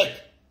votre tête.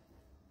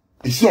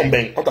 Ici, on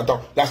baigne, on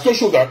t'attend. La seule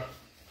chose, hein,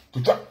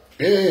 tout ça.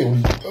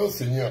 Oh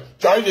Seigneur.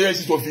 Tu arrives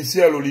ici, c'est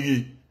officiel,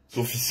 Oligui.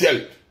 C'est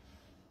officiel.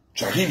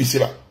 Tu arrives ici,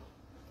 là.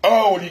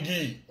 Oh,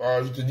 Oligui.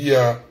 Je te dis,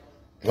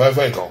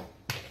 20 ans.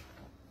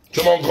 Tu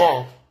es mon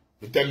grand. Hein.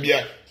 Je t'aime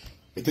bien.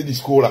 Mais tes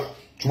discours, là,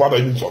 tu vas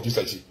venir sortir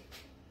ça ici.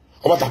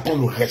 On va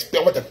t'apprendre le respect.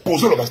 On va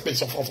t'imposer le respect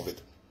ici en France, en fait.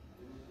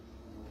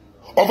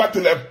 On va te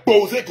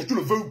l'imposer, que tu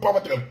le veux ou pas, on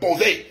va te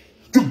l'imposer.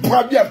 Tu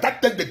prends bien ta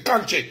tête de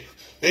canché.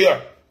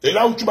 Et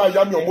là où tu m'as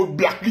mis en mode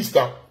blacklist,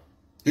 hein.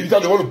 Il dit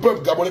devant le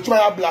peuple gabonais, tu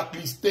vas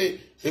blacklister.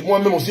 Et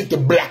moi-même aussi, je te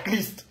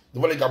blacklist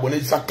devant les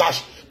Gabonais, ça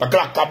cache. Parce que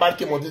la cabale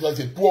qui est montée,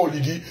 c'est toi,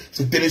 Oligui,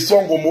 c'est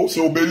Télésong Homo, c'est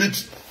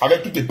Obélix,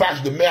 avec toutes tes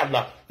pages de merde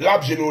là.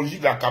 L'arbre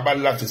généalogique de la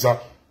cabale là, c'est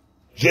ça.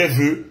 J'ai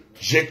vu,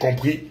 j'ai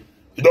compris.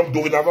 Et donc,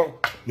 dorénavant,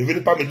 ne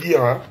venez pas me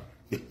dire, hein,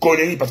 des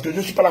conneries, parce que je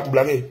ne suis pas là pour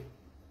blaguer.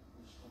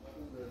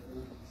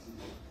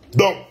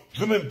 Donc,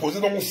 je vais me poser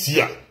dans mon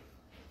sillage.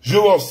 Je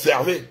vais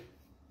observer.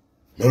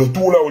 Mais le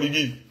tour là,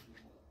 Oligui.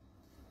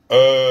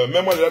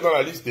 Même moi, là dans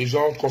la liste des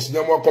gens,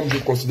 considère-moi comme je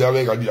considère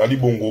avec Ali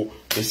Bongo,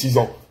 de 6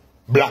 ans.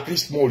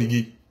 Blacklist-moi,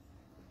 Oligui.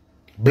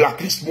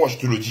 Blacklist-moi, je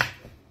te le dis.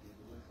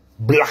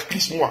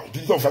 Blacklist-moi. Je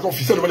te dis en façon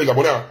officielle devant les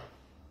Gabonais. Hein.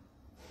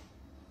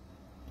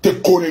 Tes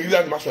conneries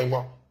là ne marchent avec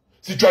moi.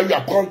 Si tu as eu à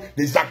prendre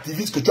des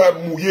activistes que tu as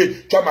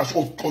mouillés, tu as marché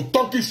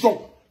autant qu'ils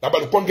sont, là-bas,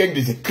 le point gang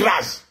les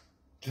écrase.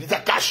 Tu les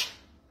cache.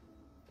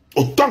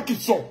 Autant qu'ils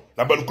sont,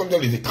 là-bas, le Congo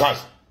les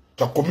écrase.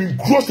 Tu as commis une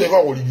grosse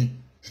erreur, Olivier.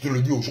 Je te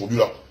le dis aujourd'hui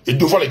là. Et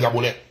devant les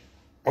Gabonais.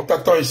 On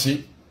t'attend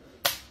ici.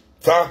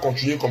 Ça va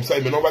continuer comme ça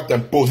et maintenant on va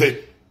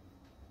t'imposer.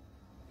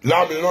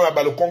 Là, maintenant,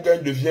 là-bas, le Congo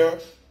devient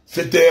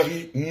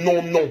CTRI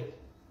non.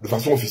 De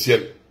façon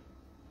officielle.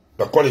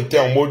 Donc on était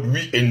en mode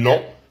oui et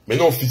non.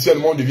 Maintenant,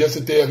 officiellement, on devient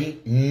CTRI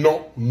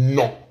non.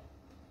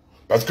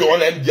 Parce qu'on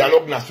a un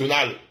dialogue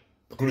national.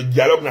 Donc le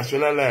dialogue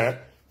national, là, hein,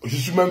 je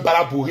suis même pas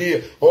là pour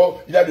rire. Oh,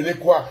 il a donné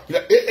quoi?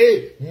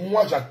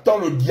 Moi, j'attends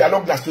le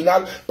dialogue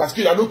national parce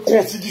qu'il y a une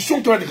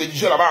constitution qui va être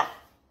rédigée là-bas.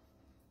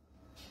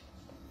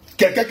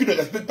 Quelqu'un qui ne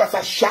respecte pas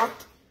sa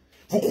charte,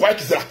 vous croyez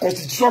que c'est la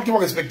constitution qui va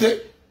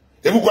respecter?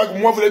 Et vous croyez que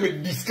moi, vous allez me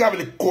disquer avec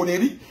les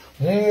conneries?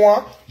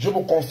 Moi, je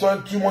me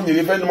concentre sur mon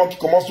événement qui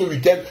commence ce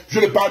week-end. Je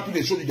ne parle plus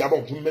des choses du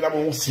Gabon. Je me mets dans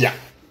mon SIA.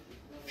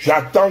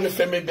 J'attends, je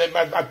fais mes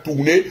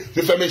tournées,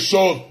 je fais mes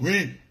choses,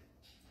 oui.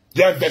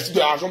 J'ai investi de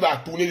l'argent dans la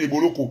tournée des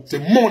Boloko. C'est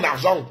mon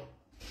argent.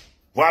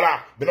 Voilà.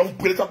 Maintenant, vous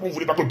prenez ça comme vous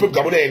voulez, parce que le peuple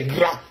gabonais est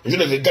ingrat. Et je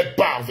ne regrette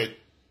pas, en fait.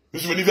 Je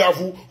suis venu vers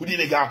vous, vous dites,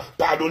 les gars,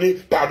 pardonnez,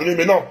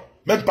 mais non.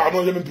 Même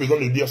pardon, j'ai même besoin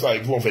de dire ça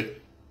avec vous, en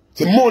fait.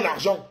 C'est mon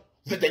argent.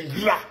 Vous êtes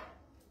ingrat.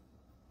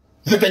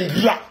 Vous êtes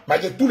ingrat.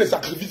 Malgré tous les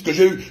sacrifices que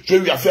j'ai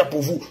eu à faire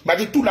pour vous.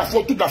 Malgré toute la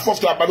force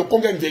que la Bado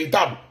Congo est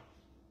véritable.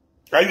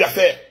 A eu à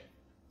faire.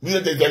 Vous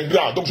êtes des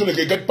ingrats. Donc je ne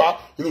regrette pas.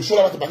 Et le show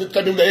là-bas, c'est passé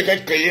très bien. Vous n'avez rien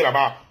créé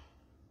là-bas.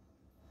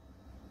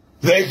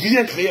 Vous n'avez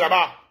rien créé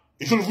là-bas.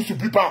 Et je ne vous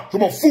supplie pas. Je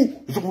m'en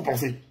fous de ce que vous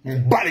pensez. On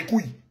bat les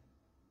couilles.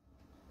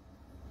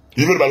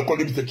 Je veux le balcon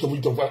de 2007.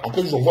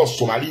 Après, je vous envoie en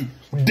Somalie.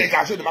 Vous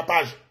dégagez de ma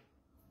page.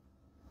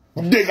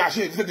 Vous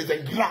dégagez. Vous êtes des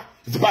ingrats.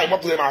 C'est pas avec moi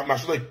que vous avez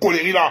marché dans les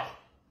coléries là.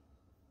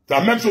 C'est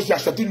la même chose si j'ai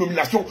accepté une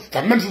nomination. C'est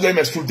la même chose que vous allez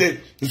m'insulter.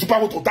 Je ne suis pas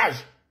votre otage.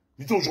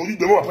 Je dis aujourd'hui,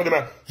 demain,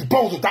 après-demain. Je ne suis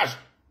pas votre otage.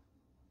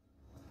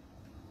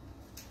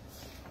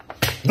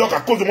 Donc,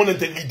 à cause de mon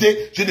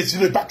intégrité, j'ai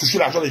décidé de ne pas toucher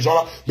l'argent des gens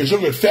là, mais je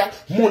veux faire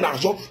mon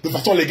argent de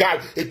façon légale.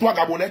 Et toi,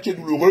 Gabonais, qui es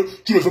douloureux,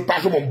 tu ne veux pas,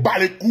 je m'en bats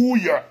les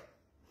couilles.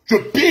 Je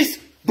pisse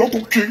dans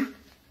ton cul.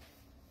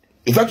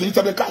 Et ça, je te dis,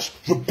 ça me cache.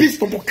 Je pisse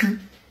dans ton cul.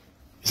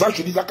 Ça, je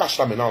te dis, ça cache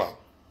là maintenant là.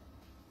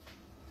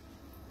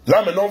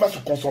 Là, maintenant, on va se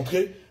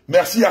concentrer.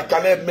 Merci à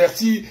Caleb,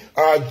 merci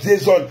à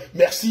Jason,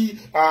 merci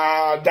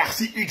à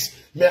Darcy X,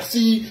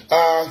 merci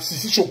à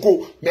Sissi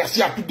Choco,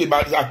 merci à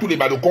tous les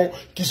badocons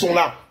qui sont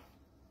là.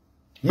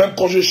 Même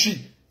quand je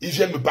chie, ils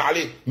viennent me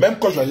parler. Même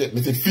quand je vais...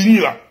 Mais c'est fini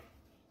là.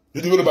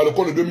 Je devais le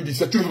balcon de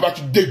 2017. Tu ne veux pas,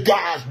 tu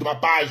dégages de ma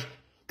page.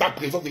 Ta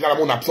présence égale à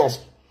mon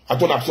absence. À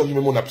ton absence, je mets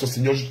mon absence,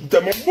 Seigneur. Je suis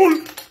tellement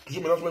boule que je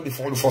mélange même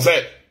le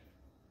français.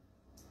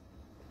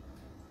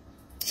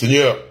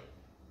 Seigneur.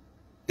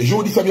 Et je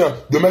vous dis ça bien.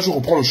 Demain, je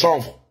reprends le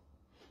chanvre.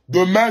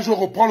 Demain, je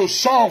reprends le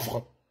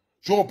chanvre.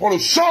 Je reprends le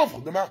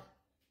chanvre demain.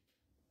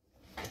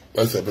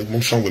 Ouais, c'est avec mon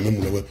chanvre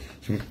même.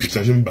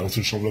 Putain, je vais me balancer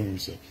le chanvre là. Mais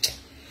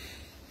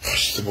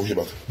c'est bon, j'ai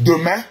battu.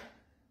 Demain,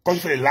 quand je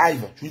fais les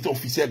lives, je dis c'est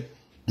officiel.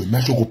 Demain,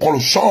 je reprends le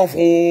chanvre.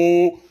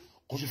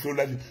 Quand je fais le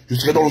live, je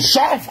serai dans le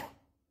chanvre.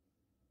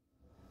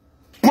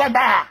 Point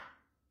barre.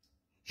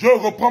 Je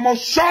reprends mon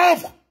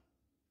chanvre.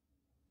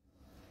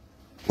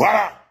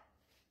 Voilà.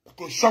 Parce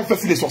que le chanvre fait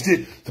fuir les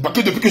sorciers. C'est pas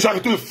que depuis que j'ai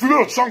arrêté de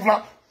fumer le chanvre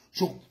là.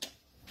 Je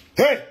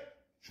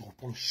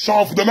reprends le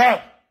chanvre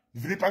demain.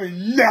 Ne venez pas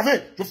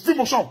m'énerver. Je fume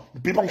mon chanvre. Ne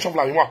payez pas mon chanvre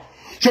là avec moi.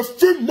 Je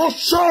fume mon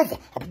chanvre.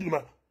 À partir de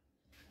demain.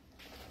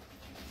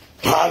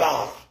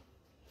 Voilà.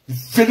 Ne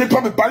venez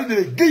pas me parler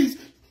de l'église.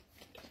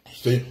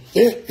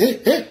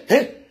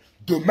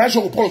 Demain, je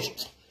reprends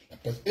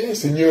le...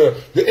 Seigneur.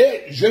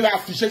 Je vais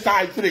afficher ça.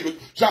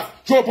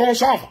 Je reprends mon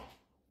chanvre.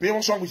 Payez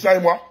mon chanvre ici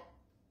avec moi.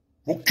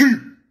 Vos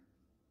culs.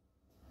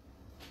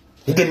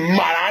 Vous êtes des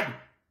malades.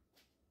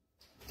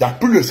 Il n'y a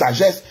plus de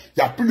sagesse.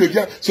 Il n'y a plus de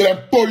lien. C'est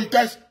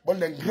l'impolitesse.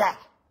 Bon ingrat.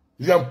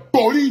 Il est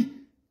impoli.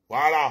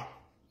 Voilà.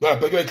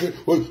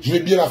 Je vais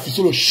bien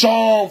afficher le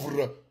chanvre.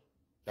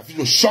 J'affiche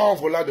le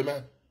chanvre là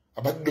demain.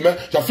 À partir de demain,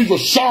 j'affiche le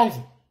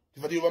chanvre. Tu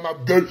vas dire, ma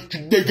gueule, tu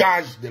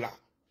dégages de là.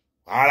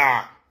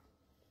 Voilà.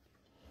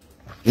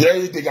 Vous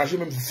allez dégager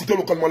même, vous foutez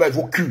le code là et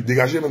vos culs,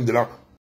 dégagez même de là.